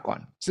กล้าก่อน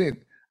ซึ่ง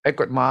ไอ้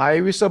กฎหมาย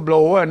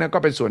whistleblower เนี่ยก็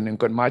เป็นส่วนหนึ่ง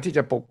กฎหมายที่จ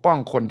ะปกป้อง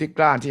คนที่ก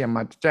ล้าที่จะม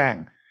าแจ้ง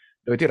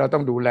โดยที่เราต้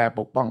องดูแล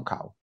ปกป้องเข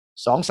า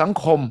สองสัง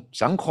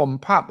คม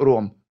ภาพรว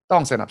มต้อ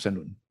งสนับส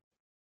นุน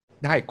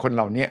ให้คนเ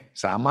หล่านี้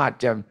สามารถ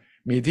จะ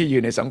มีที่ยื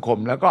นในสังคม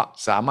แล้วก็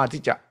สามารถ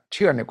ที่จะเ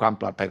ชื่อในความ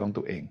ปลอดภัยของ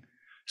ตัวเอง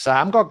สา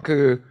มก็คื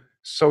อ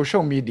โซเชีย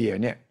ลมีเดีย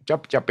เนี่ย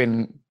จะเป็น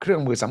เครื่อ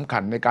งมือสำคั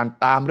ญในการ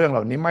ตามเรื่องเห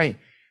ล่านี้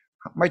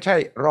ไม่ใช่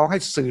รอให้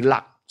สื่อหลั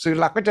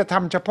กก็จะท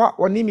ำเฉพาะ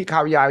วันนี้มีข่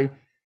าวใหญ่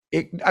อี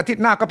กอาทิต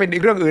ย์หน้าก็เป็นอี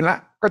กเรื่องอื่นละ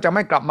ก็จะไ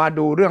ม่กลับมา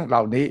ดูเรื่องเหล่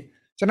านี้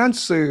ฉะนั้น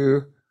สื่อ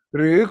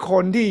หรือค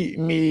นที่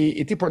มี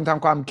อิทธิพลทาง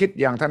ความคิด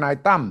อย่างทนาย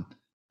ตั้ม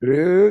หรื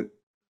อ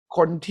ค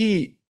นที่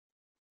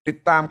ติด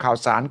ตามข่าว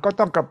สารก็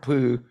ต้องกระพื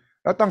อ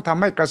แล้วต้องท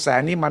ำให้กระแส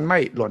นี้มันไม่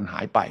หล่นหา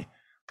ยไป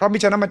เพราะมิ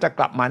ฉะนั้นมันจะ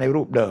กลับมาใน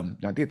รูปเดิม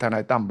อย่างที่ทนา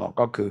ยตั้มบอก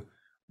ก็คือ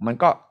มัน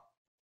ก็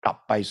กลับ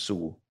ไป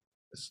สู่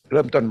เ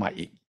ริ่มต้นใหม่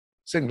อีก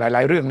ซึ่งหล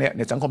ายๆเรื่องเนี่ยใ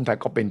นสังคมไทย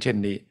ก็เป็นเช่น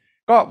นี้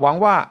ก็หวัง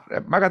ว่า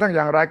แม้กระทั่งอ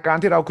ย่างรายการ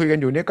ที่เราคุยกัน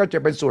อยู่นี้ก็จะ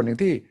เป็นส่วนหนึ่ง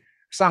ที่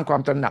สร้างควา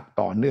มตระหนัก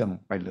ต่อเนื่อง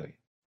ไปเลย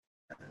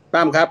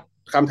ตั้มครับ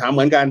คำถามเห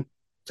มือนกัน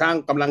สร้าง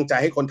กำลังใจ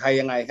ให้คนไทย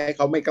ยังไงให้เ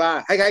ขาไม่กล้า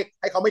ให้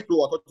เขาไม่กลั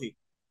วโทษที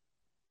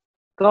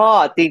ก็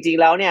จริง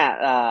ๆแล้วเนี่ย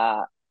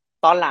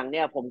ตอนหลังเ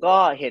นี่ยผมก็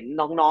เห็น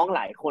น้องๆห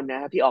ลายคนน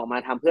ะครับที่ออกมา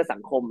ทำเพื่อสั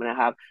งคมนะ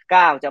ครับก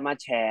ล้าจะมา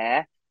แฉ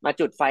มา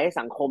จุดไฟให้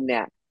สังคมเนี่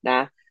ยน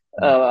ะ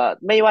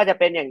ไม่ว่าจะ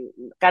เป็นอย่าง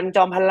กันจ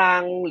อมพลั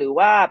งหรือ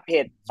ว่าเพ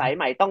จสายใ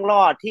หม่ต้องร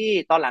อดที่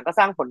ตอนหลังก็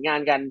สร้างผลงาน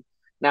กัน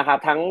นะครับ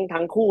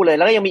ทั้งคู่เลยแ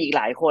ล้วก็ยังมีอีกห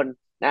ลายคน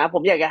นะผ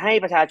มอยากจะให้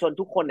ประชาชน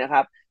ทุกคนนะค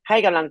รับให้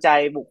กำลังใจ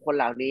บุคคล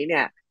เหล่านี้เนี่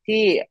ย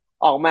ที่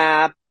ออกมา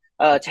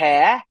แฉ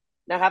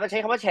นะครับใช้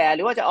คำว่าแฉห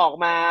รือว่าจะออก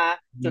มา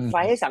จุดไฟ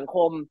ให้สังค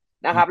ม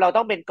นะครับเรา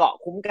ต้องเป็นเกราะ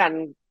คุ้มกัน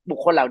บุค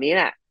คลเหล่านี้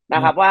น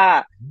ะครับว่า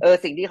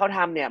สิ่งที่เขาท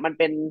ำเนี่ยมัน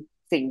เป็น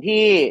สิ่ง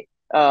ที่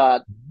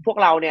พวก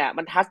เราเนี่ย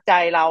มันทัชใจ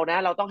เรานะ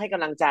เราต้องให้ก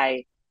ำลังใจ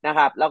นะค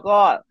รับแล้วก็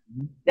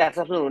อยากส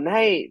นับสนุนใ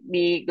ห้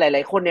มีหล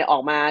ายๆคนเนี่ยออ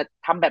กมา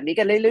ทำแบบนี้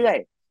กันเรื่อย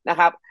ๆนะ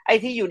ครับไอ้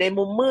ที่อยู่ใน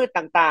มุมมืด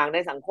ต่างๆใน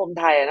สังคม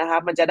ไทยนะครั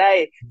บมันจะได้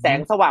แสง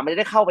สว่างมันจะ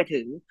ได้เข้าไป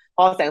ถึงพ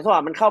อแสงสว่า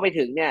งมันเข้าไป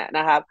ถึงเนี่ยน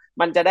ะครับ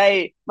มันจะได้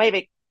ไม่ไป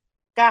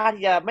กล้า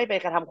ที่จะไม่ไป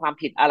กระทำความ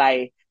ผิดอะไร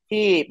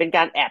ที่เป็นก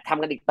ารแอบท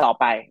ำกันอีกต่อ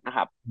ไปนะค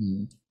รับ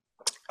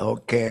โอ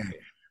เค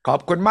ขอบ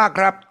คุณมาก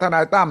ครับทน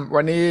ายตั้ม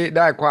วันนี้ไ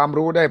ด้ความ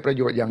รู้ได้ประโ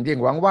ยชน์อย่างยิ่ง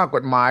หวังว่าก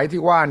ฎหมาย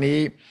ที่ว่านี้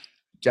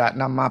จะ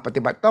นำมาป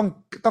ฏิบัติ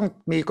ต้อง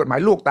มีกฎหมาย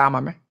ลูกตามม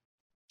าไหม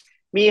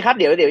มีครับ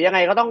เดี๋ยวยังไง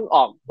ก็ต้องอ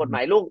อกกฎหม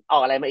ายลูกออ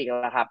กอะไรมาอีก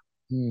แล้วครับ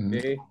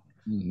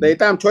ทนาย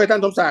ตั้มช่วยท่า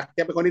นสมศักดิ์แก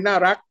เป็นคนที่น่า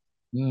รัก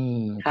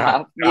ครับ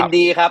ยิน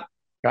ดีครับ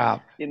ครับ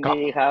ยิน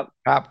ดีครับ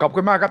ครับขอบคุ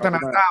ณมากครับทน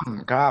ายตั้ม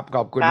ครับข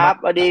อบคุณมาก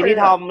สวัสดีพี่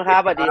ทอมครั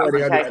บสวัสดีคุณ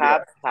ชัยครับ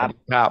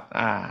ครับ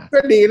ก็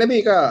ดีนะ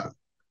พี่ก็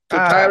สุ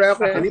ดท้ายแล้ว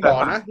อย่างที่บอก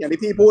นะอย่าง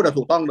ที่พี่พูด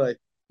ถูกต้องเลย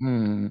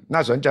น่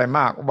าสนใจม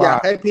ากอยาก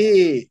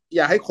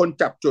ให้คน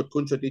จับจุดคุ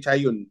ณสุทธิชัย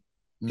หยุ่น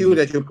ที่คุณ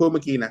ชัยชวนพูดเ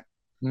มื่อกี้นะ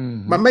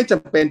มันไม่จ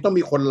ำเป็นต้อง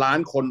มีคนล้าน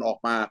คนออก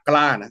มาก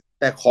ล้านะ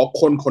แต่ขอ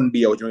คนเ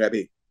ดียวใช่ไหมครับ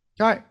พี่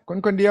ใช่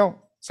คนเดียว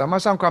สามาร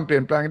ถสร้างความเปลี่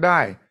ยนแปลงได้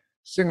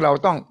ซึ่งเรา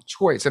ต้อง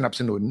ช่วยสนับ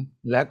สนุน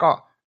และก็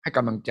ให้ก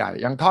ำลังใจ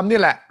อย่างทอมนี่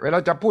แหละเวลา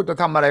จะพูดจะ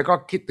ทำอะไรก็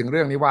คิดถึงเ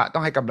รื่องนี้ว่าต้อ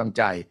งให้กำลังใ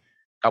จ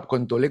กับคน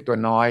ตัวเล็กตัว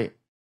น้อย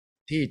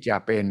ที่จะ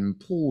เป็น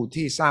ผู้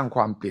ที่สร้างค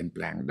วามเปลี่ยนแป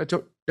ลงและ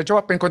จะ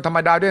ว่าเป็นคนธรรม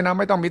ดาด้วยนะ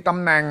ไม่ต้องมีต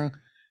ำแหน่ง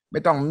ไ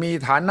ม่ต้องมี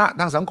ฐานะ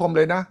ทางสังคมเ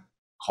ลยนะ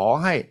ขอ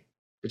ให้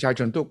ประชาช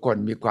นทุกคน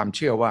มีความเ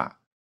ชื่อว่า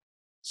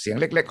เสียง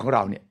เล็กๆของเร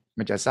าเนี่ย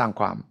มันจะสร้าง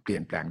ความเปลี่ย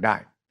นแปลงได้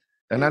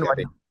ดังนั้นวัน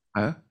นี้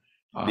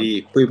ดี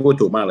พูด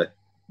ถูกมากเลย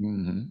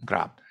ค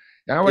รับ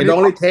ดังนั้นวันนี้ it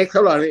only takes เท่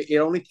าไหร่ it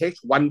only takes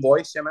one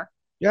voice ใช่ไหม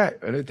yeah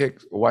it only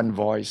takes one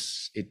voice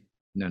it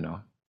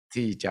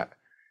ที่จะ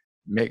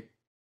make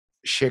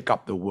shake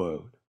up the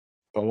world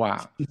เพราะว่า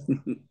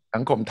สั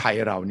งคมไทย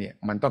เราเนี่ย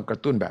มันต้องกระ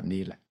ตุ้นแบบ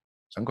นี้แหละ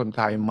สังคมไ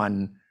ทยมัน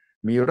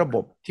มีระบ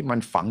บที่มัน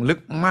ฝังลึ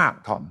กมาก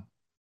ทอม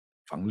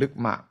ฝังลึก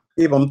มาก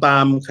ที่ผมตา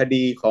มค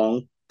ดีของ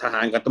ทห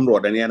ารกับตำรวจ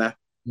อันนี้นะ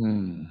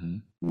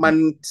มัน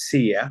เ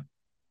สีย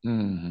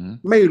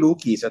ไม่รู้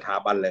กี่สถา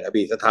บันเลยครับ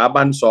พี่สถา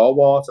บันส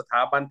วสถ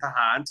าบันทห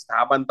ารสถ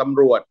าบันต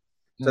ำรวจ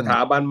สถา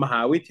บันมห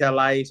าวิทยา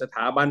ลัยสถ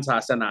าบันศา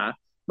สนา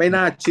ไม่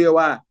น่าเชื่อ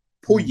ว่า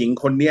ผู้หญิง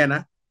คนเนี้ยน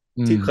ะ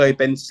ที่เคย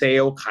เป็นเซล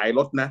ล์ขายร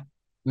ถนะ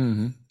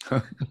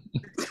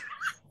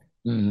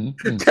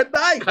จะไ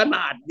ด้ขน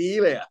าดนี้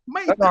เลยอ่ะไ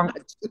ม่น่า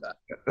เชื่อ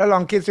แล้วล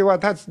องคิดซิว่า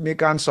ถ้ามี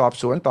การสอบ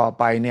สวนต่อ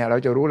ไปเนี่ยเรา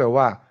จะรู้เลย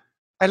ว่า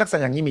ไอ้ลักษณะ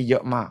อย่างนี้มีเยอ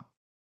ะมาก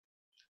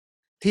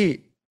ที่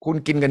คุณ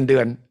กินเงินเดื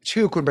อน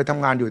ชื่อคุณไปท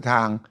ำงานอยู่ท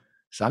าง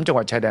3 จังห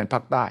วัดชายแดนภา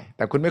คใต้แ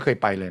ต่คุณไม่เคย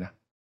ไปเลยนะ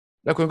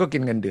แล้วคุณก็กิ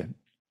นเงินเดือน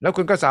แล้ว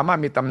คุณก็สามารถ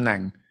มีตำแหน่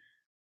ง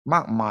ม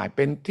ากมายเ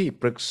ป็นที่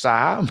ปรึกษา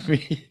มี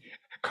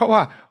เขาว่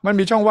ามัน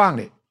มีช่องว่าง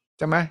นี่ใ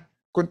ช่ไหม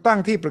คุณตั้ง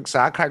ที่ปรึกษ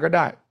าใครก็ไ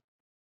ด้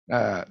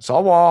ส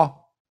ว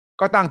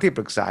ก็ตั้งที่ป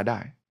รึกษาได้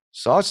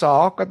สส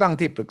ก็ตั้ง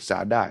ที่ปรึกษา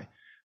ได้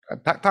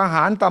ทห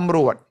ารตำร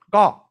วจ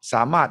ก็ส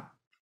ามารถ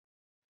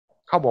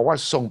เขาบอกว่า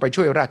ส่งไป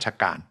ช่วยราช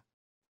การ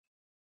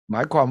หม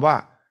ายความว่า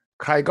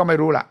ใครก็ไม่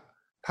รู้ล่ะ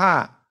ถ้า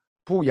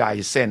ผู้ใหญ่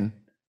เซ็น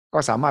ก็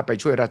สามารถไป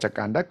ช่วยราชก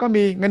ารได้ก็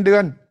มีเงินเดือ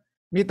น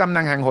มีตำแห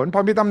น่งแห่งหนพ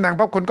อมีตำแหน่งเ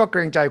พราะคนก็เกร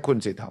งใจคุณ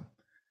สิทอม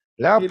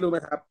แล้วพี่รู้ไหม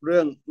ครับเรื่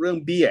อง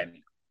เบี้ยเ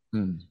นี่ย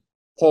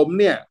ผม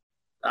เนี่ย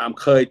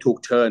เคยถูก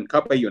เชิญเข้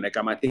าไปอยู่ในก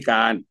รรมาธิก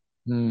าร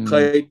เค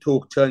ยถู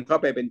กเชิญเข้า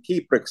ไปเป็นที่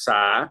ปรึกษ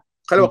า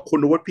เขาเรียกว่าคุ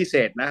ณวุฒิพิเศ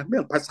ษนะเรื่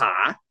องภาษา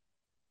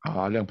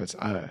เรื่องภาษา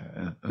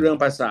เรื่อง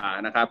ภาษา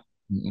นะครับ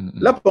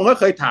แล้วผมก็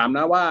เคยถามน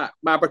ะว่า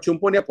มาประชุม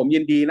พวกนี้ผมยิ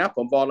นดีนะผ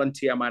มวอลันเ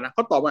ทียมานะเข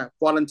าตอบว่า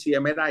วอลันเทีย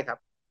ไม่ได้ครับ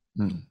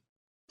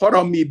เพราะเร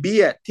ามีเบี้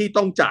ยที่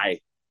ต้องจ่าย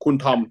คุณ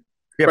ทอม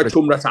ประชุ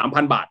มละ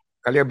 3,000 บาท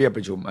เขาเรียกเบี้ยป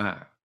ระชุม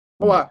เ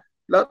พราะว่า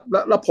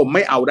แล้วผมไ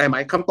ม่เอาได้ไหม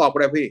คำตอบอะ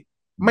ไรพี่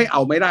ไม่เอ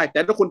าไม่ได้แต่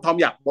ถ้าคุณทอม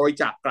อยากบริ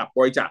จาคกลับบ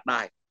ริจาคได้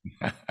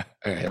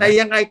แต่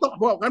ยังไงต้องเ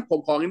พราะงั้นผม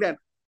ขออย่างนี้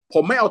ผ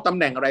มไม่เอาตำแ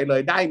หน่งอะไรเล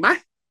ยได้ไหม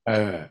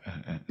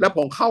แล้วผ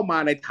มเข้ามา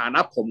ในฐานะ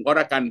ผมก็แ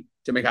ล้วกัน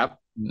ใช่ไหมครับ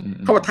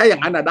เขาบอกถ้าอย่า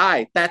งนั้นได้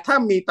แต่ถ้า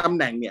มีตำแ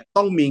หน่งเนี่ย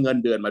ต้องมีเงิน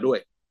เดือนมาด้วย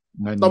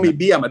ต้องมี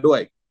เบี้ยมาด้วย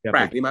แป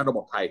ลกดีไหมระบ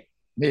บไทย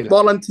บอ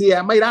ลันเทีย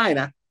ไม่ได้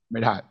นะไม่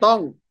ได้ต้อง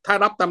ถ้า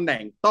รับตำแหน่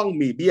งต้อง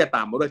มีเบี้ยต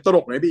ามมาด้วยตล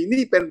กเลยพี่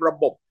นี่เป็นระ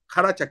บบข้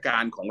าราชกา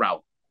รของเรา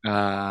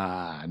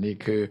นี่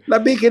คือแล้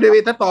วพี่คิดดู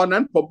ถ้าตอนนั้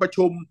นผมประ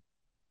ชุม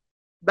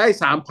ได้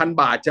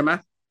 3,000 บาทใช่ไหม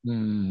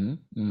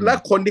และ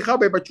คนที่เข้า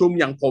ไปประชุม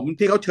อย่างผม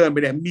ที่เขาเชิญไป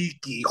เนี่ยมี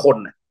กี่คน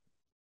น่ะ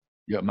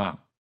เยอะมาก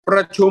ปร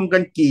ะชุมกั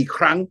นกี่ค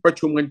รั้งประ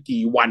ชุมกัน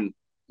กี่วัน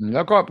แ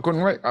ล้วก็คุณ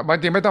บาง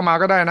ทีไม่ต้องมา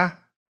ก็ได้นะ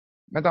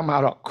ไม่ต้องมา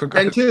หรอกคุณเ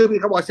ซ็นชื่อพี่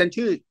เขาบอกเซ็น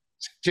ชื่อ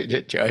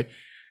เฉย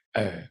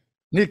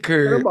นี่คื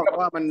อบอก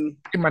ว่ามัน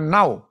ที่มันเ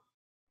น่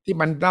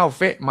าเ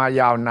ฟะมา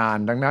ยาวนาน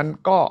ดังนั้น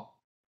ก็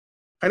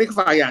อันนี้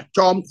ฝ่ายอย่างจ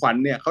อมขวัญ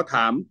เนี่ยเขาถ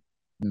าม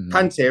ท่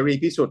านเสรี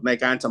พิสุทธิ์ใน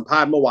การสัมภา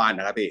ษณ์เมื่อวาน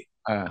นะครับพี่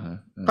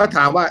เขาถ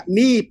ามว่า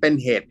นี่เป็น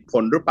เหตุผ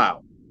ลหรือเปล่า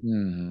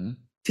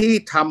ที่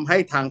ทำให้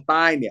ทางใ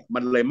ต้เนี่ยมั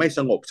นเลยไม่ส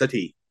งบสัก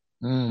ที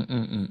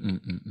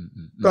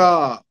ก็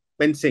เ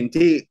ป็นสิ่ง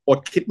ที่อด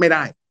คิดไม่ไ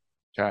ด้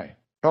ใช่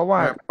เพราะว่า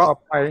ต่อ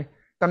ไป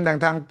ตำแหน่ง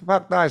ทางภา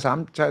คใต้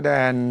3ชายแด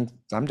น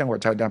3จังหวัด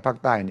ชายแดนภาค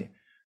ใต้นี่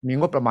มี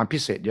งบประมาณพิ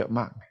เศษเยอะม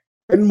าก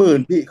เป็นหมื่น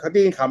พี่เขาได้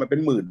ยินข่าวมันเป็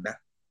นหมื่นนะ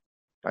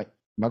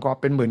หมายความว่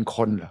าเป็นหมื่นค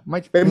นเหรอไม่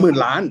เป็นหมื่น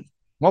ล้าน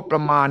งบปร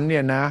ะมาณเนี่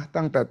ยนะ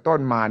ตั้งแต่ต้น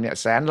มาเนี่ย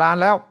แสนล้าน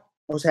แล้ว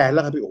แสนแล้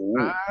วครับพี่โอ้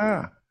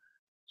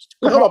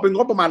แล้วเขาบอกเป็นง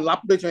บประมาณลับ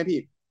ด้วยใช่ไหมพี่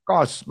ก็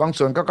บาง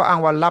ส่วนก็อ้า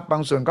งว่าลับบา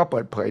งส่วนก็เปิ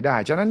ดเผยได้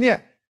ฉะนั้นเนี่ย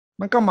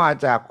มันก็มา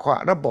จาก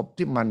ระบบ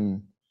ที่มัน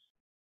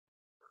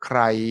ใคร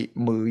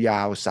มือย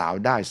าวสาว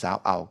ได้สาว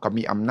เอาก็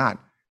มีอำนาจ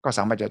ก็ส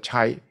ามารถจะใ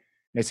ช้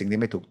ในสิ่งที่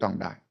ไม่ถูกต้อง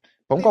ได้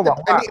ผมก็หวัง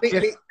ว่า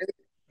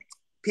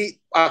พี่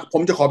ผ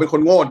มจะขอเป็นค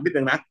นโง่นิด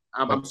นึงนะ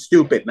I'm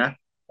stupid นะ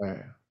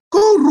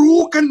ก็รู้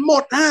กันหม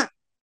ดนะ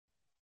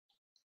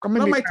ก็ไม่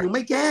มีถึงไ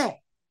ม่แก้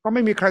ก็ไ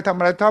ม่มีใครทำ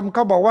อะไรทำเข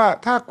าบอกว่า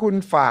ถ้าคุณ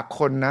ฝาก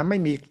คนนะไม่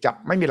มีจับ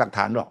ไม่มีหลักฐ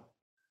านหรอก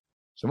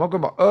สมมติคุ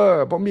ณบอก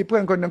ผมมีเพื่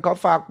อนคนหนึ่งเขา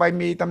ฝากไป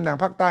มีตำแหน่ง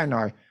ภาคใต้ห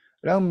น่อย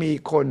แล้วมี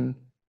คน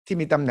ที่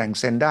มีตำแหน่ง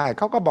เซ็นได้เ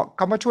ขาก็บอก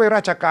คำว่าช่วยร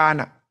าชการ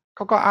อ่ะเข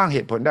าก็อ้างเห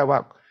ตุผลได้ว่า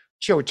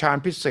เชี่ยวชาญ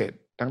พิเศษ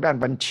ทางด้าน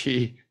บัญชี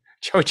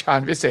เชี่ยวชาญ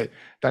พิเศษ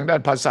ทางด้าน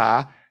ภาษา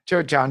เชี่ย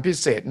วชาญพิ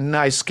เศษใน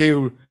สกิล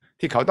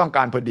ที่เขาต้องก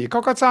ารพอดีเข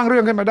าก็สร้างเรื่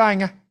องขึ้นมาได้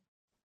ไง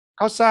เ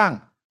ขาสร้าง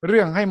เ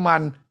รื่องให้มั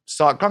นส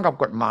อดคล้องกับ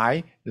กฎหมาย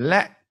แล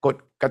ะกฎ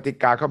กติ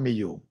กาเขามี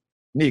อยู่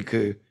นี่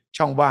คือ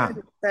ช่องว่าง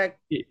แต่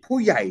ผู้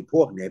ใหญ่พ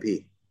วกเนี้ยพี่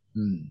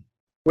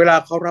เวลา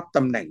เขารับต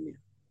ำแหน่งเนี่ย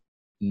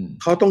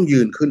เขาต้องยื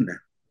นขึ้นนะ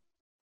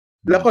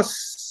แล้วก็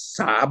ส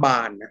าบา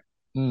นนะ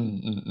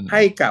ใ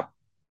ห้กับ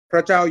พร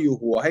ะเจ้าอยู่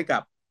หัวให้กั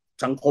บ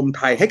สังคมไ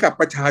ทยให้กับ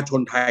ประชาช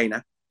นไทยน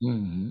ะ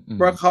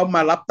ว่าเขาม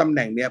ารับตำแห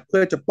น่งเนี่ยเพื่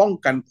อจะป้อง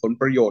กันผล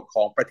ประโยชน์ข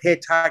องประเทศ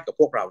ชาติกับ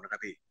พวกเรานะครับ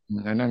พี่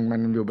อันนั้นมั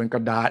นอยู่บนกร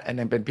ะดาษอัน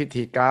นั้นเป็นพิ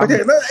ธีกรรม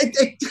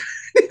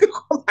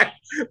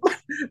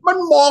มัน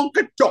มองก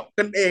ระจก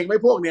กันเองไหม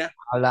พวกเนี้ย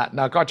เอาละน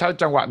ะก็ใช้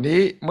จังหวะนี้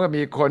เมื่อ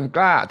มีคนก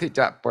ล้าที่จ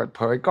ะเปิดเ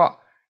ผยก็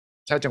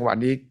ใช้จังหวะ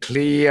นี้เค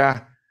ลียร์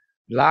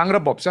ล้างร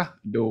ะบบซะ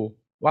ดู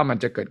ว่ามัน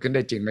จะเกิดขึ้นไ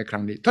ด้จริงไหมครั้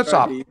งนี้ทดส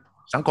อบ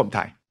สังคมไท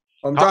ย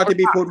ผมชอบที่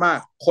พี่พูดมาก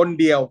คน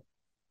เดียว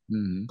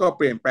ก็เ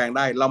ปลี่ยนแปลงไ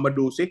ด้เรามา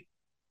ดูซิ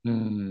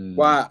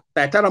ว่าแ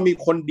ต่ถ้าเรามี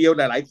คนเดียว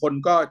หลายๆคน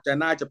ก็จะ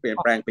น่าจะเปลี่ยน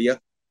แปลงไปเยอะ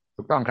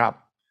ถูกต้องครับ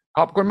ข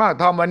อบคุณมาก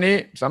ทอมวันนี้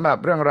สำหรับ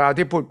เรื่องราว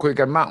ที่พูดคุย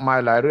กันมากมาย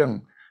หลายเรื่อง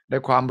ได้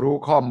ความรู้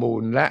ข้อมู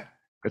ลและ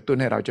กระตุ้น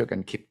ให้เราช่วยกั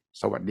นคิด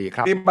สวัสดีค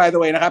รับพี่by the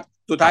wayนะครับ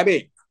สุดท้ายพี่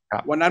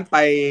วันนั้นไป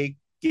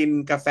กิน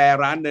กาแฟ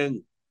ร้านหนึ่ง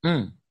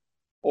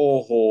โอ้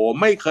โห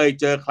ไม่เคย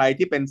เจอใคร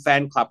ที่เป็นแฟ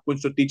นคลับคุณ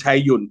สุทธิชัย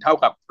หยุ่นเท่า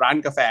กับร้าน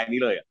กาแฟ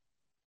นี้เลย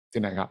ที่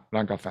ไหนครับร้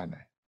านกาแฟไหน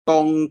ตร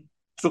ง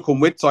สุขุม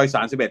วิทซอย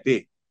31พี่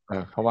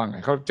เขาว่าไง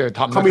เขาเจอท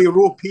อมเขามี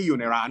รูปพี่อยู่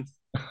ในร้าน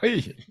เฮ้ย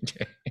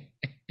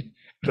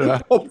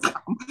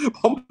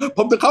ผ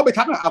มจะเข้าไป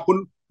ทักนะคุณ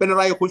เป็นอะไ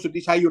รกับคุณสุท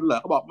ธิชัยหยุ่นเหรอ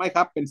เขาบอกไม่ค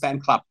รับเป็นแฟน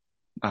คลับ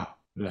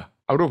เหรอ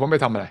เอารูปผมไป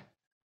ทำอะไร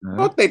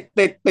ก็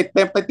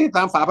ติดต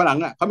ามฝาผนัง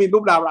เขามีรู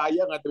ปดาราเย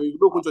อะไงแต่มี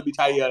รูปคุณสุทธิ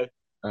ชัยเลย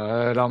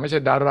เราไม่ใช่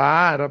ดารา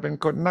เราเป็น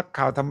คนนัก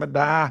ข่าวธรรมด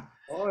า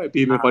โอ้ย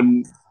พี่เป็น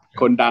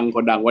คนดังส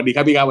วัสดีค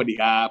รับพี่ครับสวัสดี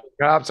ครับ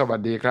ครับสวัส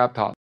ดีครับท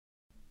อม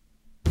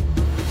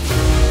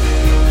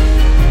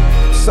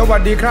สวั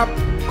สดีครับ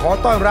ขอ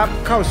ต้อนรับ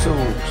เข้าสู่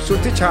สุท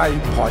ธิชัย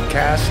พอดแค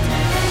สต์